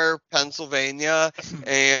nowhere, Pennsylvania,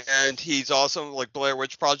 and he's also like Blair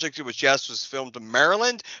Witch Project, which was filmed in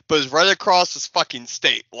Maryland, but is right across this fucking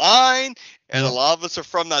state line. And a lot of us are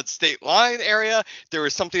from that state line area. There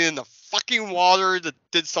was something in the fucking water that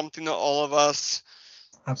did something to all of us.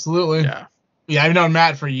 Absolutely. Yeah, I've known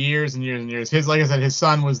Matt for years and years and years. Like I said, his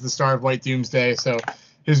son was the star of White Doomsday, so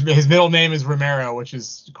his middle name is Romero, which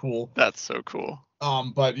is cool. That's so cool.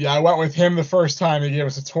 But yeah, I went with him the first time. He gave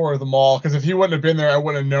us a tour of the mall, because if he wouldn't have been there, I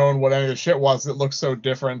wouldn't have known what any of the shit was. It looks so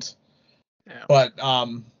different. Yeah. But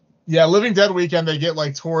yeah, Living Dead weekend, they get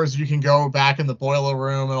like tours. You can go back in the boiler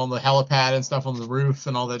room and on the helipad and stuff on the roof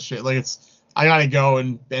and all that shit. Like I gotta go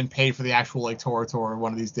and pay for the actual like tour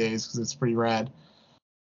one of these days, because it's pretty rad.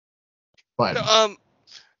 But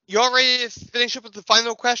you all ready to finish up with the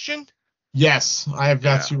final question? Yes, I have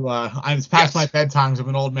got to. It's past my bedtime. I'm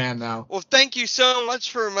an old man now. Well, thank you so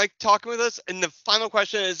much for Mike talking with us. And the final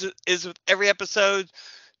question is with every episode,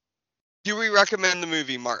 do we recommend the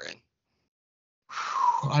movie MARTN?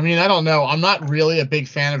 I mean, I don't know. I'm not really a big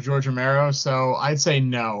fan of George Romero, so I'd say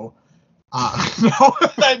no.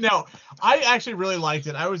 No. I actually really liked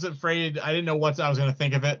it. I was afraid. I didn't know what I was going to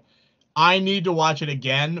think of it. I need to watch it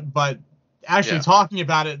again, but actually talking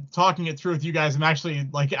it through with you guys,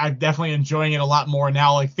 I'm definitely enjoying it a lot more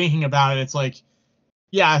now. Like thinking about it, it's like,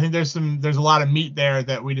 yeah, I think there's a lot of meat there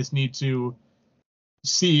that we just need to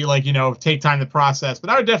see, like, take time to process.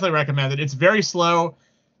 But I would definitely recommend it. It's very slow.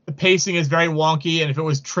 The pacing is very wonky, and if it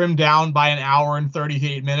was trimmed down by an hour and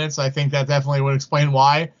 38 minutes, I think that definitely would explain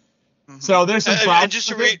why. Mm-hmm. So there's some problems. And just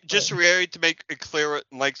to reiterate, to make it clear what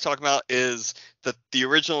Mike's talking about, is that the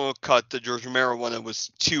original cut that George Romero wanted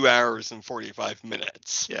was 2 hours and 45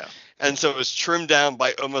 minutes. Yeah. And so it was trimmed down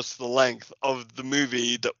by almost the length of the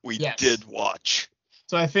movie that we did watch.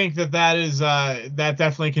 So I think that is that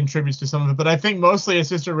definitely contributes to some of it. But I think mostly it's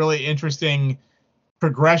just a really interesting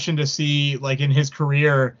progression to see, like, in his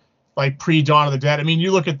career, like pre-Dawn of the Dead. I mean,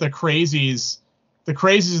 you look at the Crazies. The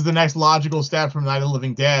Crazies is the next logical step from Night of the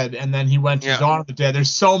Living Dead, and then he went to Dawn of the Dead. There's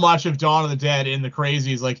so much of Dawn of the Dead in the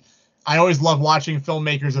Crazies. Like, I always love watching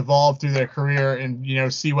filmmakers evolve through their career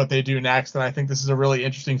and, see what they do next. And I think this is a really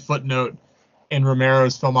interesting footnote in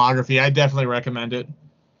Romero's filmography. I definitely recommend it.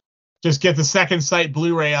 Just get the second sight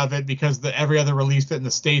Blu-ray of it because every other release in the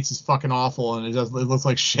States is fucking awful and it looks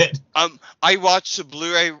like shit. I watched the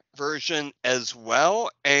Blu-ray version as well,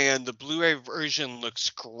 and the Blu-ray version looks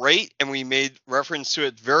great. And we made reference to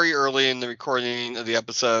it very early in the recording of the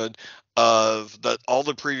episode of all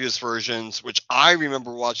the previous versions, which I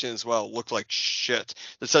remember watching as well, look like shit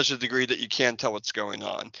to such a degree that you can't tell what's going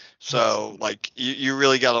on. So like you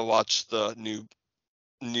really got to watch the new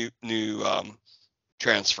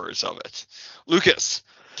transfers of it. Lucas,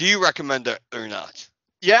 do you recommend it or not?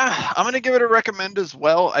 Yeah, I'm gonna give it a recommend as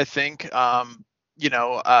well. I think, I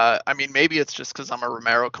mean, maybe it's just because I'm a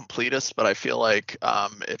Romero completist, but I feel like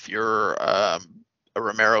if you're a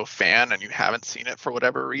Romero fan and you haven't seen it for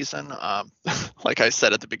whatever reason, like I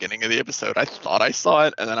said at the beginning of the episode, I thought I saw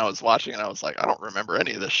it, and then I was watching and I was like, I don't remember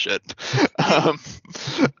any of this shit.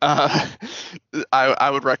 I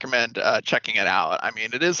would recommend checking it out. I mean,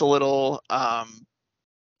 it is a little.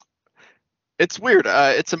 It's weird.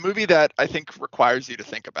 It's a movie that I think requires you to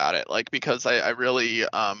think about it, like, because I really,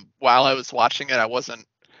 while I was watching it, I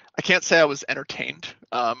can't say I was entertained,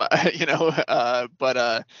 but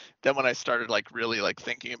then when I started like really like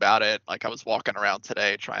thinking about it, like I was walking around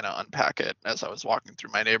today trying to unpack it as I was walking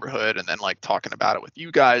through my neighborhood and then like talking about it with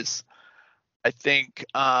you guys, I think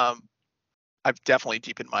I've definitely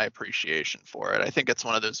deepened my appreciation for it. I think it's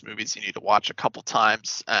one of those movies you need to watch a couple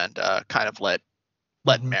times and kind of let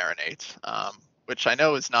marinate, which I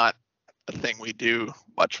know is not a thing we do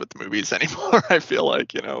much with movies anymore. I feel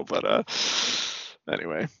like, but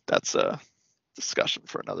anyway, that's a discussion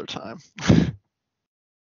for another time.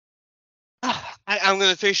 I'm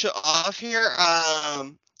gonna finish it off here.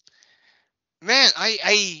 Man,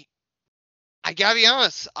 I gotta be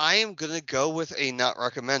honest. I am gonna go with a not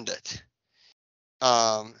recommended.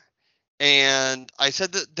 And I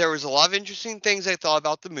said that there was a lot of interesting things I thought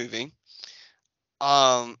about the movie.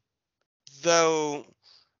 Though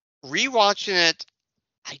rewatching it,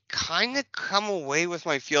 I kind of come away with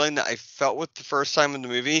my feeling that I felt with the first time in the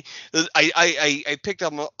movie. I picked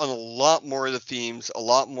up on a lot more of the themes, a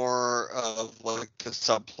lot more of like the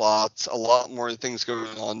subplots, a lot more things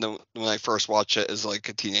going on than when I first watched it as like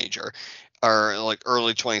a teenager or like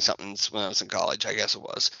early 20-somethings when I was in college, I guess it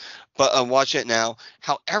was. But I'm watching it now.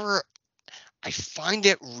 However, I find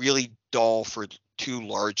it really dull for two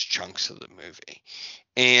large chunks of the movie.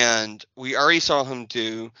 And we already saw him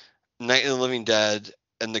do Night of the Living Dead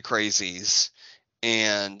and The Crazies,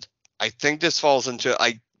 and I think this falls into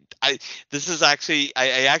this is actually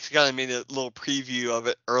I actually kind of made a little preview of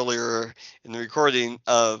it earlier in the recording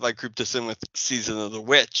of I grouped this in with Season of the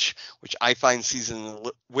Witch, which I find Season of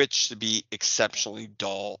the Witch to be exceptionally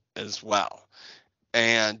dull as well.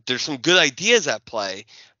 And there's some good ideas at play,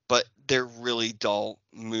 but they're really dull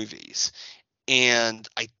movies. And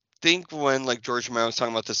I think when like George Romero was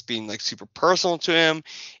talking about this being like super personal to him,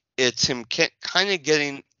 it's him kind of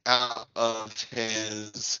getting out of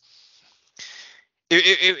his.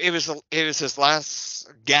 It was his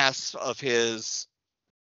last gasp of his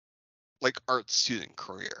like art student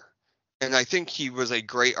career, and I think he was a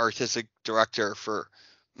great artistic director for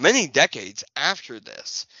many decades after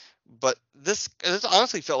this. But this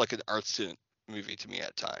honestly felt like an art student movie to me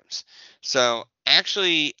at times. So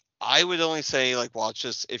actually, I would only say like watch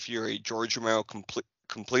this if you're a George Romero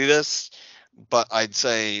completist, but I'd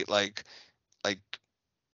say like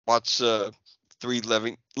watch the 3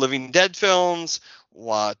 Living Dead films,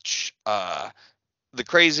 watch The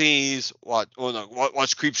Crazies, watch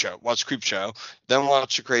Creepshow, then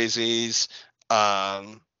watch The Crazies.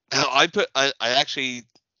 I'm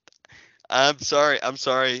sorry.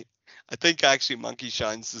 I think actually Monkey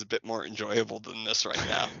Shines is a bit more enjoyable than this right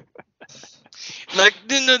now. Like,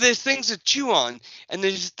 there's things to chew on, and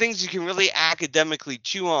there's things you can really academically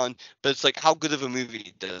chew on, but it's like, how good of a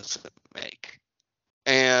movie does it make?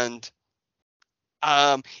 And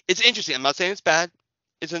it's interesting. I'm not saying it's bad.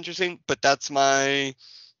 It's interesting, but that's my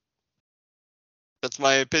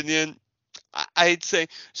opinion. I'd say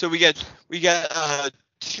so. We got 2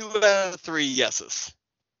 out of 3 yeses.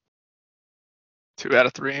 2 out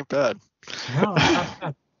of 3 ain't bad. No,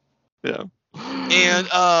 Yeah.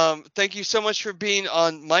 And thank you so much for being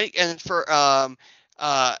on, Mike, and for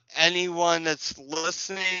anyone that's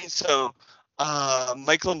listening. So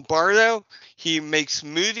Mike Lombardo, he makes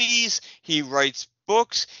movies, he writes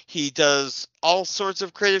books, he does all sorts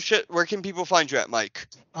of creative shit. Where can people find you at, Mike?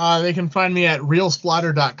 They can find me at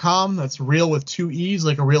realsplatter.com. That's real with 2 E's,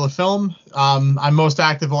 like a reel of film. I'm most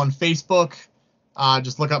active on Facebook.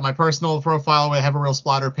 Just look up my personal profile. I have a Real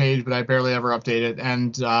Splatter page, but I barely ever update it.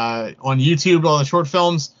 And on YouTube, all the short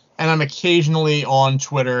films, and I'm occasionally on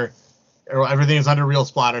Twitter. Everything is under Real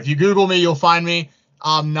Splatter. If you Google me, you'll find me.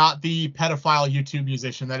 I'm not the pedophile YouTube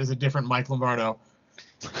musician. That is a different Mike Lombardo.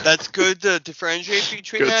 That's good to differentiate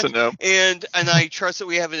between Good that. to know. And I trust that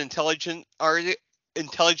we have an intelligent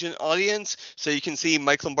audience, so you can see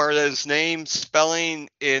Mike Lombardo's name, spelling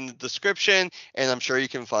in the description, and I'm sure you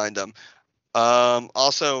can find them.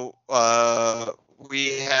 Also,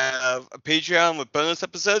 we have a Patreon with bonus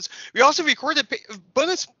episodes. We also recorded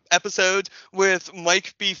bonus episodes with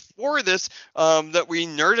Mike before this that we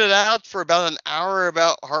nerded out for about an hour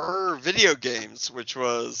about horror video games, which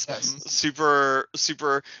was super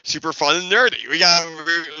fun and nerdy. We got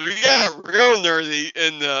real nerdy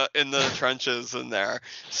in the trenches in there.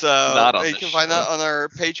 So you can find that on our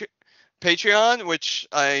Patreon, which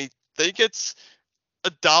I think it's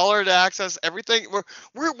 $1 to access everything.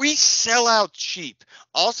 We sell out cheap.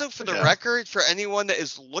 Also, for the record, for anyone that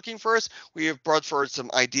is looking for us, we have brought forward some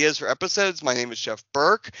ideas for episodes. My name is Jeff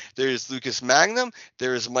Burke. There's Lucas Magnum.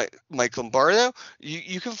 There's Mike Lombardo.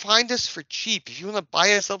 You can find us for cheap. If you want to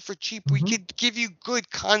buy us up for cheap, we could give you good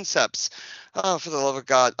concepts. Oh, for the love of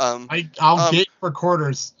God. I'll get for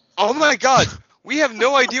quarters. Oh my God. We have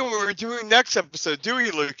no idea what we're doing next episode, do we,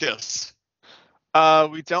 Lucas?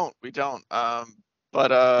 We don't.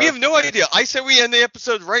 But we have no idea. I said we end the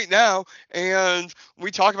episode right now, and we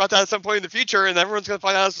talk about that at some point in the future, and everyone's going to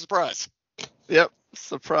find out as a surprise. Yep,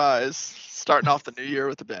 surprise. Starting off the new year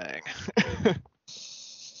with a bang.